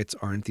arguments and fights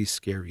aren't these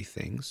scary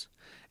things,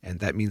 and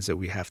that means that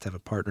we have to have a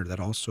partner that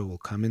also will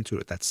come into it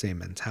with that same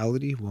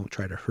mentality, won't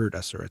try to hurt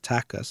us or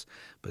attack us,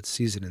 but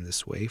sees it in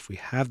this way. If we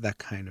have that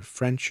kind of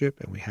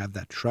friendship and we have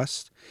that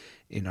trust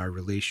in our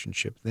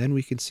relationship, then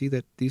we can see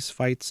that these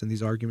fights and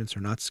these arguments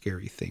are not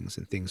scary things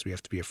and things we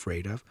have to be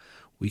afraid of.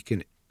 We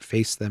can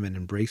face them and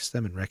embrace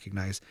them and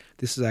recognize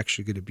this is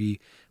actually going to be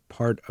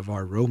part of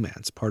our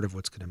romance, part of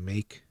what's going to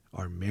make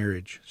our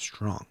marriage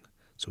strong.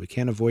 So we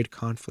can't avoid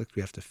conflict.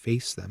 We have to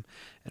face them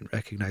and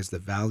recognize the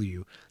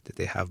value that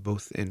they have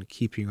both in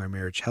keeping our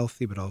marriage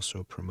healthy, but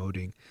also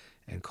promoting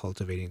and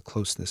cultivating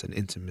closeness and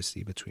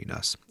intimacy between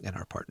us and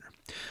our partner.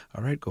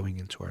 All right, going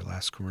into our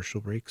last commercial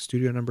break,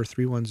 studio number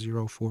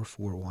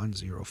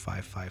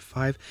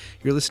 310-441-0555.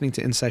 You're listening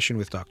to In Session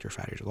with Dr.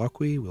 Fadi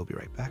Holakwi. We'll be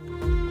right back.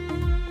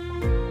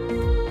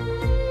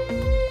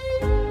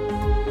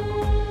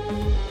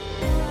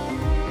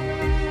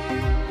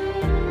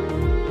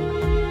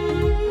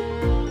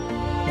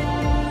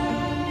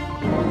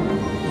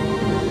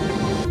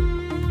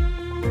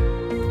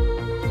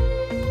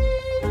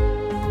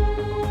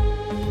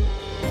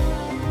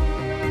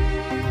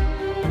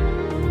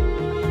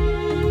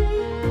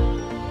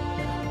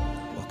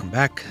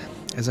 Back.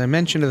 As I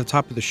mentioned at the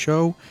top of the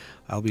show,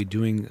 I'll be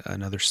doing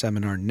another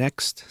seminar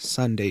next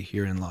Sunday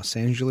here in Los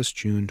Angeles,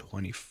 June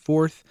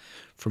 24th,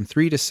 from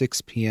 3 to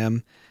 6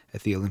 p.m.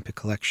 at the Olympic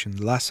Collection.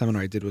 The last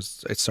seminar I did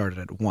it started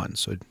at 1,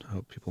 so I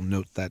hope people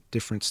note that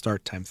different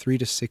start time, 3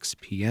 to 6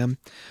 p.m.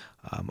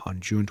 On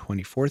June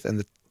 24th,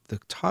 and the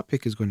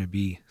topic is going to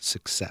be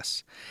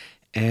success.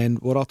 And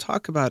what I'll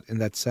talk about in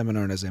that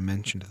seminar, and as I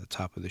mentioned at the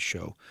top of the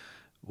show,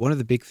 one of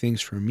the big things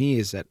for me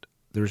is that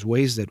there's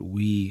ways that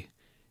we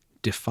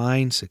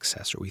define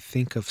success or we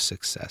think of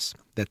success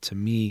that to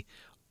me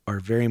are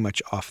very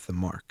much off the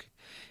mark.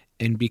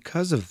 And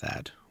because of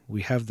that,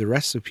 we have the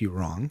recipe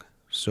wrong.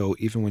 So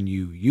even when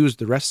you use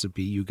the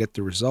recipe, you get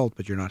the result,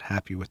 but you're not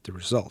happy with the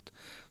result.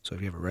 So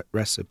if you have a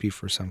recipe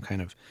for some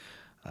kind of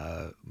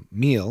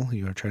meal,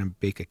 you're trying to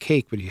bake a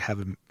cake, but you have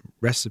a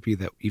recipe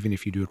that even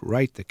if you do it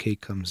right, the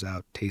cake comes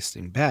out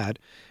tasting bad.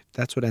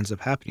 That's what ends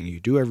up happening.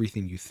 You do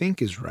everything you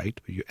think is right,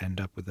 but you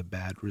end up with a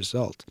bad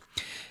result.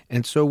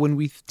 And so when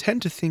we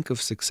tend to think of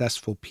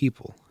successful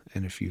people,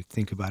 and if you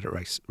think about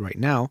it right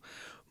now,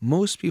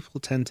 most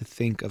people tend to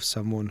think of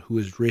someone who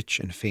is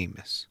rich and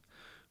famous,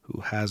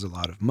 who has a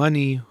lot of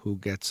money, who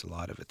gets a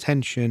lot of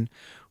attention,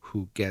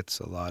 who gets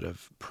a lot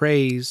of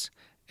praise.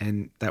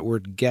 And that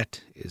word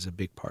get is a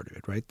big part of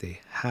it, right?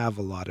 They have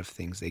a lot of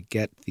things. They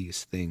get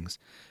these things.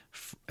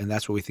 And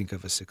that's what we think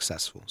of as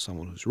successful.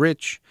 Someone who's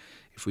rich.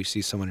 If we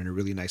see someone in a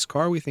really nice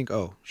car, we think,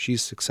 oh,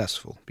 she's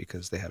successful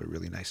because they have a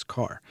really nice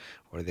car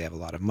or they have a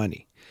lot of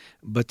money.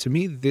 But to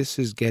me, this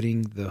is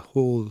getting the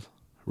whole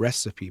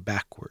recipe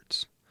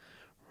backwards.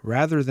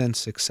 Rather than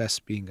success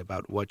being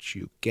about what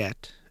you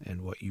get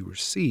and what you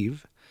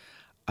receive,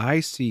 I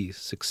see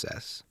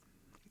success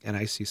and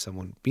I see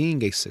someone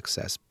being a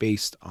success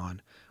based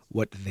on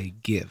what they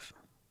give.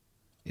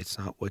 It's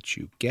not what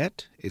you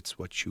get, it's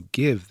what you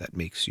give that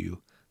makes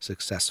you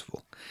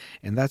successful.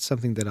 And that's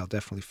something that I'll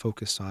definitely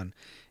focus on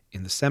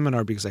in the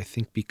seminar, because I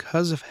think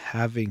because of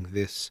having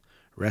this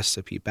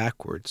recipe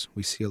backwards,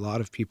 we see a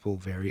lot of people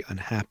very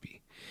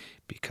unhappy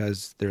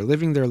because they're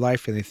living their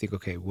life and they think,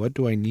 okay, what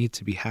do I need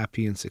to be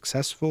happy and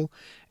successful?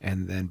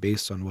 And then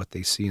based on what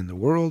they see in the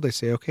world, they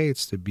say, okay,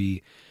 it's to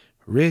be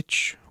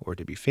rich or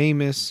to be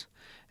famous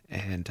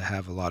and to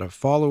have a lot of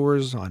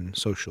followers on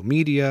social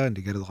media and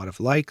to get a lot of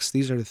likes.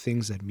 These are the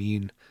things that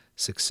mean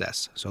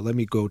success. So let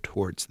me go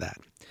towards that.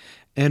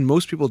 And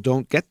most people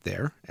don't get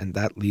there, and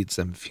that leads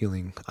them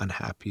feeling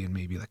unhappy and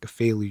maybe like a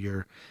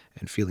failure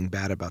and feeling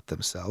bad about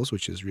themselves,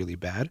 which is really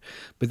bad.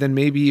 But then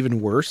maybe even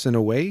worse in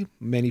a way,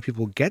 many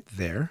people get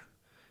there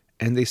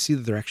and they see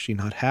that they're actually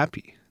not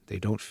happy. They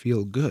don't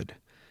feel good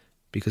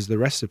because the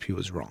recipe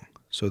was wrong.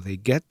 So they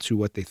get to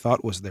what they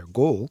thought was their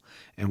goal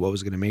and what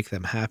was going to make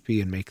them happy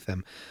and make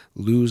them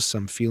lose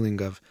some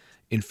feeling of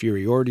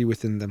inferiority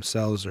within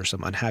themselves or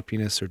some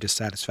unhappiness or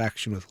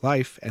dissatisfaction with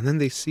life. And then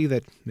they see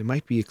that it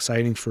might be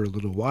exciting for a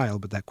little while,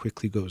 but that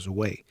quickly goes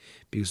away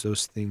because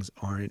those things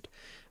aren't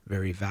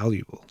very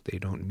valuable. They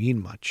don't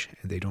mean much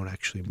and they don't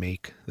actually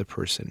make the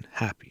person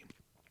happy.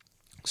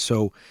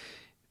 So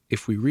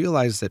if we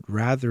realize that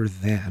rather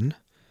than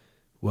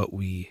what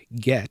we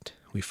get,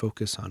 we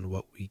focus on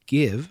what we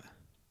give,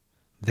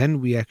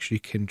 then we actually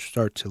can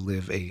start to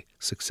live a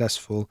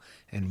successful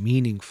and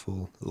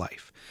meaningful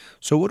life.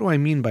 So what do I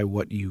mean by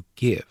what you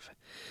give?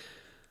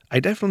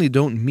 I definitely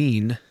don't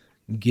mean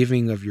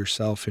giving of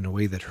yourself in a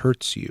way that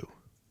hurts you,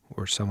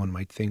 or someone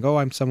might think, oh,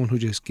 I'm someone who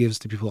just gives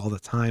to people all the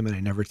time and I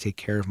never take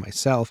care of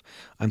myself.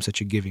 I'm such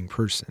a giving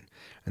person.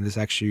 And this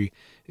actually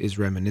is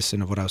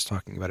reminiscent of what I was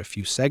talking about a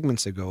few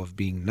segments ago of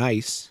being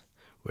nice,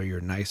 where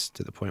you're nice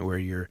to the point where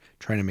you're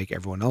trying to make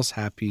everyone else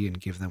happy and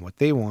give them what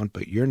they want,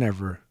 but you're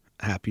never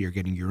happy or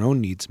getting your own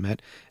needs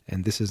met.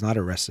 And this is not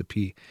a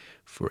recipe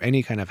for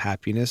any kind of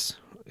happiness.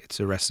 It's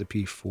a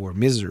recipe for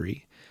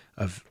misery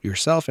of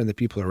yourself and the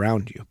people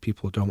around you.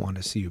 People don't want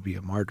to see you be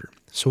a martyr.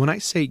 So when I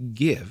say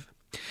give,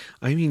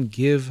 I mean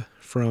give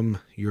from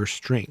your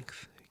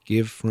strength,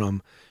 give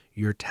from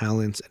your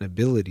talents and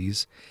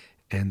abilities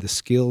and the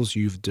skills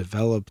you've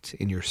developed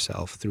in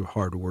yourself through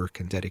hard work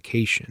and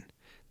dedication.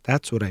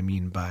 That's what I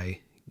mean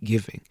by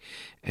giving.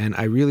 And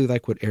I really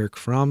like what Erich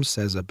Fromm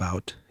says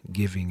about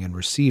giving and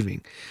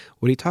receiving.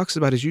 What he talks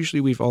about is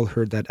usually we've all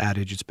heard that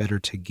adage, it's better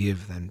to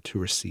give than to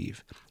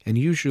receive. And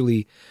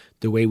usually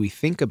the way we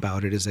think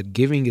about it is that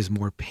giving is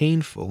more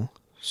painful,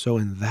 so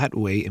in that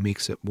way it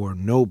makes it more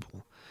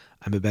noble.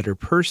 I'm a better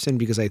person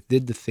because I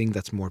did the thing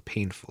that's more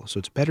painful. So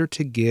it's better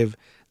to give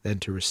than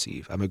to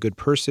receive. I'm a good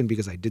person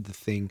because I did the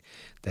thing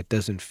that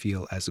doesn't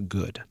feel as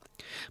good.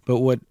 But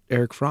what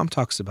Erich Fromm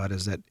talks about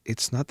is that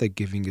it's not that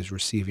giving is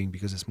receiving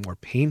because it's more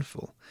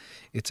painful.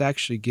 It's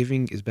actually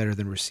giving is better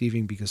than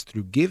receiving because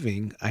through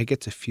giving, I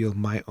get to feel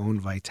my own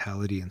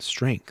vitality and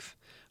strength.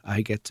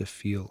 I get to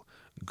feel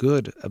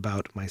good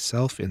about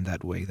myself in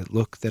that way, that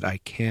look, that I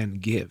can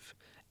give.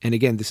 And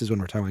again, this is when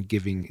we're talking about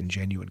giving in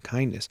genuine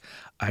kindness.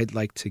 I'd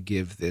like to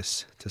give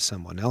this to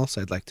someone else.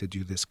 I'd like to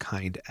do this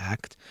kind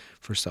act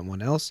for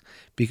someone else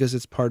because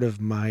it's part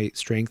of my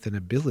strength and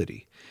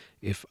ability.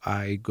 If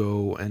I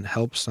go and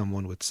help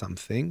someone with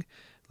something,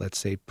 let's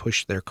say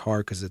push their car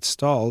because it's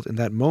stalled, in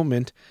that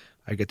moment,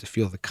 I get to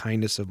feel the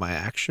kindness of my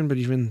action, but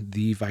even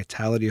the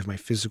vitality of my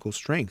physical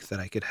strength that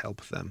I could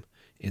help them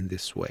in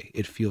this way.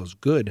 It feels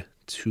good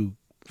to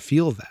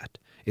feel that.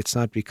 It's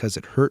not because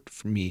it hurt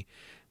for me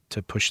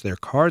to push their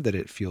car that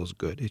it feels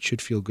good. It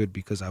should feel good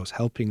because I was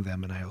helping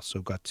them and I also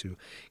got to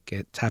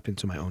tap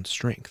into my own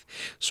strength.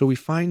 So we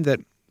find that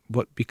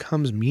what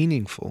becomes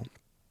meaningful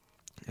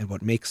and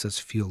what makes us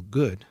feel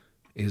good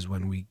is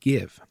when we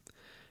give,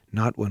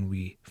 not when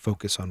we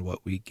focus on what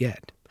we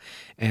get.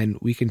 And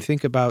we can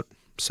think about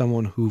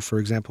someone who, for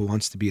example,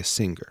 wants to be a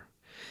singer.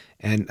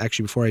 And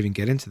actually, before I even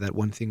get into that,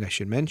 one thing I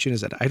should mention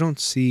is that I don't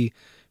see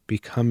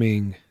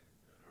becoming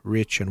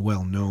rich and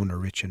well-known or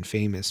rich and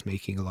famous,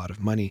 making a lot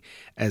of money,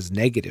 as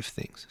negative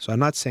things. So I'm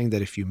not saying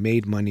that if you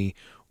made money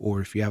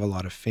or if you have a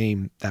lot of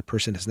fame, that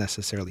person is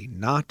necessarily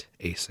not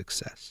a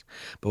success.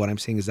 But what I'm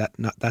saying is that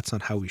that's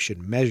not how we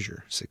should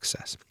measure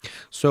success.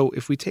 So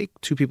if we take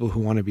two people who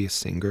want to be a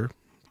singer,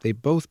 they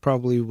both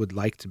probably would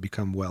like to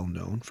become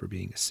well-known for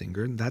being a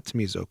singer, and that to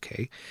me is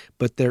okay,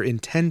 but their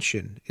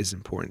intention is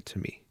important to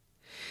me.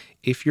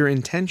 If your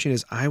intention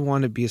is, I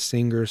want to be a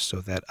singer so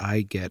that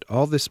I get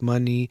all this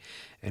money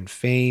and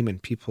fame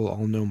and people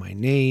all know my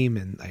name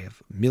and I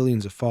have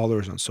millions of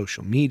followers on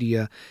social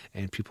media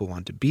and people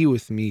want to be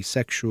with me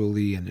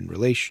sexually and in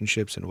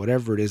relationships and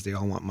whatever it is, they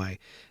all want my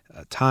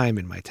time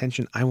and my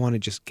attention. I want to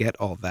just get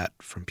all that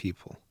from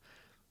people.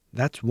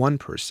 That's one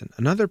person.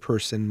 Another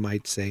person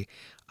might say,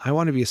 I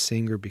want to be a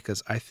singer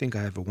because I think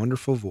I have a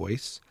wonderful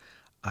voice.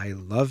 I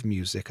love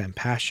music. I'm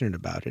passionate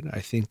about it.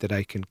 I think that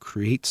I can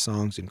create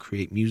songs and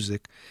create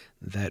music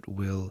that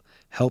will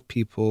help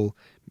people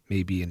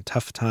maybe in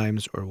tough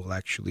times or will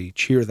actually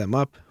cheer them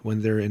up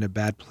when they're in a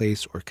bad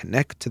place or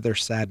connect to their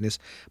sadness.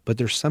 But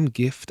there's some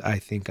gift I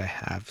think I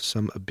have,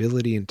 some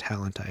ability and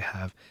talent I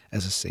have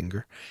as a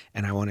singer,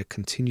 and I want to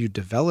continue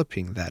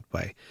developing that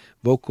by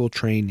vocal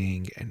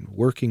training and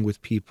working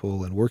with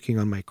people and working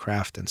on my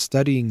craft and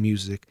studying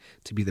music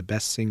to be the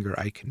best singer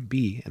I can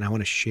be. And I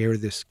want to share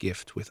this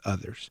gift with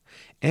others.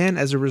 And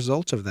as a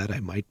result of that, I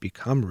might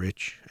become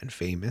rich and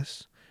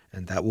famous,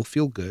 and that will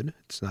feel good.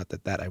 It's not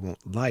that I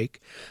won't like,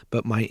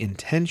 but my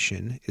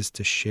intention is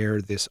to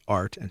share this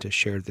art and to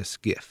share this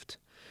gift.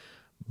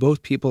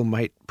 Both people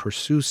might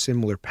pursue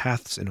similar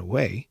paths in a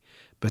way,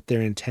 but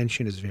their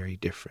intention is very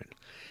different.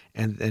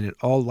 And in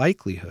all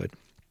likelihood,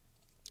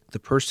 the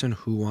person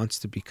who wants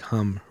to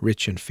become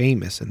rich and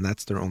famous, and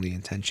that's their only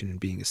intention in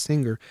being a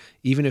singer,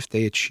 even if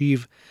they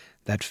achieve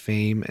that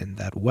fame and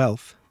that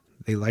wealth,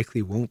 they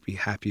likely won't be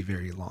happy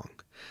very long.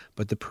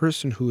 But the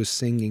person who is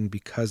singing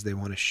because they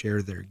want to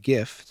share their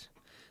gift,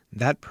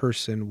 that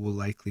person will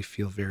likely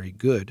feel very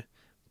good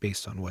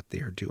based on what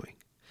they are doing.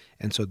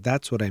 And so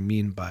that's what I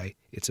mean by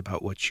it's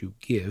about what you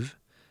give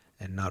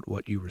and not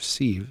what you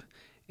receive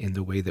in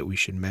the way that we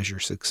should measure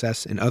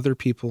success in other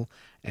people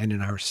and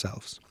in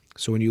ourselves.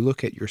 So when you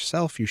look at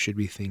yourself, you should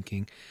be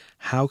thinking,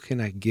 how can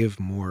I give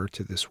more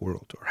to this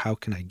world? Or how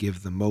can I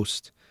give the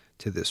most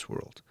to this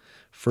world?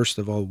 First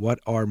of all, what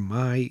are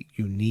my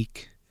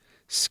unique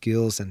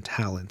skills and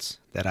talents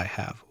that I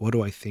have? What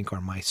do I think are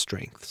my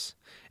strengths?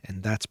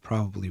 And that's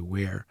probably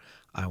where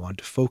I want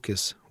to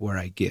focus, where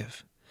I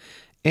give.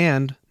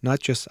 And not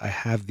just I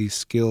have these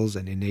skills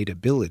and innate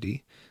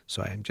ability,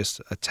 so I'm just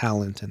a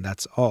talent and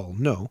that's all.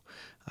 No,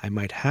 I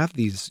might have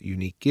these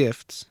unique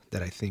gifts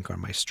that I think are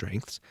my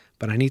strengths,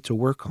 but I need to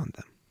work on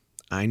them.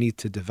 I need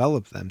to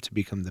develop them to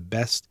become the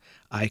best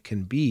I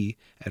can be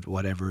at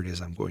whatever it is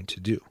I'm going to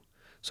do.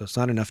 So it's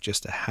not enough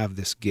just to have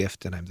this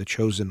gift and I'm the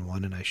chosen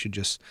one and I should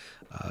just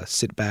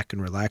sit back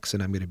and relax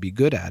and I'm going to be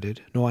good at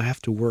it. No, I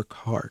have to work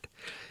hard.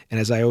 And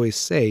as I always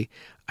say,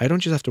 I don't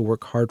just have to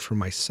work hard for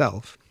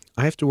myself.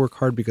 I have to work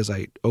hard because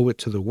I owe it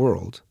to the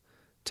world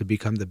to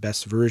become the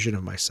best version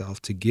of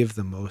myself, to give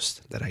the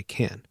most that I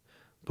can,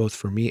 both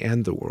for me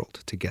and the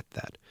world to get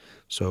that.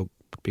 So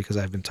because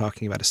I've been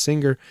talking about a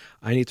singer,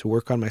 I need to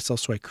work on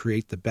myself so I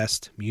create the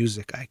best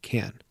music I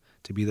can,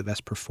 to be the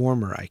best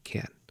performer I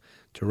can,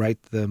 to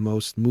write the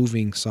most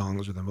moving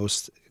songs or the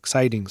most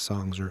exciting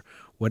songs or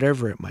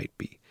whatever it might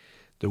be.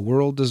 The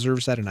world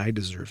deserves that and I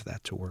deserve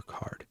that, to work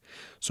hard.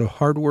 So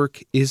hard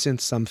work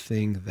isn't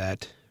something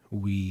that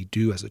we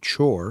do as a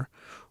chore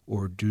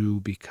or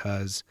do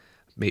because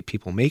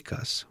people make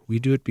us. We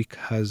do it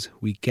because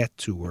we get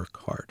to work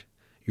hard.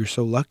 You're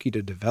so lucky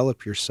to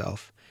develop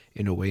yourself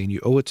in a way and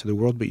you owe it to the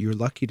world, but you're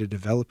lucky to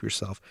develop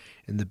yourself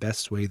in the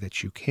best way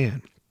that you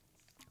can.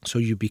 So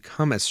you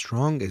become as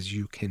strong as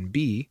you can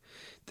be,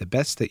 the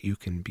best that you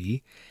can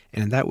be,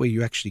 and in that way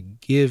you actually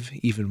give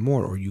even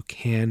more, or you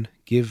can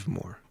give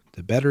more.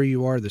 The better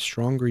you are, the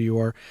stronger you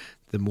are,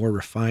 the more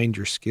refined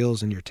your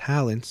skills and your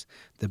talents,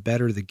 the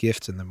better the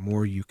gifts and the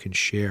more you can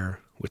share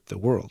with the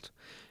world.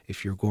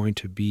 If you're going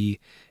to be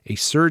a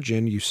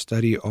surgeon, you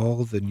study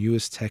all the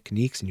newest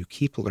techniques and you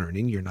keep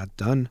learning. You're not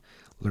done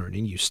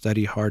learning. You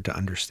study hard to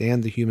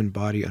understand the human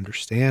body,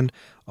 understand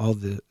all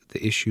the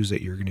issues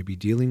that you're going to be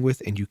dealing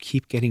with, and you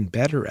keep getting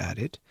better at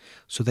it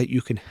so that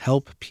you can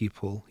help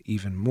people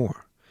even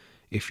more.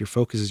 If your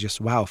focus is just,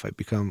 wow, if I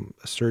become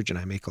a surgeon,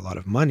 I make a lot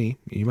of money,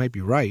 you might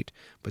be right,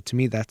 but to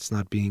me, that's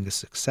not being a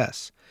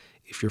success.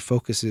 If your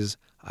focus is,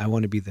 I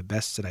want to be the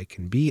best that I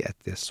can be at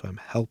this, so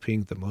I'm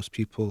helping the most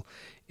people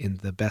in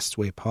the best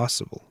way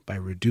possible by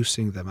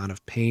reducing the amount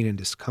of pain and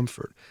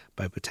discomfort,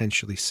 by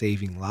potentially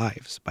saving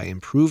lives, by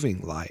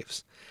improving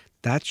lives.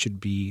 That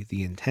should be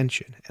the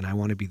intention, and I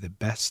want to be the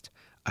best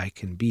I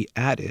can be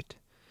at it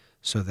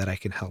so that I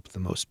can help the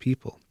most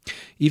people.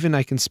 Even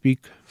I can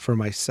speak for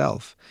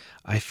myself.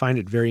 I find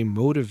it very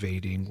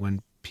motivating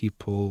when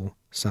people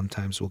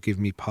sometimes will give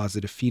me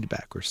positive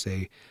feedback or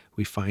say,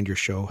 we find your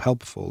show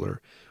helpful,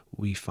 or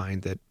we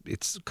find that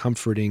it's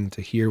comforting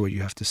to hear what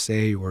you have to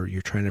say, or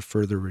you're trying to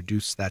further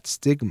reduce that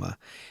stigma.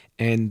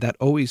 And that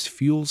always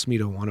fuels me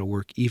to want to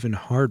work even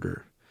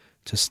harder,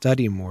 to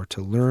study more,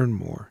 to learn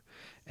more.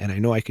 And I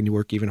know I can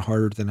work even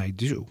harder than I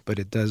do, but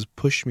it does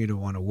push me to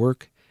want to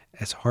work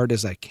as hard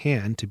as I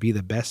can to be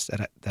the best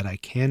that I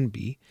can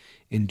be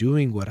in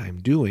doing what I'm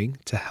doing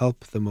to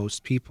help the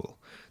most people,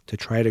 to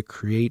try to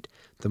create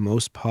the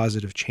most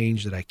positive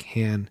change that I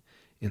can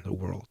in the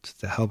world,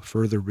 to help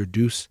further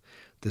reduce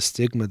the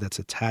stigma that's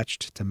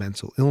attached to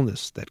mental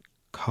illness that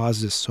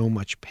causes so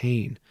much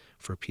pain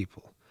for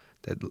people,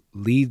 that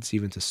leads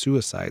even to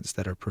suicides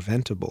that are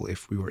preventable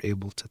if we were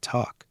able to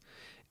talk.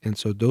 And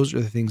so those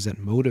are the things that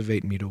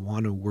motivate me to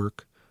want to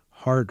work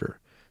harder,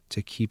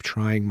 to keep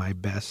trying my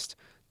best,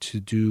 to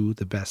do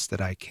the best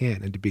that I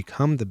can, and to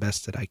become the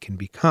best that I can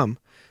become,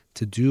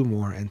 to do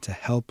more and to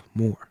help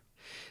more.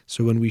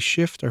 So when we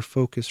shift our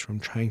focus from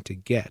trying to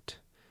get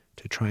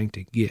to trying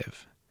to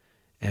give,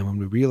 and when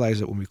we realize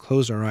that when we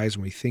close our eyes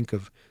and we think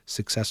of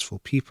successful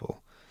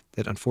people,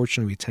 that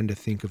unfortunately we tend to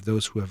think of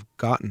those who have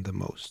gotten the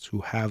most,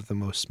 who have the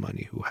most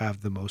money, who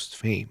have the most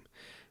fame,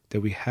 that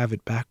we have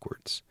it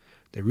backwards.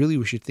 That really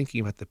we should be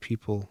thinking about the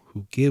people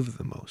who give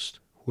the most.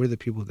 Who are the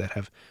people that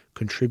have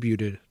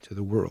contributed to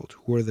the world?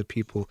 Who are the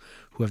people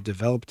who have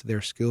developed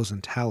their skills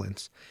and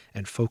talents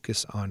and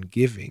focus on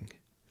giving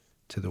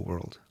to the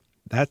world?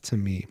 That, to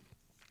me,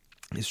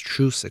 is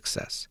true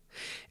success.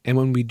 And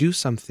when we do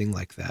something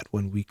like that,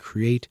 when we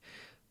create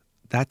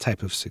that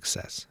type of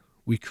success,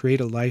 we create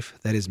a life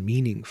that is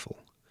meaningful.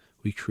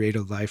 We create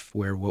a life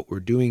where what we're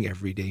doing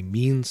every day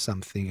means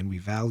something and we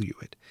value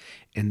it.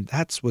 And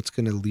that's what's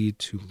going to lead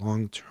to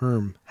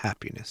long-term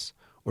happiness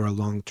or a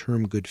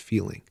long-term good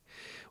feeling.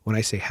 When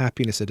I say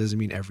happiness, it doesn't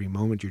mean every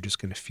moment you're just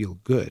going to feel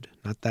good.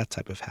 Not that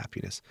type of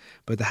happiness.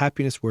 But the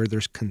happiness where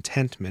there's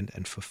contentment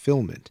and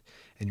fulfillment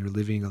and you're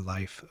living a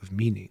life of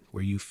meaning,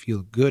 where you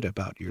feel good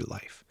about your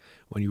life.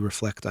 When you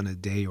reflect on a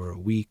day or a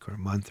week or a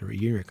month or a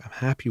year, I'm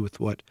happy with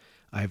what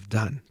I've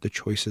done, the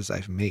choices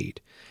I've made,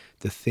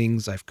 the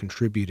things I've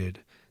contributed,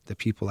 the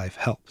people I've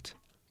helped.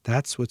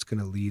 That's what's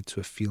going to lead to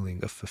a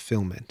feeling of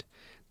fulfillment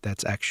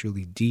that's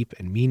actually deep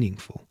and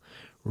meaningful,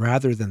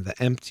 rather than the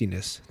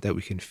emptiness that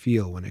we can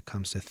feel when it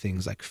comes to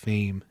things like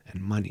fame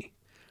and money.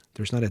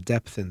 There's not a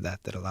depth in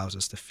that that allows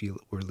us to feel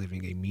that we're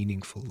living a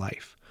meaningful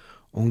life.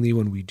 Only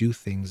when we do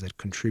things that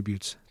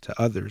contributes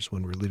to others,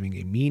 when we're living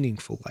a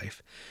meaningful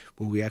life,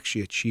 will we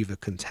actually achieve a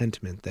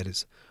contentment that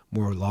is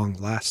more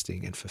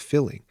long-lasting and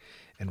fulfilling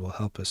and will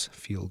help us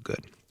feel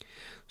good.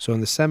 So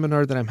in the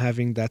seminar that I'm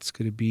having, that's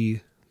going to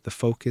be the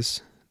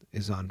focus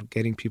is on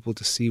getting people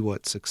to see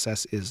what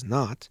success is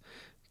not,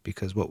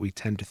 because what we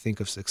tend to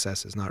think of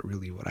success is not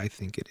really what I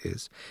think it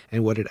is,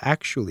 and what it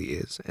actually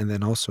is. And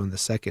then also in the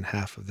second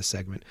half of the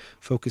segment,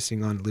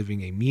 focusing on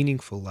living a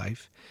meaningful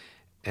life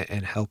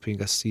and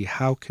helping us see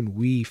how can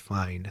we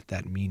find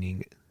that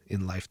meaning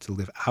in life to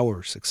live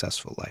our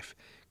successful life.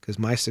 Because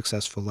my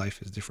successful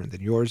life is different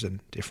than yours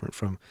and different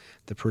from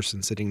the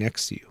person sitting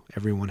next to you.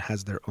 Everyone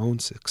has their own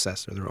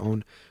success or their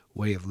own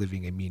way of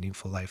living a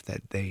meaningful life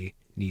that they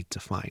need to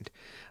find.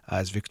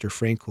 As Viktor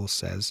Frankl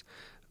says,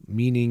 the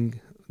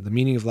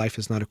meaning of life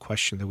is not a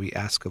question that we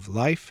ask of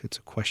life. It's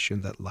a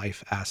question that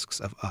life asks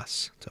of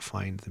us to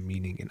find the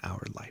meaning in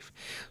our life.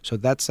 So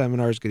that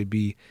seminar is going to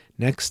be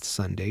next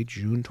Sunday,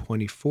 June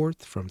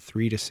 24th from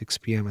 3 to 6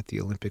 p.m. at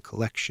the Olympic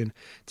Collection.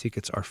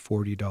 Tickets are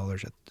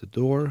 $40 at the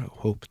door.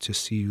 Hope to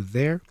see you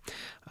there.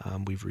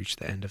 We've reached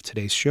the end of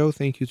today's show.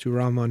 Thank you to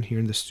Rahman here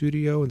in the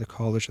studio and the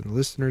callers and the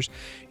listeners.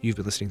 You've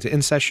been listening to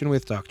In Session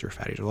with Dr.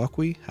 Farid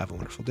Holakwi. Have a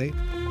wonderful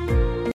day.